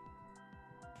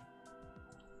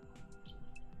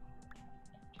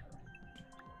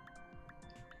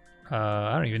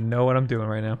 I don't even know what I'm doing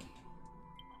right now.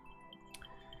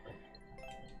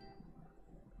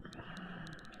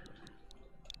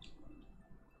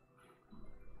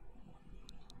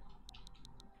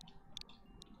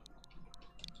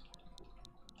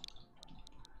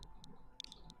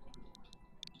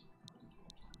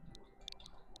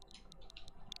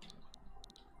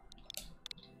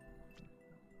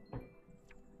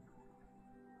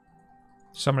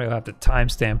 Somebody will have to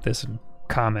timestamp this and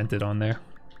comment it on there.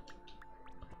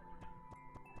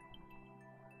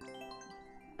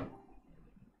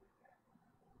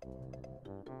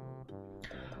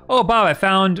 Oh, Bob, I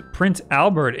found Prince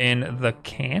Albert in the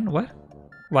can. What?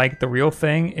 Like the real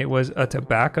thing? It was a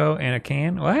tobacco in a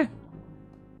can? What?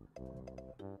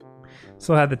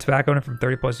 Still had the tobacco in it from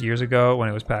 30 plus years ago when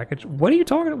it was packaged. What are you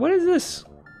talking about? What is this?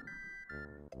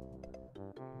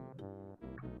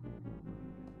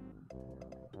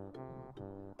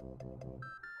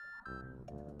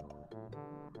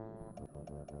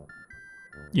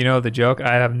 You know the joke?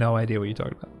 I have no idea what you're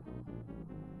talking about.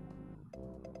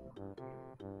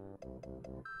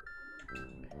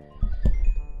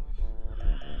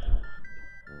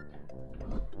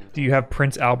 Do you have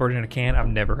Prince Albert in a can? I've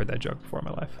never heard that joke before in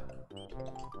my life.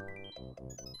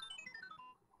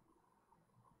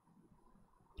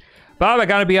 Bob, I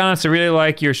gotta be honest, I really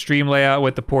like your stream layout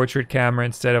with the portrait camera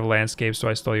instead of landscape, so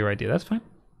I stole your idea. That's fine.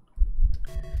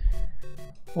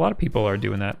 A lot of people are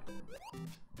doing that.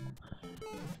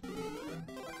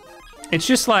 It's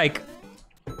just like,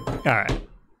 all right.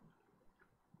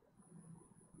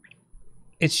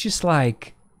 It's just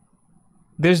like,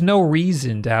 there's no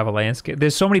reason to have a landscape.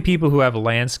 There's so many people who have a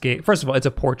landscape. First of all, it's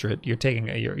a portrait. You're taking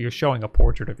you're showing a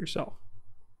portrait of yourself.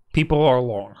 People are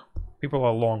long. People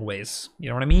are long ways. You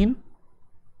know what I mean?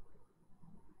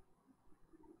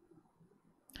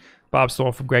 Bob stole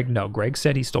it from Greg. No, Greg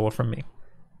said he stole it from me.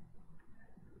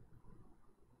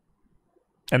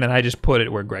 And then I just put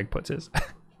it where Greg puts his.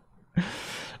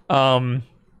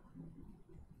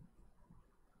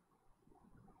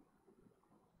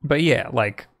 But yeah,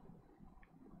 like,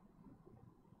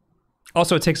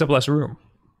 also it takes up less room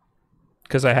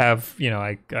because I have, you know,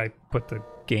 I put the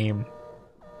game,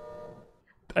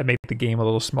 I make the game a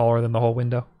little smaller than the whole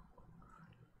window.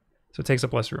 So it takes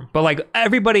up less room. But like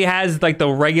everybody has like the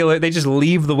regular, they just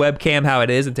leave the webcam how it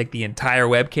is and take the entire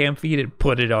webcam feed and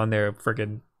put it on their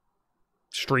freaking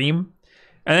stream.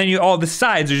 And then all the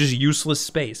sides are just useless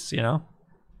space, you know?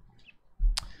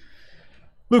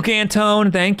 Luke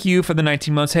Antone, thank you for the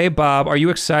 19 months. Hey Bob, are you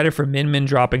excited for Min Min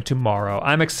dropping tomorrow?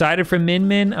 I'm excited for Min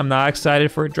Min. I'm not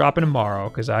excited for it dropping tomorrow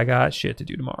because I got shit to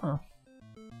do tomorrow.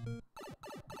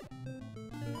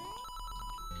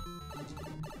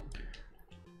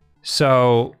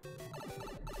 So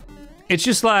it's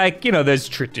just like, you know, there's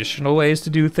traditional ways to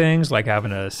do things, like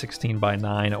having a 16:9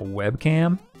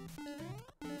 webcam.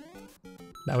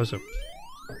 That was a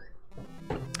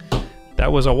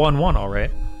 1-1, all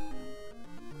right.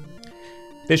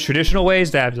 There's traditional ways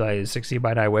to have like a 16:9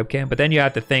 webcam, but then you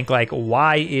have to think like,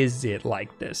 why is it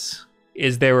like this?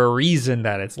 Is there a reason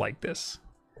that it's like this?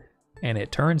 And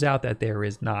it turns out that there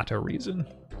is not a reason.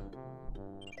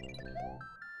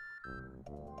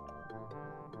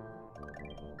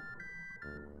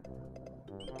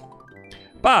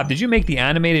 Bob, did you make the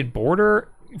animated border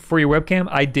for your webcam?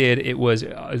 I did. It was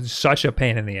such a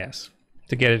pain in the ass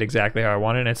to get it exactly how I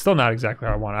wanted. And it's still not exactly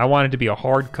how I wanted. I wanted it to be a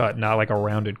hard cut, not like a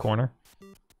rounded corner.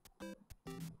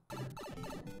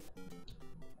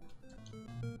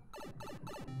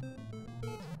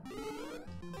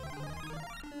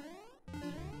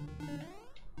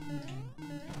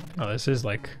 Oh, this is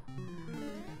like,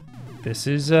 this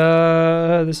is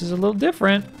a little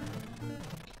different.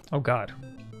 Oh God.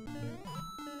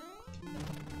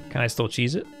 Can I still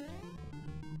cheese it?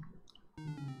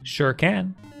 Sure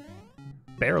can.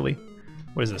 Barely.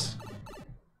 What is this?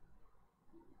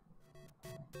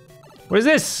 What is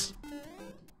this?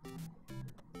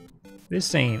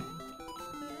 This ain't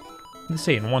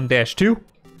 1-2.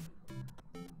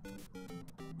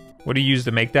 What do you use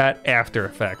to make that? After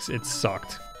Effects. It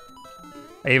sucked.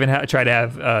 I even tried to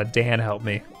have Dan help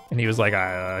me, and he was like,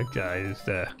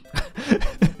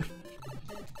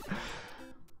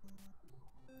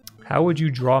 How would you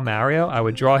draw Mario? I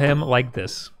would draw him like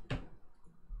this.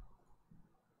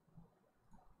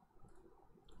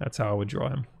 That's how I would draw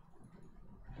him.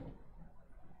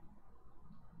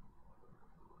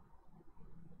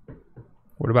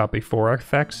 What about before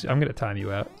effects? I'm gonna time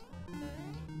you out.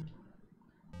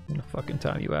 I'm gonna fucking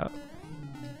time you out.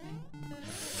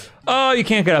 Oh, you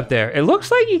can't get up there. It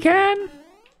looks like you can.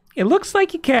 It looks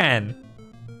like you can.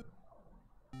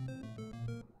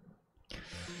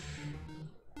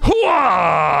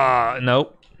 Hooah!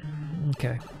 Nope.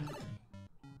 Okay.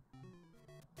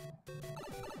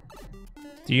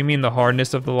 Do you mean the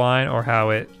hardness of the line or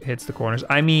how it hits the corners?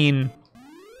 I mean,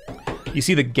 you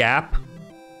see the gap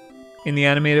in the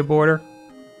animated border?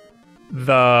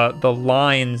 The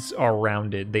lines are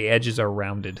rounded. The edges are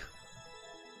rounded.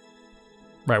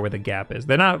 Right where the gap is.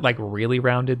 They're not like really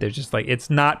rounded. They're just like, it's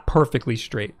not perfectly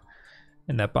straight.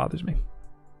 And that bothers me.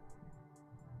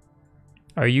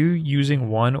 Are you using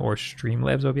One or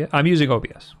Streamlabs OBS? I'm using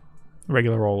OBS.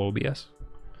 Regular old OBS.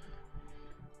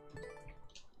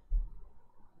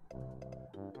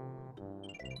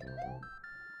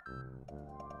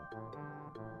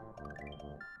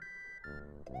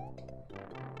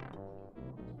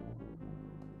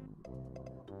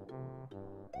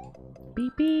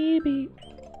 Beep, beep, beep.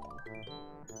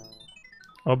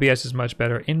 OBS is much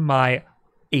better in my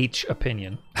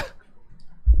opinion.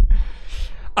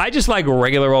 I just like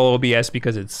regular old OBS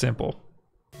because it's simple.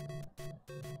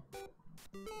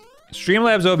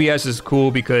 Streamlabs OBS is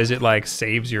cool because it like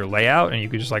saves your layout and you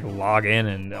can just like log in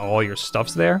and all your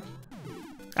stuff's there.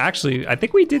 Actually, I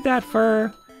think we did that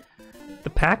for the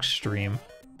PAX stream.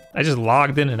 I just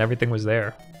logged in and everything was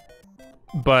there.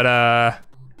 But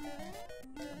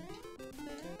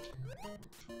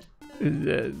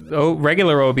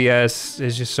regular OBS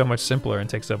is just so much simpler and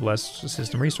takes up less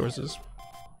system resources.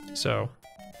 So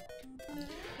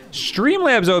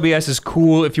Streamlabs OBS is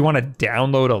cool if you want to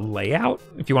download a layout.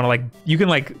 If you want to like, you can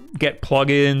like get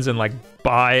plugins and like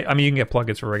buy, I mean, you can get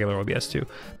plugins for regular OBS too,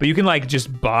 but you can like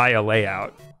just buy a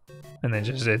layout and then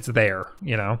just, it's there,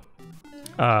 you know?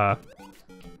 But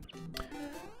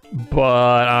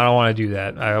I don't want to do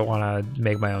that. I want to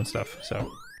make my own stuff,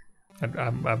 so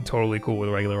I'm totally cool with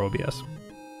regular OBS.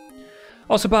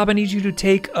 Also, Bob, I need you to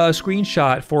take a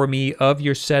screenshot for me of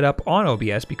your setup on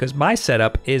OBS because my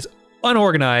setup is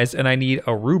unorganized and I need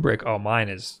a rubric. Oh, mine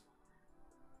is...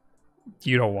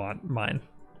 You don't want mine.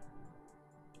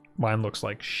 Mine looks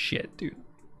like shit, dude.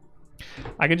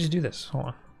 I can just do this. Hold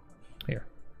on. Here.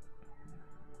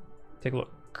 Take a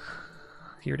look.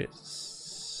 Here it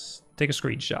is. Take a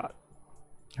screenshot.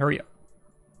 Hurry up.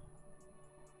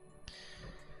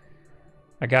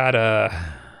 I got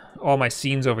all my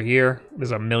scenes over here.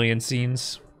 There's a million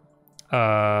scenes.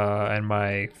 And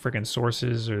my freaking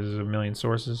sources, there's a million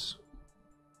sources.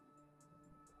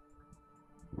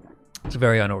 It's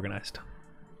very unorganized.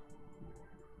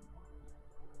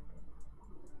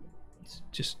 It's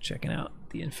just checking out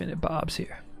the infinite bobs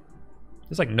here.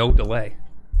 There's like no delay.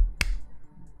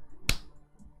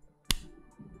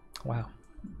 Wow.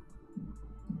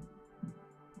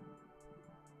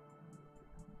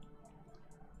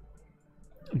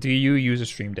 Do you use a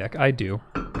Stream Deck? I do.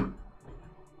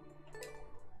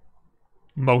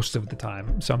 Most of the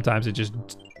time. Sometimes it just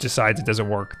decides it doesn't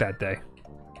work that day.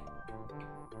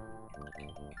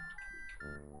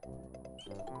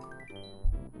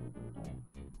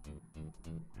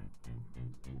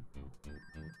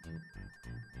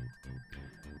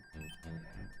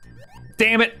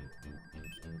 Damn it!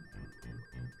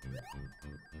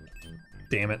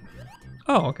 Damn it.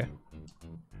 Oh, okay.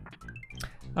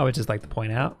 I would just like to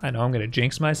point out, I know I'm going to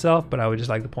jinx myself, but I would just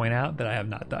like to point out that I have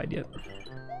not died yet.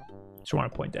 Just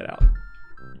want to point that out.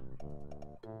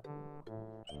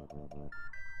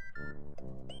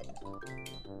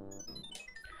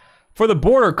 For the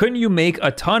border, couldn't you make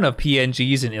a ton of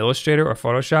PNGs in Illustrator or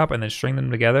Photoshop and then string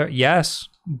them together? Yes,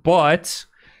 but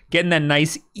getting that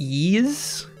nice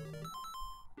ease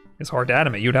is hard to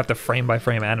animate. You'd have to frame by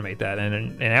frame animate that, and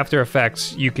in After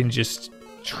Effects, you can just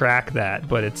track that,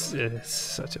 but it's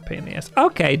such a pain in the ass.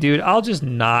 Okay, dude, I'll just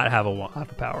not have a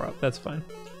power up. That's fine.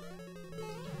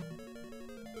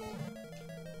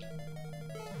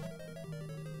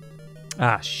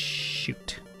 Ah,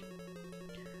 shoot.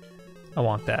 I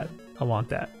want that. I want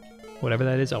that. Whatever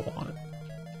that is, I want it.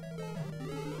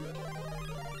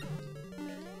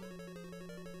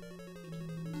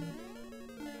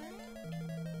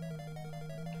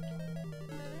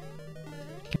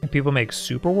 Can people make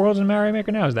super worlds in Mario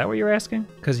Maker now? Is that what you're asking?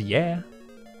 Because, yeah.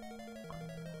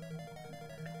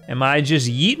 Am I just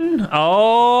yeeting?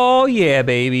 Oh, yeah,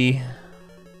 baby.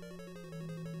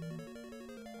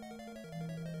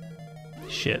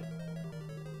 Shit.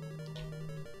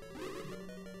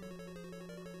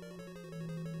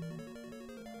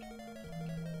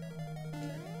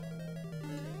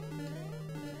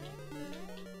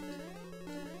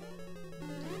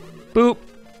 Boop.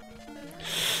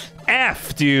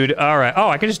 F, dude. All right. Oh,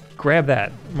 I can just grab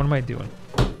that. What am I doing?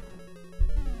 It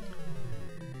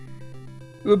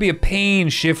would be a pain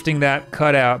shifting that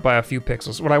cutout by a few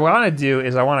pixels. What I want to do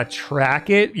is I want to track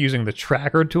it using the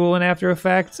tracker tool in After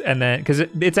Effects, and then because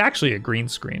it's actually a green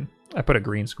screen. I put a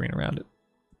green screen around it.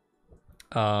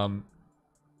 Can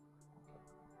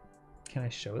I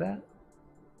show that?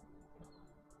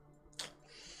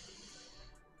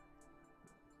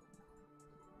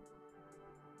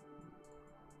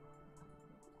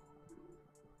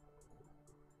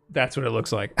 That's what it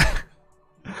looks like.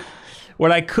 What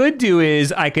I could do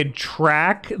is I could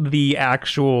track the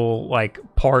actual like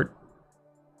part.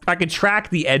 I could track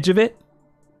the edge of it,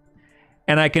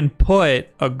 and I can put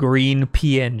a green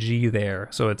PNG there,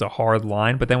 so it's a hard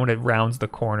line. But then when it rounds the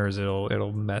corners,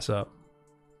 it'll mess up.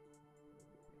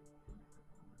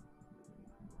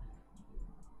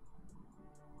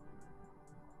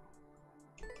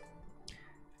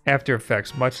 After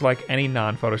Effects, much like any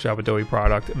non-Photoshop Adobe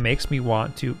product, makes me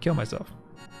want to kill myself.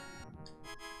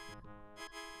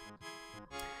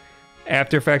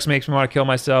 After Effects makes me want to kill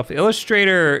myself.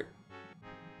 Illustrator,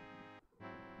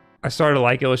 I started to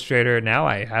like Illustrator. Now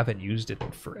I haven't used it in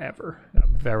forever.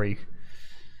 I'm very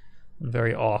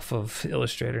off of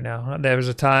Illustrator now. There was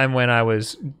a time when I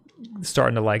was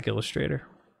starting to like Illustrator.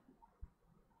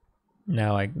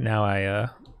 Now I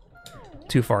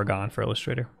too far gone for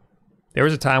Illustrator. There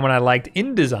was a time when I liked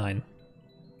InDesign,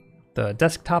 the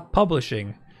desktop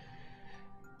publishing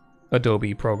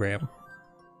Adobe program.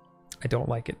 I don't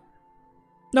like it.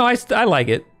 No, I like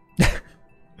it.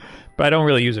 But I don't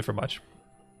really use it for much.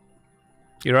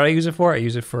 You know what I use it for? I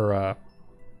use it for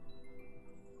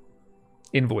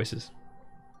invoices.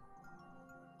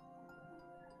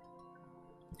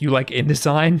 You like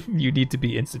InDesign? You need to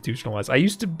be institutionalized. I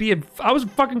used to be I was a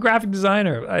fucking graphic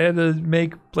designer. I had to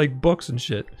make like books and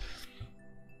shit.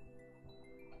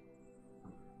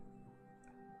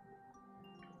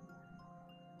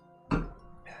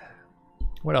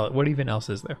 What else? What even else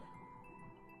is there?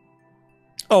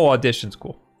 Oh, Audition's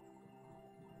cool.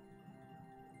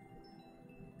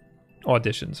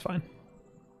 Audition's fine.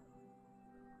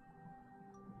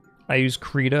 I use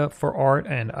Krita for art,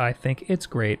 and I think it's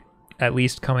great. At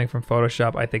least coming from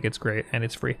Photoshop, I think it's great, and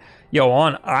it's free. Yo,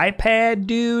 on iPad,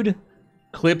 dude,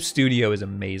 Clip Studio is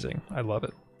amazing. I love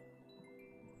it.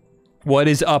 What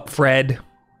is up, Fred?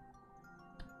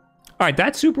 All right,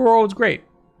 that Super World's great.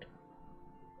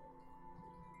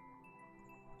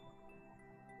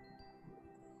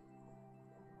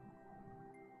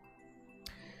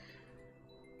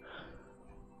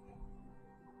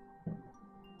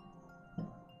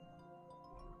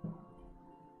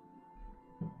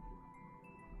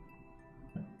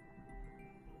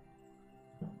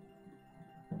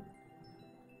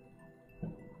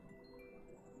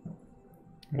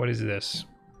 What is this?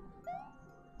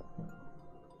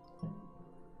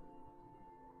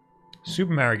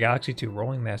 Super Mario Galaxy 2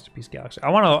 Rolling Masterpiece Galaxy. I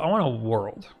want a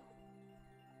world.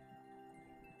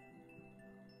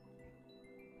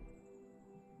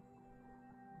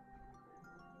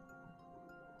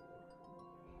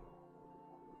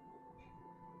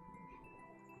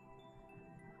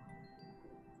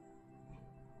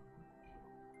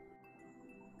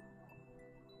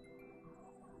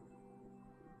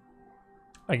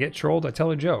 I get trolled, I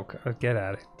tell a joke. Get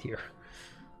out of here.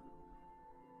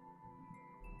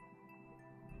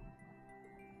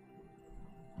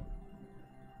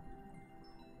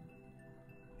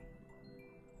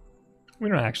 We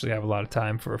don't actually have a lot of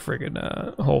time for a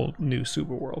friggin' whole new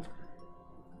super world.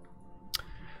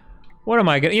 What am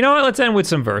I gonna... You know what? Let's end with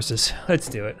some verses. Let's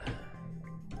do it.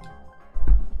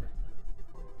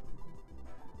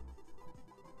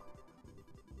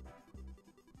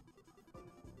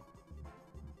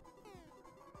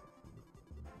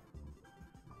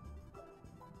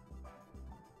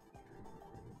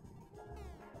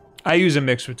 I use a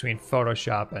mix between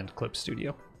Photoshop and Clip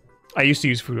Studio. I used to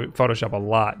use Photoshop a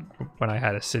lot when I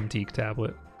had a Cintiq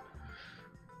tablet.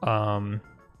 And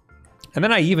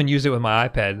then I even used it with my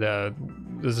iPad.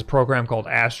 There's a program called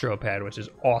AstroPad, which is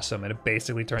awesome, and it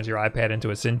basically turns your iPad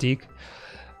into a Cintiq.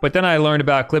 But then I learned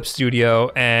about Clip Studio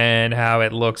and how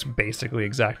it looks basically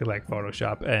exactly like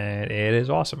Photoshop, and it is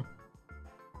awesome.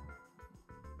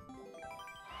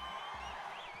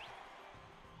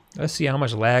 Let's see how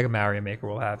much lag Mario Maker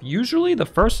will have. Usually the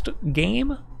first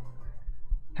game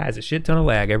has a shit ton of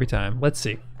lag every time. Let's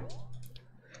see.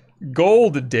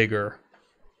 Gold Digger.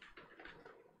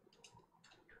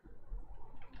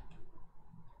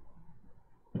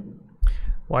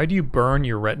 Why do you burn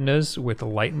your retinas with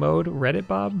light mode, Reddit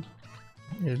Bob?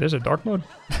 There's a dark mode?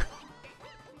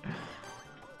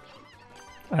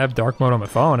 I have dark mode on my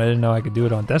phone. I didn't know I could do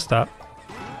it on desktop.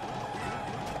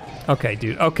 Okay,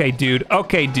 dude. Okay, dude.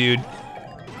 Okay, dude.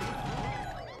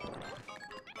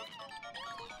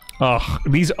 Ugh,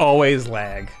 these always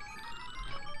lag.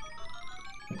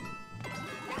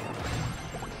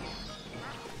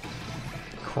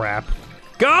 Crap.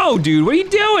 Go, dude. What are you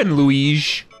doing,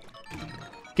 Luigi?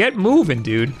 Get moving,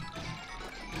 dude.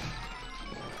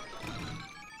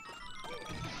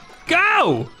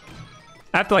 Go!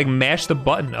 I have to, like, mash the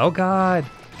button. Oh, God.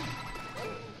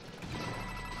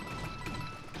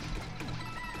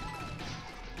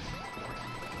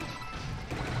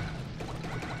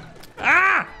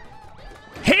 Ah!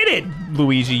 Hit it,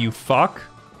 Luigi, you fuck.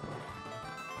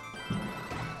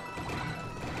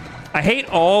 I hate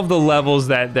all of the levels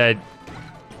that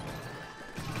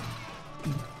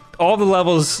all the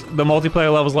levels, the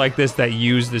multiplayer levels like this that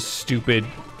use this stupid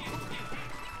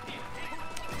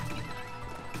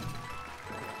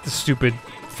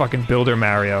fucking builder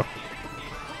Mario.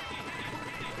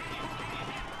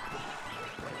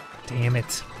 Damn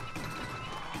it.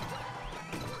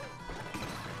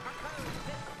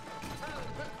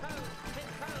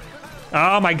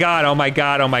 Oh my god, oh my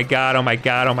god, oh my god, oh my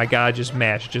god, oh my god, just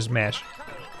mash, just mash.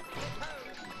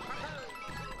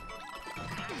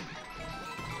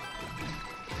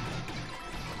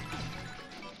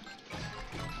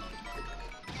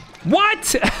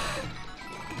 What?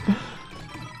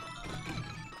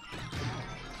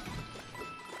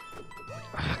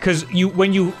 Cause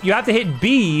when you have to hit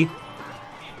B.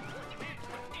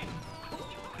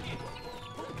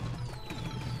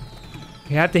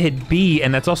 You have to hit B,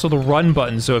 and that's also the run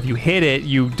button, so if you hit it,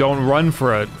 you don't run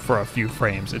for a few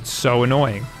frames. It's so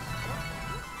annoying.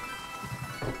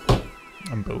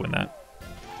 I'm booing that.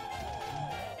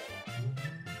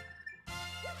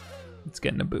 It's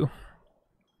getting a boo.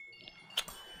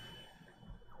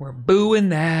 We're booing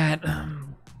that.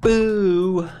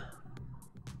 Boo.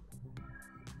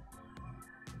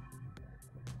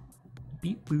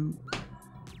 Beep boo.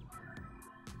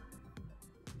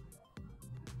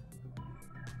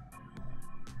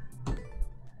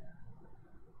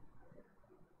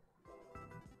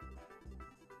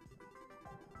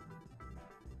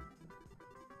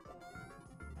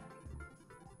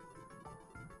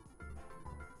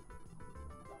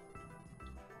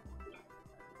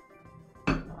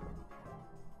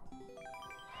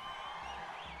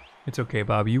 It's okay,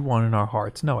 Bob. You won in our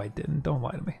hearts. No, I didn't. Don't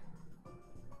lie to me.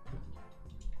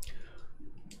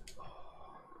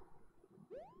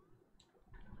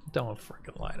 Don't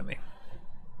freaking lie to me.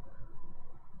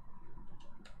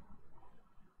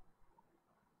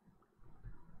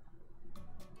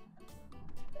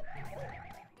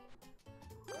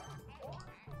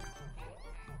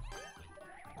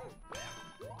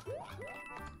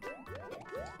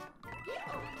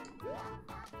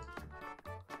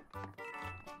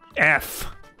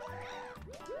 F.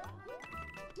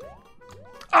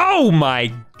 Oh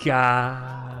my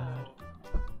god.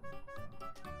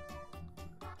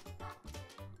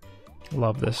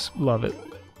 Love this. Love it.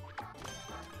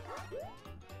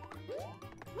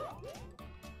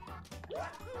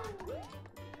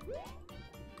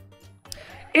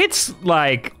 It's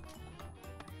like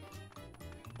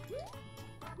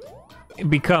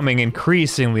becoming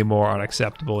increasingly more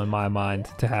unacceptable in my mind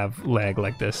to have lag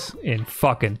like this in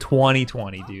fucking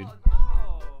 2020, dude.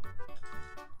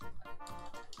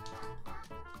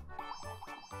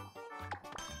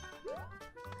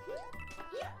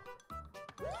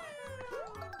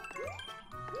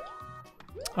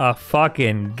 A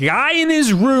fucking guy in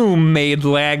his room made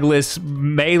lagless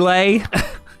Melee.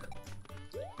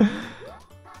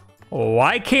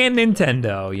 Why can't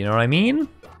Nintendo? You know what I mean?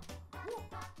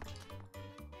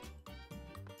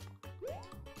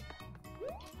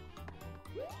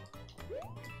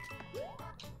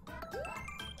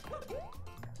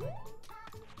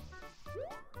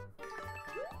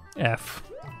 F.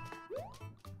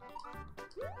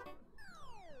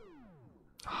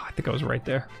 Oh, I think I was right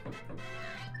there.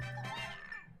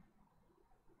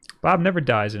 Bob never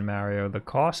dies in Mario. The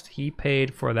cost he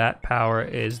paid for that power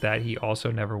is that he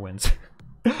also never wins.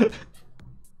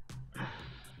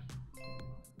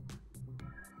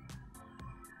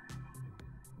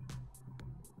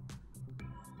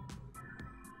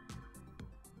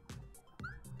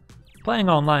 Playing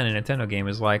online in a Nintendo game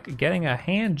is like getting a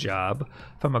hand job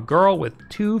from a girl with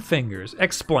 2 fingers.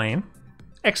 Explain.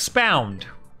 Expound.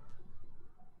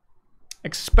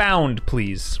 Expound,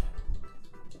 please.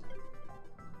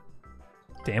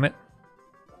 Damn it.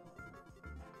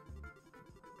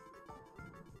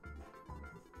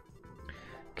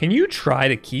 Can you try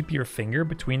to keep your finger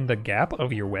between the gap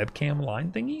of your webcam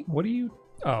line thingy? What do you...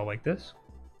 Oh, like this?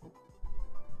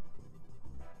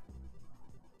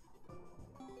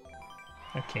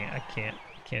 I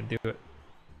can't do it.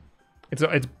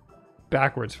 It's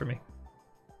backwards for me.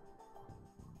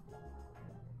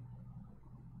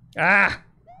 Ah!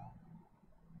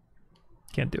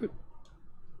 Can't do it.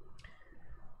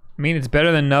 I mean, it's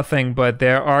better than nothing, but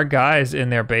there are guys in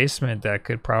their basement that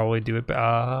could probably do it.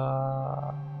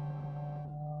 Oh,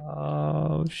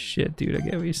 shit, dude. I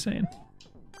get what you're saying.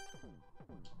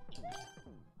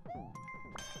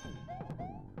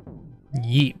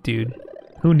 Yeet, dude.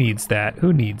 Who needs that?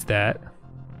 Who needs that?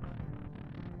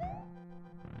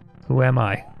 Who am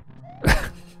I?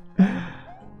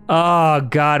 Oh,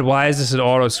 God, why is this an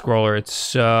auto-scroller? It's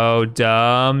so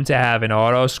dumb to have an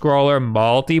auto-scroller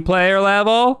multiplayer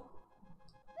level.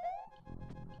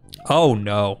 Oh,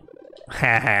 no.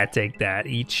 Haha, take that.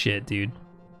 Eat shit, dude.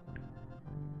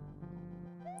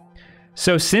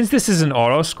 So since this is an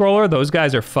auto-scroller, those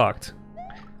guys are fucked.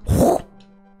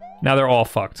 Now they're all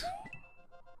fucked.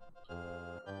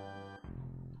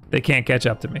 They can't catch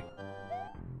up to me.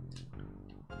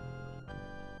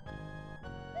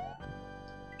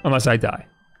 Unless I die.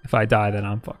 If I die, then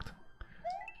I'm fucked.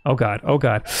 Oh god, oh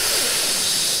god.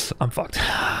 I'm fucked.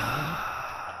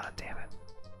 Damn it.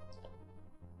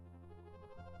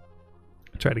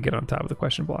 I tried to get on top of the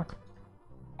question block.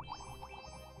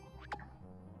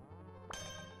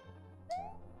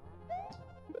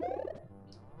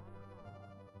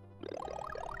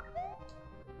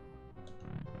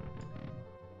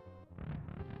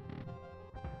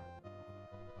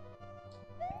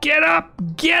 Get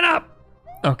up! Get up!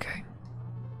 Okay.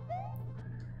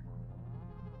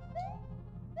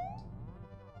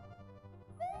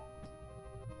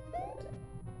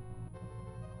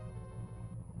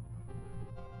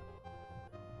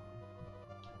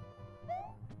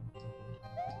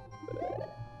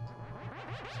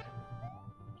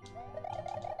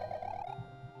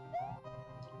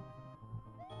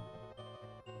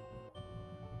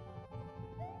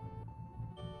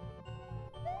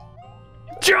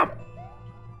 Jump!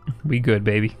 We good,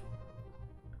 baby.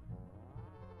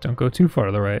 Don't go too far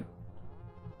to the right.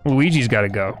 Luigi's gotta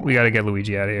go. We gotta get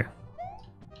Luigi out of here.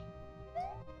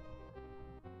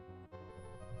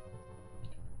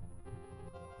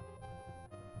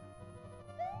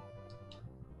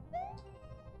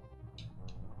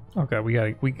 Okay, we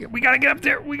gotta get up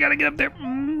there. We gotta get up there.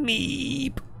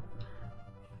 Meep.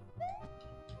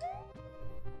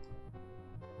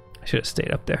 I should have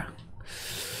stayed up there.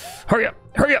 Hurry up!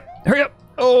 Hurry up! Hurry up!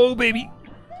 Oh, baby.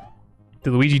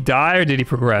 Did Luigi die or did he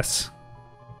progress?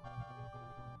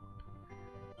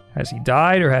 Has he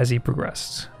died or has he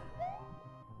progressed?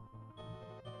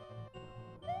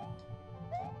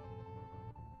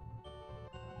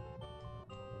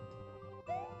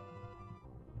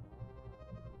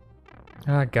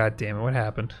 Ah, God damn it! What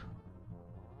happened?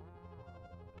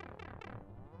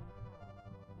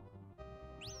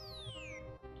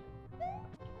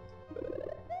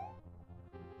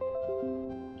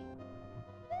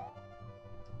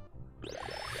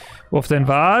 Wulff Den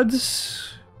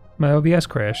VODs? My OBS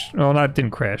crashed. Oh, no, it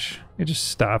didn't crash. It just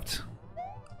stopped.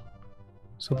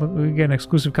 So we're getting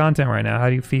exclusive content right now. How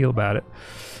do you feel about it?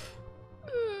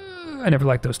 I never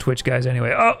liked those Twitch guys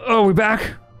anyway. Oh, we're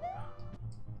back?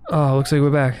 Oh, looks like we're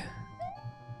back.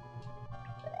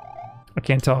 I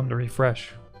can't tell them to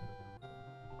refresh.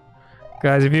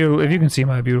 Guys, if you can see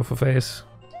my beautiful face,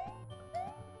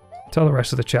 tell the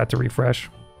rest of the chat to refresh.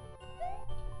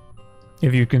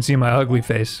 If you can see my ugly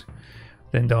face,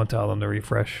 then don't tell them to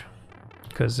refresh,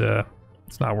 because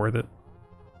it's not worth it.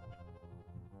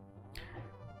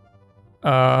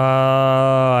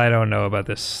 I don't know about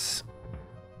this.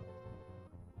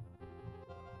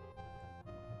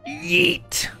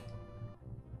 Yeet.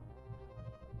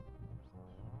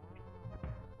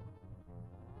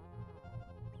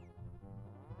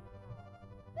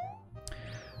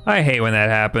 I hate when that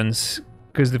happens,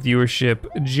 because the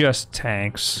viewership just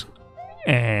tanks,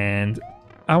 and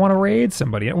I want to raid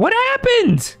somebody. What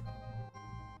happened?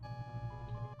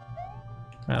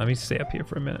 Let me stay up here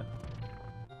for a minute.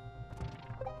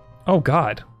 Oh,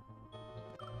 God.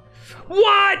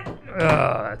 What?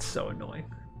 Oh, that's so annoying.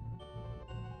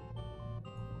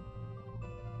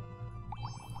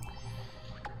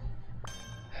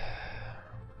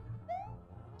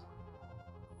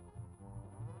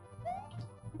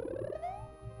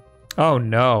 Oh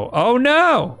no. Oh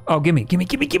no! Oh, gimme.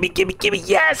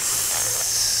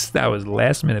 Yes! That was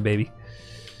last minute, baby.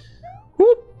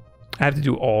 Whoop. I have to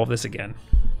do all of this again.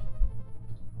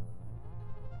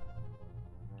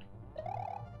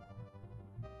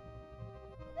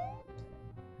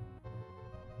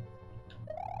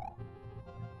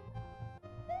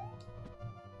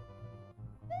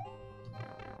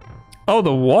 Oh,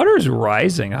 the water's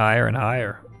rising higher and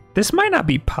higher. This might not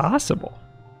be possible.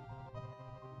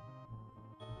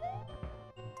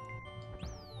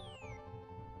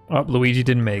 Oh, Luigi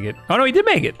didn't make it. Oh no, he did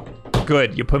make it.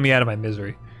 Good, you put me out of my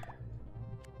misery.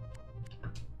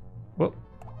 Whoa.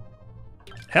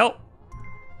 Help!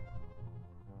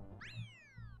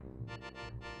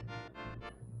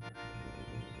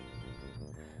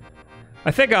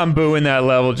 I think I'm booing that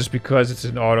level just because it's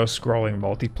an auto-scrolling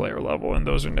multiplayer level, and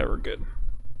those are never good.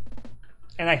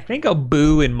 And I think a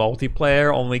boo in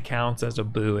multiplayer only counts as a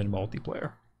boo in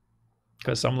multiplayer.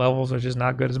 Because some levels are just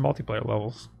not good as multiplayer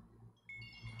levels.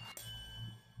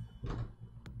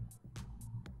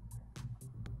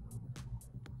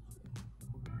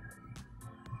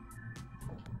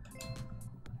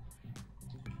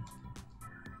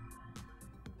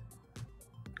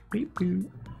 Beep boop.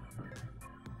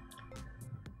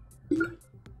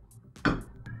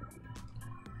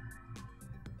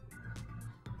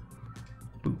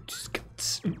 Boots,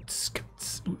 guts, oots,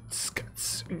 guts, oots,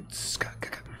 guts, oots, guts.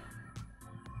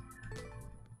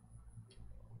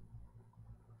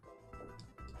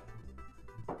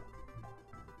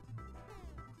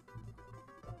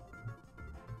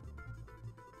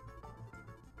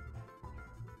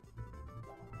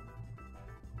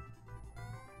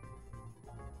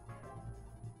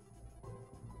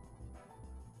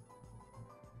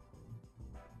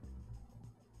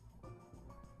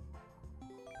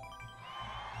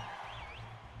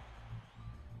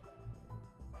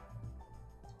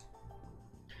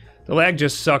 The lag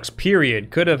just sucks,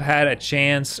 period. Could have had a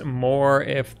chance more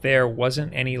if there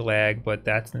wasn't any lag, but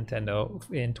that's Nintendo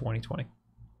in 2020.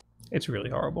 It's really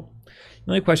horrible.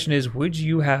 The only question is, would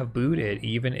you have booted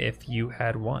even if you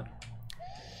had won?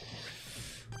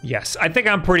 Yes, I think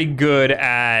I'm pretty good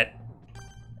at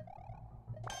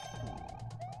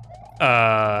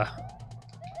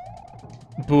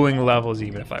booing levels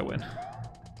even if I win.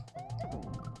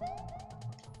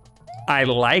 I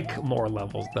like more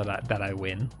levels that I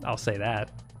win. I'll say that.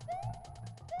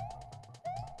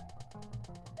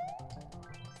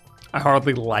 I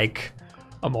hardly like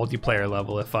a multiplayer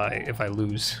level if I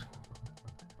lose.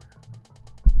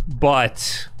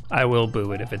 But I will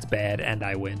boo it if it's bad and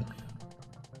I win.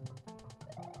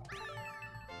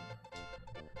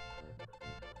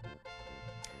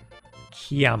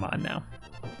 Come on now.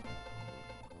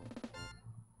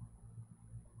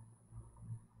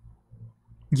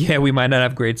 Yeah, we might not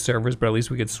have great servers, but at least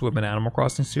we could swim in Animal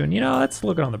Crossing soon. You know, let's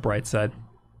look on the bright side.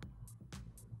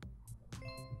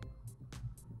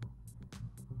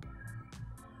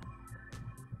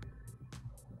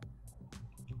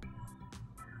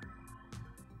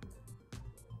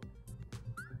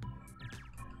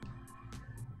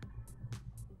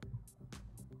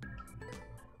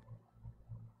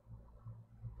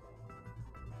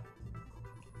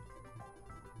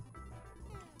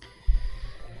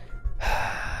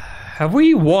 Have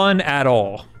we won at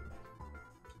all?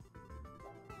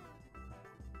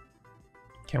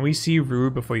 Can we see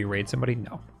Rude before you raid somebody?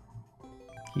 No.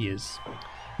 He's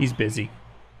busy.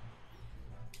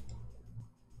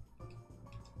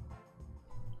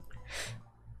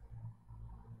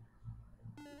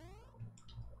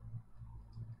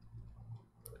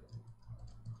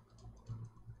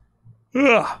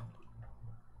 Ugh.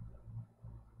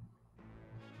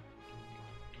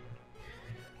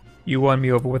 You won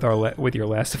me over with your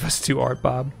Last of Us 2 art,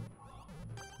 Bob.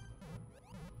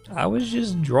 I was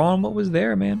just drawing what was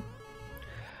there, man.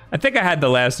 I think I had The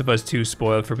Last of Us 2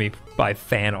 spoiled for me by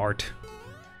fan art,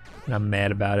 and I'm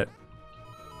mad about it.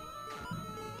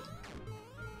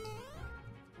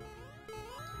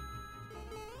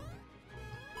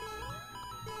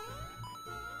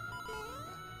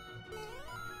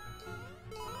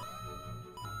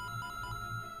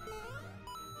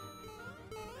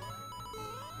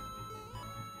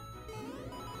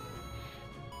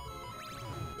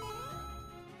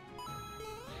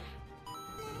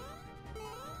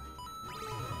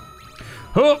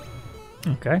 Oh!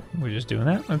 Okay, we're just doing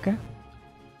that, okay.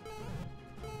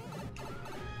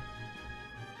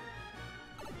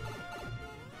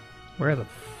 Where the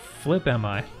flip am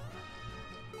I?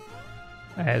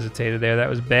 I hesitated there, that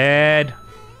was bad.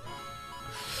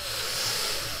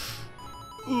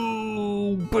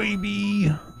 Oh,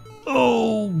 baby.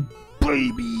 Oh,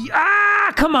 baby.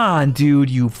 Ah, come on, dude,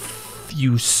 you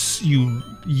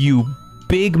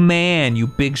big man, you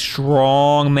big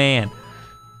strong man.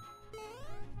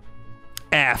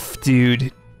 F,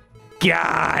 dude.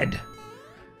 God.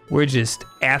 We're just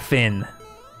effing.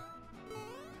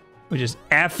 We're just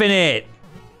effing it.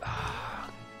 Oh,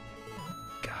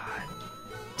 God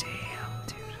damn,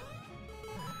 dude.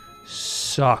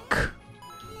 Suck.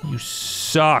 You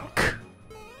suck.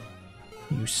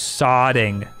 You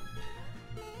sodding.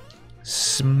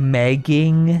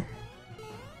 Smegging.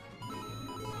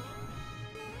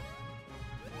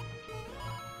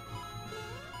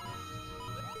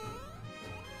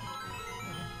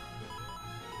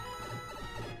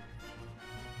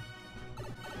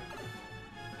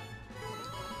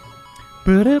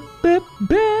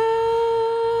 Ba-da-ba-ba.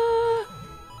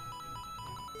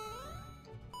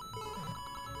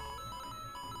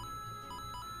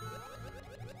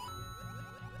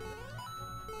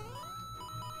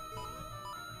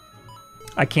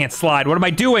 I can't slide. What am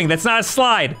I doing? That's not a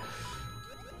slide.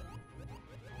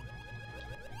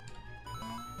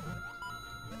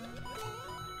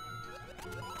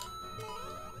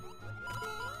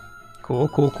 Cool,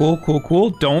 cool, cool, cool, cool.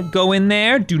 Don't go in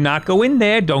there. Do not go in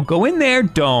there. Don't go in there.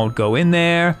 Don't go in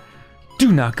there.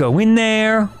 Do not go in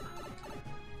there.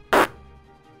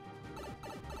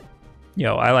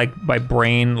 Yo, my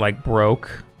brain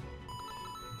broke.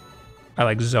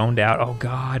 I zoned out. Oh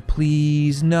God,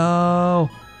 please, no.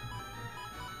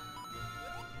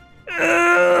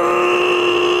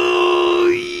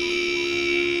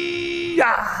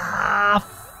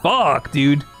 Fuck,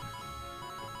 dude.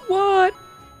 What?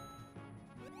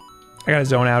 I gotta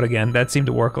zone out again. That seemed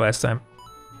to work last time.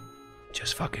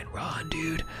 Just fucking run,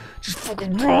 dude. Just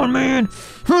fucking run, man.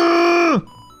 Fuck!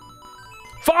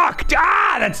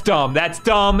 Ah, that's dumb. That's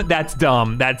dumb. That's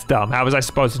dumb. That's dumb. How was I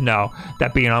supposed to know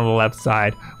that being on the left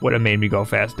side would have made me go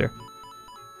faster?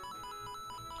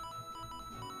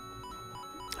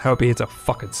 I hope he hits a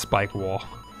fucking spike wall.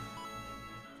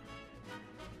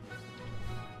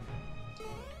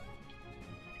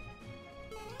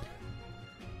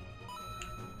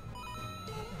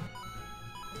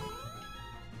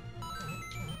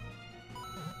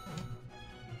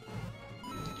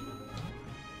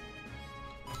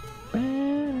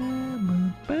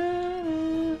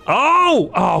 Oh!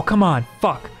 Oh, come on.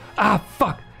 Fuck. Ah,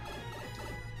 fuck.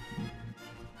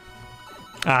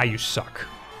 Ah, you suck.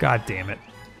 God damn it.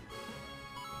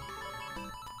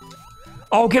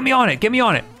 Oh, get me on it. Get me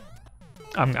on it.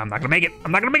 I'm not gonna make it.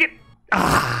 I'm not gonna make it.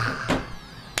 Ah.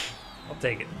 I'll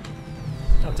take it.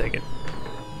 I'll take it.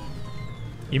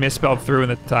 You misspelled through in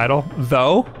the title.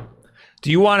 Though?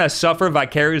 Do you want to suffer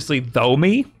vicariously though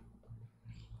me?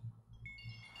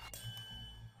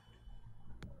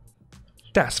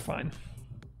 That's fine.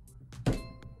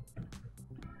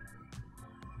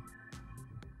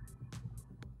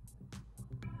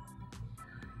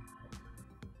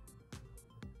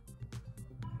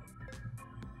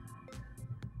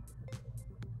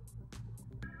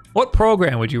 What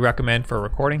program would you recommend for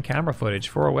recording camera footage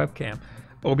for a webcam?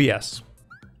 OBS.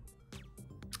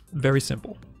 Very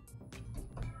simple.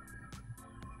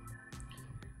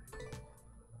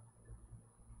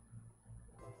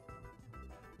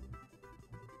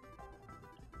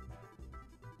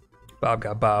 Bob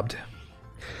got bobbed.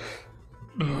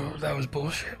 Oh, that was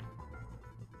bullshit.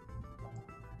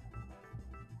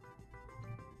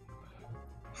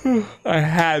 I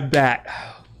had that.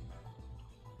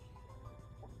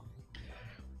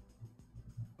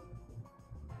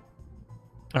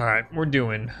 All right, we're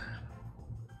doing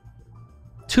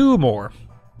 2 more.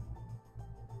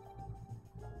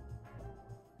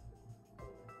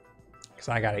 Because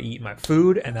I gotta eat my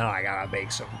food and then I gotta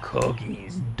make some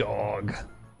cookies, dog.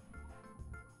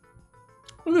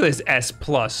 Look at this S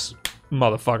plus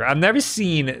motherfucker. I've never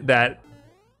seen that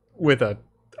with a,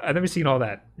 I've never seen all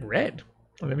that red.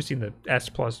 I've never seen the S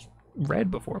plus red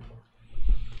before.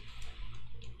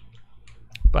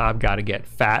 Bob gotta get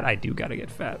fat. I do gotta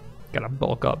get fat. Gotta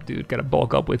bulk up, dude. Gotta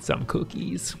bulk up with some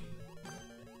cookies.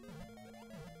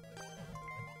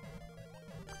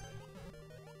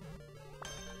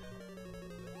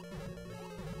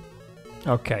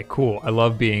 Okay, cool. I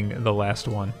love being the last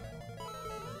one.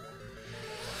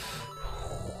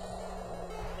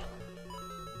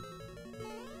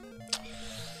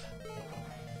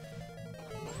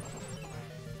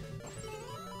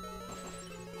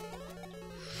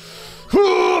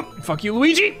 Fuck you,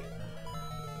 Luigi!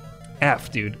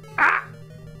 F, dude. Ah!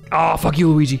 Oh, fuck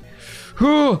you, Luigi.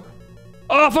 Oh,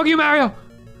 fuck you, Mario!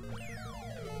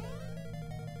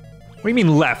 What do you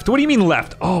mean left? What do you mean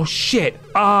left? Oh, shit.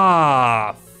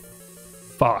 Ah,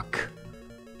 fuck.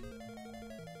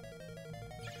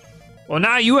 Well,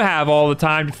 now you have all the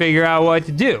time to figure out what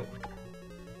to do.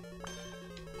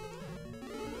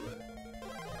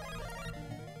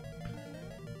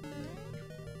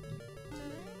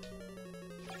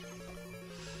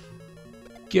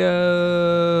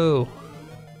 Go.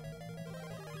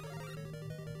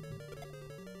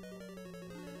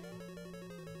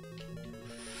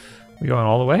 We going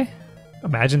all the way?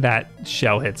 Imagine that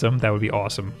shell hits him. That would be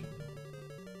awesome.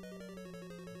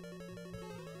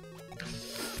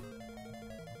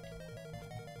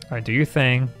 All right, do your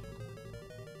thing.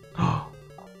 Oh,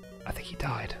 I think he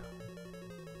died.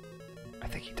 I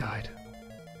think he died.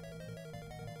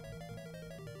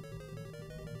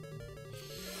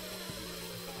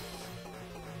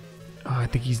 Oh, I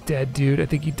think he's dead, dude. I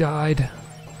think he died.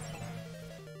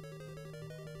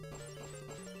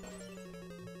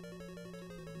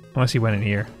 Unless he went in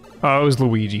here. Oh, it was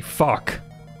Luigi. Fuck.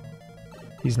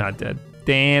 He's not dead.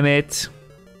 Damn it.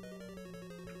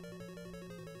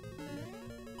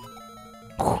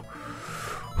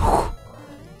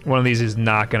 One of these is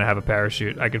not gonna have a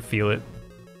parachute. I could feel it.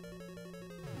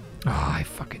 Oh, I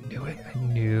fucking knew it. I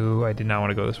knew I did not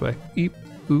want to go this way. Eep,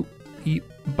 oop, eep,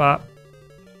 bop.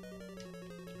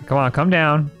 Come on, come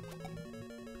down.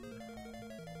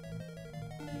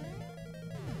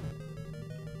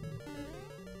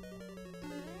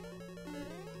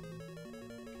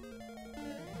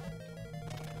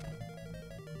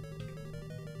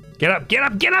 Get up, get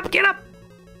up, get up, get up!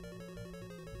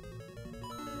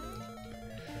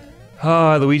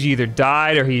 Luigi either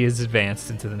died or he is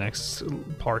advanced into the next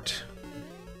part.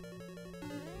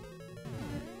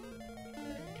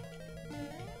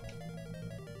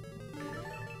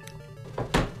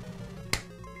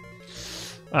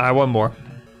 One more.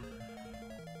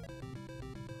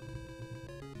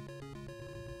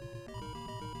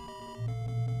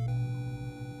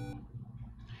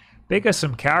 Bake us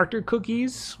some character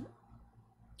cookies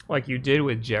like you did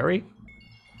with Jerry.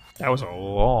 That was a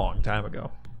long time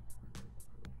ago.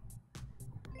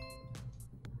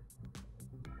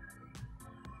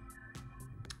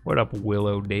 What up,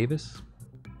 Willow Davis?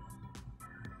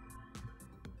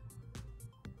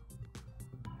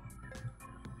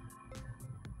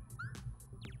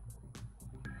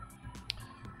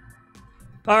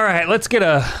 All right, let's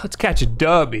catch a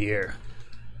dub here.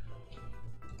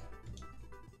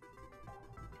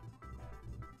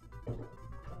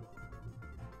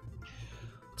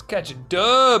 catch a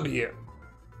dub here.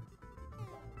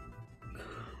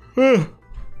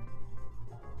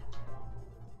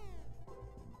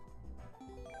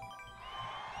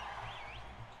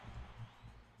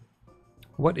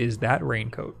 What is that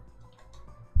raincoat?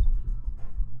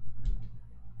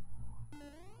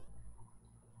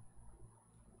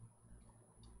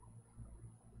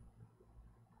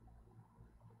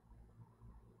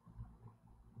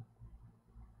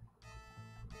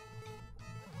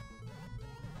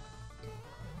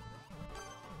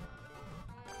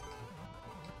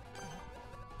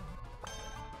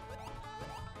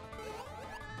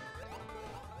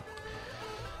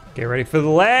 Get ready for the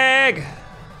leg!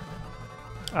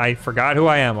 I forgot who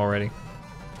I am already.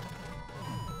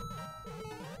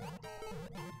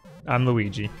 I'm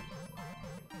Luigi.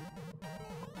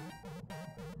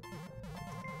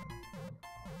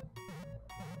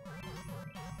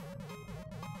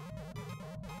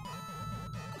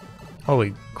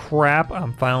 Holy crap,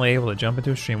 I'm finally able to jump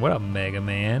into a stream. What up, Mega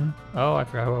Man? Oh, I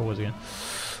forgot who I was again.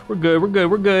 We're good, we're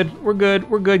good, we're good, we're good,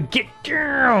 we're good. Get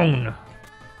down!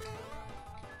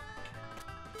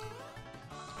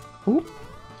 Oop.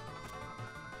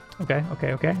 Okay.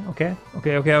 Okay.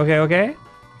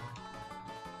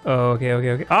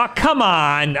 Oh, come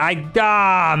on!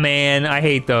 Man, I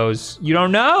hate those. You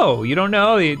don't know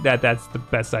that that's the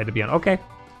best side to be on. Okay.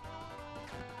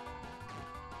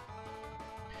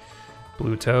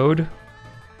 Blue Toad,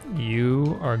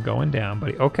 you are going down,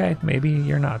 buddy. Okay, maybe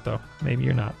you're not though. Maybe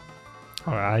you're not.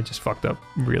 All right, I just fucked up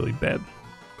really bad.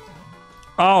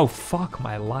 Oh, fuck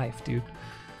my life, dude.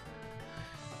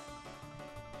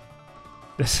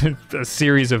 This is a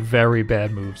series of very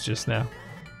bad moves just now.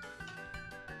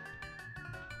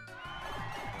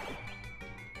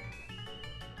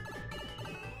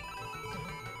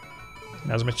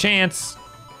 Now's my chance.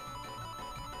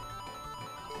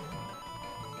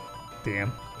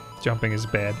 Damn. Jumping is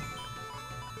bad.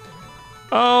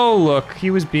 Oh, look.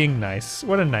 He was being nice.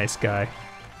 What a nice guy.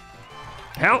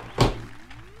 Help!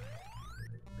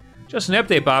 Just an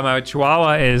update, Bob. My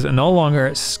Chihuahua is no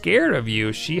longer scared of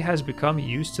you. She has become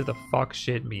used to the fuck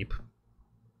shit meep.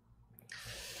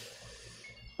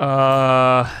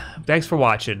 Thanks for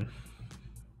watching.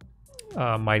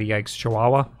 Mighty Yikes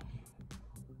Chihuahua.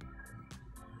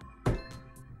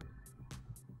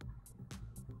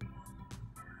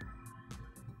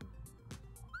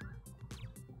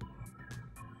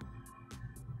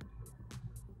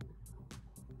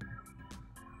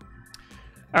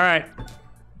 All right.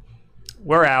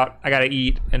 We're out. I gotta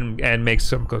eat and make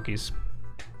some cookies.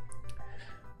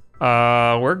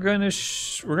 We're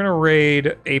gonna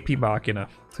raid AP Machina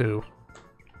too.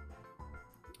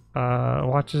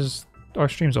 Watches our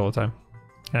streams all the time,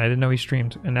 and I didn't know he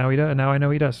streamed, and now he does. Now I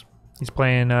know he does. He's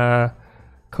playing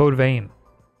Code Vein.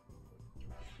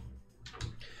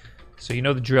 So you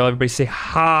know the drill. Everybody say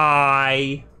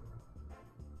hi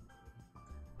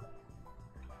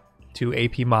to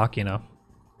AP Machina.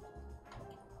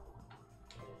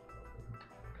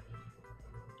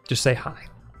 Just say hi,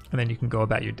 and then you can go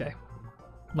about your day.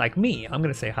 Like me, I'm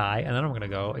gonna say hi, and then I'm gonna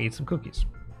go eat some cookies.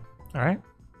 All right?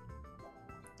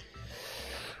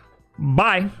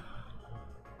 Bye.